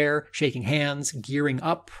 Standing there, shaking hands, gearing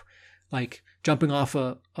up, like jumping off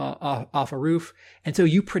a roof. And so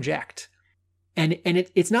you project. And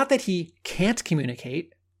it's not that he can't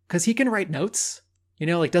communicate, because he can write notes.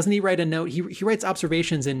 Like, doesn't he write a note? He writes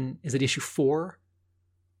observations in, is it issue 4?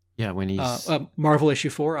 Yeah, when he's... Marvel issue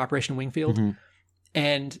 4, Operation Wingfield.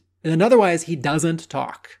 And then otherwise, he doesn't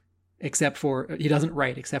talk. He doesn't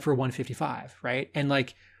write except for 155, right? And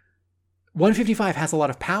like 155 has a lot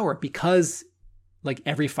of power because like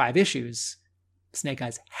every 5 issues, Snake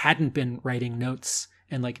Eyes hadn't been writing notes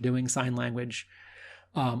and like doing sign language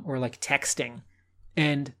or like texting.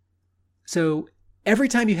 And so every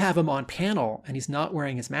time you have him on panel and he's not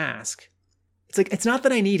wearing his mask, it's like, it's not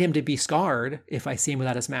that I need him to be scarred if I see him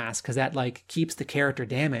without his mask, because that like keeps the character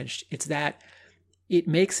damaged. It's that it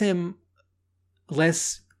makes him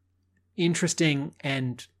less interesting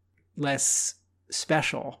and less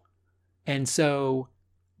special. And so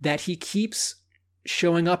that he keeps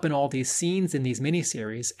showing up in all these scenes in these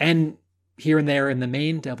miniseries and here and there in the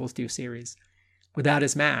main Devil's Due series without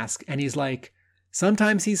his mask. And he's like,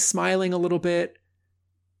 sometimes he's smiling a little bit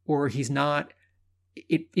or he's not.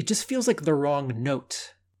 It just feels like the wrong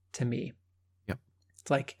note to me. Yep.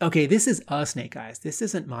 It's like, okay, this is a Snake Eyes. This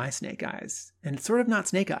isn't my Snake Eyes. And it's sort of not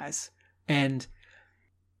Snake Eyes. And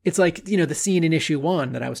it's like, the scene in issue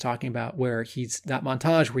 1 that I was talking about where that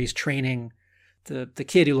montage where he's training the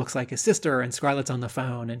kid who looks like his sister, and Scarlett's on the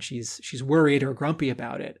phone and she's worried or grumpy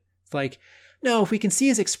about it. It's like, no, if we can see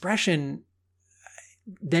his expression,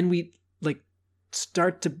 then we like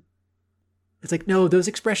start to, it's like, no, those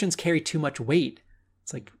expressions carry too much weight.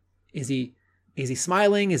 It's like, is he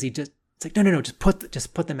smiling? Is he just, it's like, no, just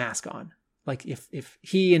put the mask on. Like if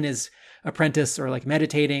he and his apprentice are like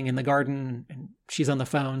meditating in the garden and she's on the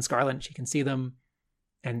phone, Scarlett, and she can see them,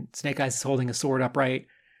 and Snake Eyes is holding a sword upright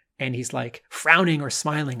and he's like frowning or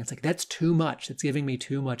smiling. It's like, that's too much. It's giving me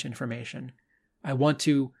too much information. I want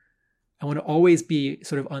to always be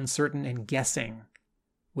sort of uncertain and guessing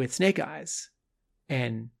with Snake Eyes.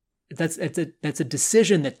 And that's a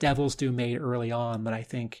decision that Devils Do made early on that I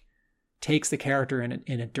think takes the character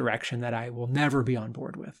in a direction that I will never be on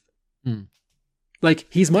board with. Like,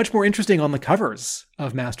 he's much more interesting on the covers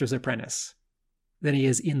of Master's Apprentice than he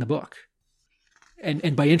is in the book.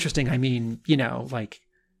 And by interesting, I mean, like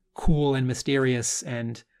cool and mysterious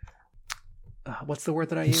and what's the word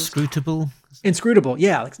that I use? Inscrutable.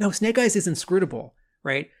 Yeah. Like, no, Snake Eyes is inscrutable,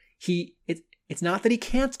 right? It's not that he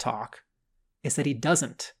can't talk. It's that he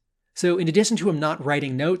doesn't. So in addition to him not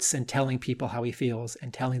writing notes and telling people how he feels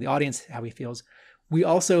and telling the audience how he feels, we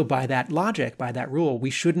also, by that logic, by that rule, we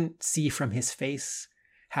shouldn't see from his face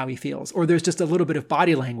how he feels. Or there's just a little bit of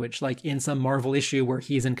body language, like in some Marvel issue where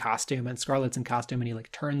he's in costume and Scarlett's in costume and he like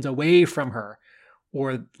turns away from her.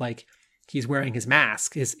 Or like he's wearing his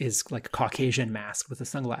mask, his like Caucasian mask with the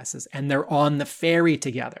sunglasses, and they're on the ferry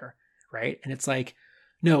together, right? And it's like,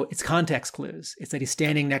 no, it's context clues. It's that he's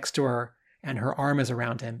standing next to her and her arm is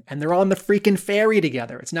around him and they're on the freaking ferry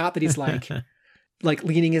together. It's not that he's like, like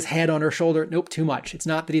leaning his head on her shoulder. Nope, too much. It's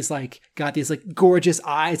not that he's like got these like gorgeous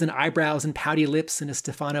eyes and eyebrows and pouty lips in a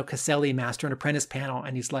Stefano Caselli Master and Apprentice panel.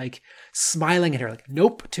 And he's like smiling at her like,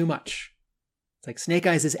 nope, too much. It's like Snake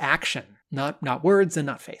Eyes is action, not words and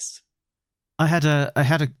not face. I had a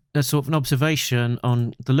sort of an observation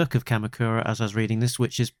on the look of Kamakura as I was reading this,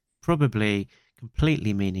 which is probably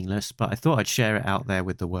completely meaningless, but I thought I'd share it out there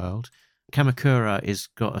with the world. Kamakura is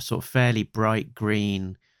got a sort of fairly bright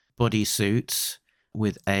green bodysuit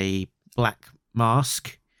with a black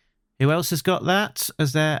mask. Who else has got that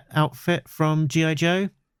as their outfit from G.I. Joe?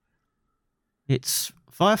 It's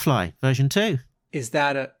Firefly version 2. Is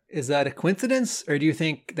that a coincidence, or do you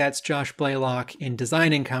think that's Josh Blaylock in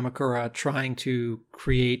designing Kamakura trying to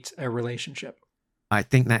create a relationship? I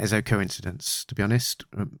think that is a coincidence, to be honest.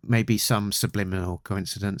 Maybe some subliminal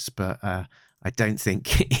coincidence, but I don't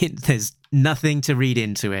think there's nothing to read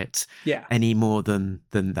into it any more than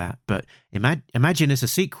that. But imagine as a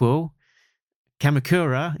sequel,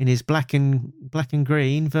 Kamakura in his black and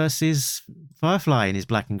green versus Firefly in his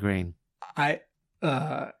black and green.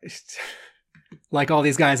 Like all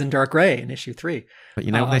these guys in dark gray in issue 3. But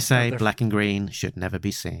you know what they say, black and green should never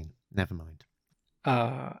be seen. Never mind.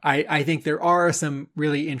 I think there are some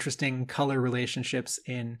really interesting color relationships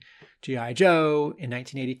in G.I. Joe in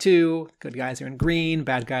 1982. Good guys are in green,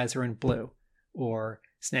 bad guys are in blue. Or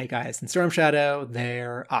Snake Eyes and Storm Shadow,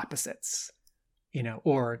 they're opposites.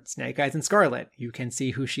 Or Snake Eyes and Scarlet. You can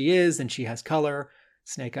see who she is and she has color.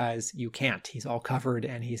 Snake Eyes, you can't. He's all covered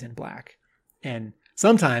and he's in black. And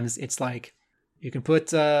sometimes it's like, you can put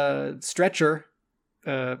Stretcher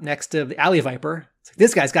next to the Alley Viper. It's like,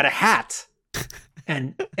 this guy's got a hat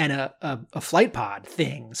and a flight pod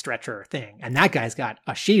Stretcher thing, and that guy's got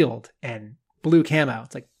a shield and blue camo.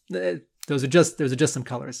 It's like those are just some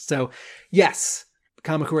colors. So yes,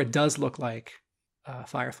 Kamakura does look like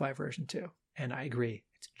Firefly version 2, and I agree,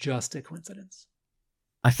 it's just a coincidence.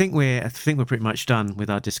 I think we're pretty much done with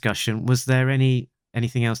our discussion. Was there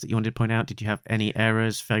anything else that you wanted to point out? Did you have any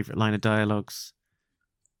errors, favorite line of dialogues?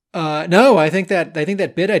 No, I think that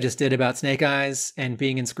bit I just did about Snake Eyes and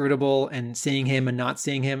being inscrutable and seeing him and not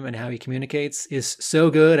seeing him and how he communicates is so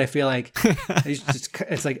good. I feel like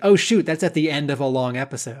it's like, oh shoot, that's at the end of a long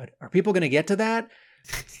episode. Are people going to get to that?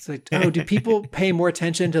 It's like, oh, do people pay more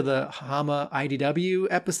attention to the Hama IDW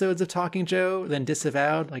episodes of Talking Joe than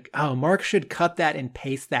Disavowed? Like, oh, Mark should cut that and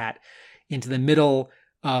paste that into the middle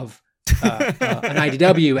of an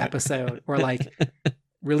IDW episode, or like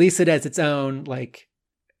release it as its own. Like,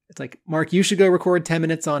 it's like, Mark, you should go record 10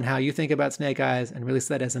 minutes on how you think about Snake Eyes and release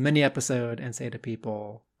that as a mini episode and say to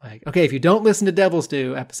people like, okay, if you don't listen to Devils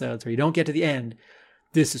Do episodes or you don't get to the end,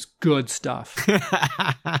 this is good stuff.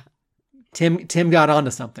 Tim got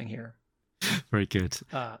onto something here. Very good.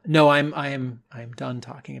 No, I'm done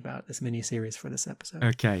talking about this mini series for this episode.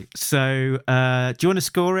 Okay, so do you want to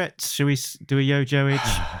score it? Should we do a Yo-Joage?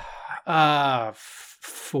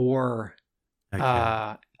 4.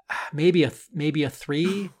 Okay. maybe a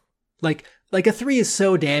 3. Like a 3 is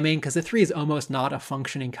so damning because a 3 is almost not a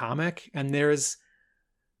functioning comic, and there's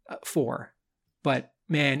 4. But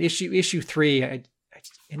man, issue 3, I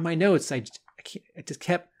in my notes I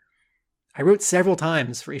wrote several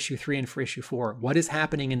times for issue 3 and for issue 4, what is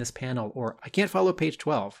happening in this panel? Or I can't follow page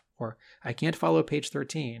 12, or I can't follow page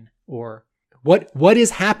 13, or what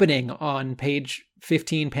is happening on page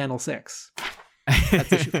 15, panel 6?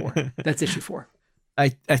 That's issue 4. That's issue 4. I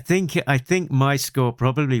think my score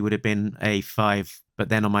probably would have been a 5, but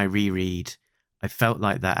then on my reread, I felt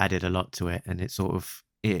like that added a lot to it, and it sort of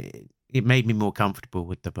it made me more comfortable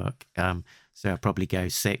with the book. So I'll probably go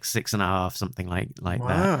 6, 6.5, something like that.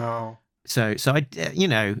 Wow. So I,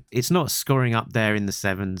 it's not scoring up there in the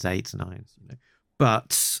 7s, 8s, 9s,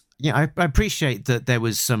 but I appreciate that there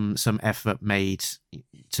was some effort made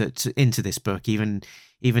to into this book, even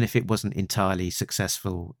if it wasn't entirely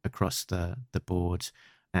successful across the board.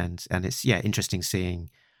 And it's interesting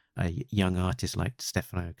seeing a young artist like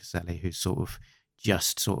Stefano Caselli, who's sort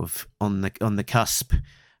of on the cusp,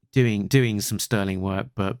 doing some sterling work,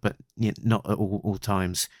 but not at all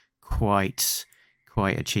times quite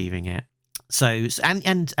achieving it. So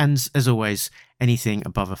and as always, anything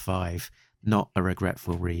above a 5, not a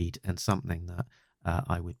regretful read, and something that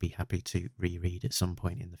I would be happy to reread at some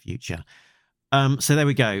point in the future. So there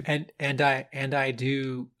we go. And I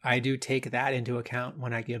do take that into account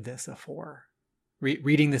when I give this a 4.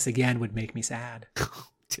 Reading this again would make me sad.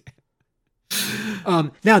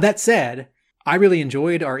 Now that said, I really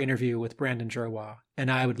enjoyed our interview with Brandon Jerwa,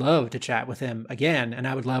 and I would love to chat with him again, and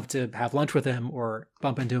I would love to have lunch with him or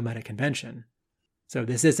bump into him at a convention. So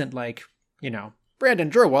this isn't like,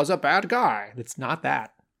 Brandon Jerwa's a bad guy. It's not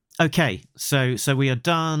that. Okay, so we are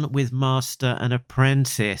done with Master and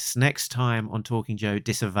Apprentice. Next time on Talking Joe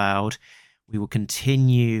Disavowed, we will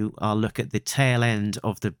continue our look at the tail end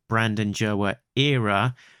of the Brandon Jerwa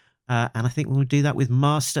era. And I think we'll do that with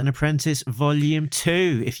Master and Apprentice Volume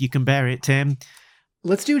 2, if you can bear it, Tim.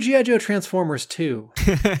 Let's do G.I. Joe Transformers 2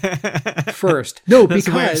 first. No, that's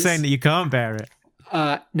because... a way of saying that you can't bear it.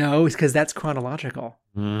 No, it's because that's chronological.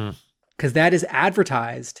 Because that is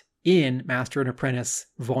advertised in Master and Apprentice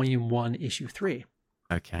Volume 1, Issue 3.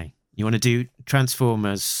 Okay. You want to do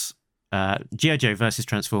Transformers, G.I. Joe versus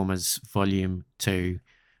Transformers Volume 2,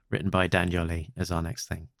 written by Dan Jolly, as our next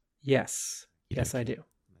thing? Yes. Yes, I do.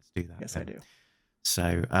 Do that. Yes, I do.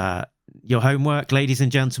 So your homework, ladies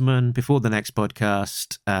and gentlemen, before the next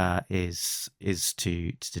podcast is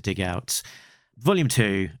to dig out Volume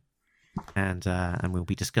 2, and we'll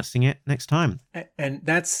be discussing it next time. And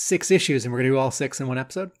that's 6 issues, and we're going to do all 6 in one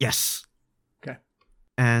episode? Yes. Okay.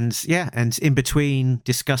 And in between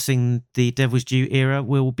discussing the Devil's Due era,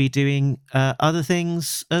 we'll be doing other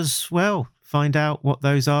things as well. Find out what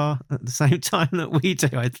those are at the same time that we do,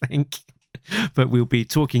 I think. But we'll be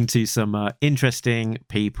talking to some interesting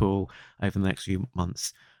people over the next few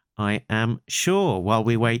months, I am sure, while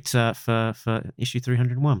we wait for issue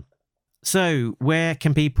 301. So where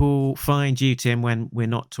can people find you, Tim, when we're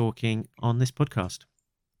not talking on this podcast?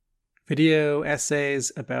 Video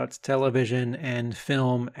essays about television and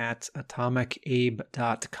film at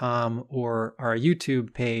atomicabe.com, or our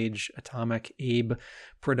YouTube page, Atomic Abe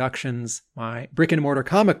Productions. My brick and mortar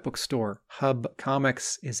comic book store, Hub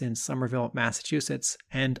Comics, is in Somerville, Massachusetts,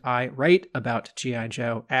 and I write about G.I.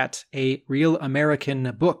 Joe at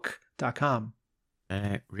arealamericanbook.com.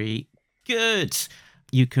 Very good.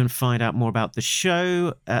 You can find out more about the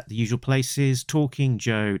show at the usual places.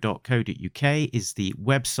 talkingjoe.co.uk is the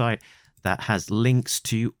website that has links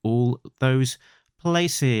to all those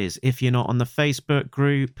places. If you're not on the Facebook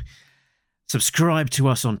group, subscribe to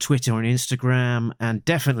us on Twitter and Instagram, and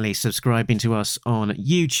definitely subscribing to us on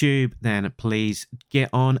YouTube, then please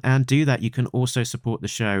get on and do that. You can also support the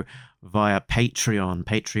show via Patreon,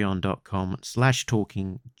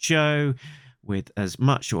 patreon.com/talkingjoe, with as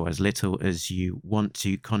much or as little as you want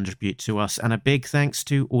to contribute to us. And a big thanks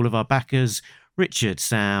to all of our backers, Richard,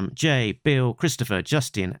 Sam, Jay, Bill, Christopher,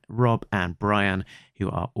 Justin, Rob, and Brian,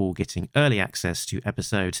 who are all getting early access to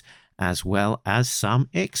episodes, as well as some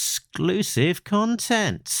exclusive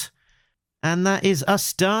content. And that is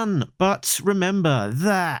us done. But remember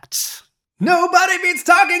that... Nobody Beats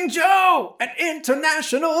Talking Joe, an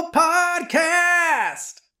international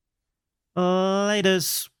podcast!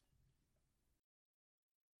 Laters.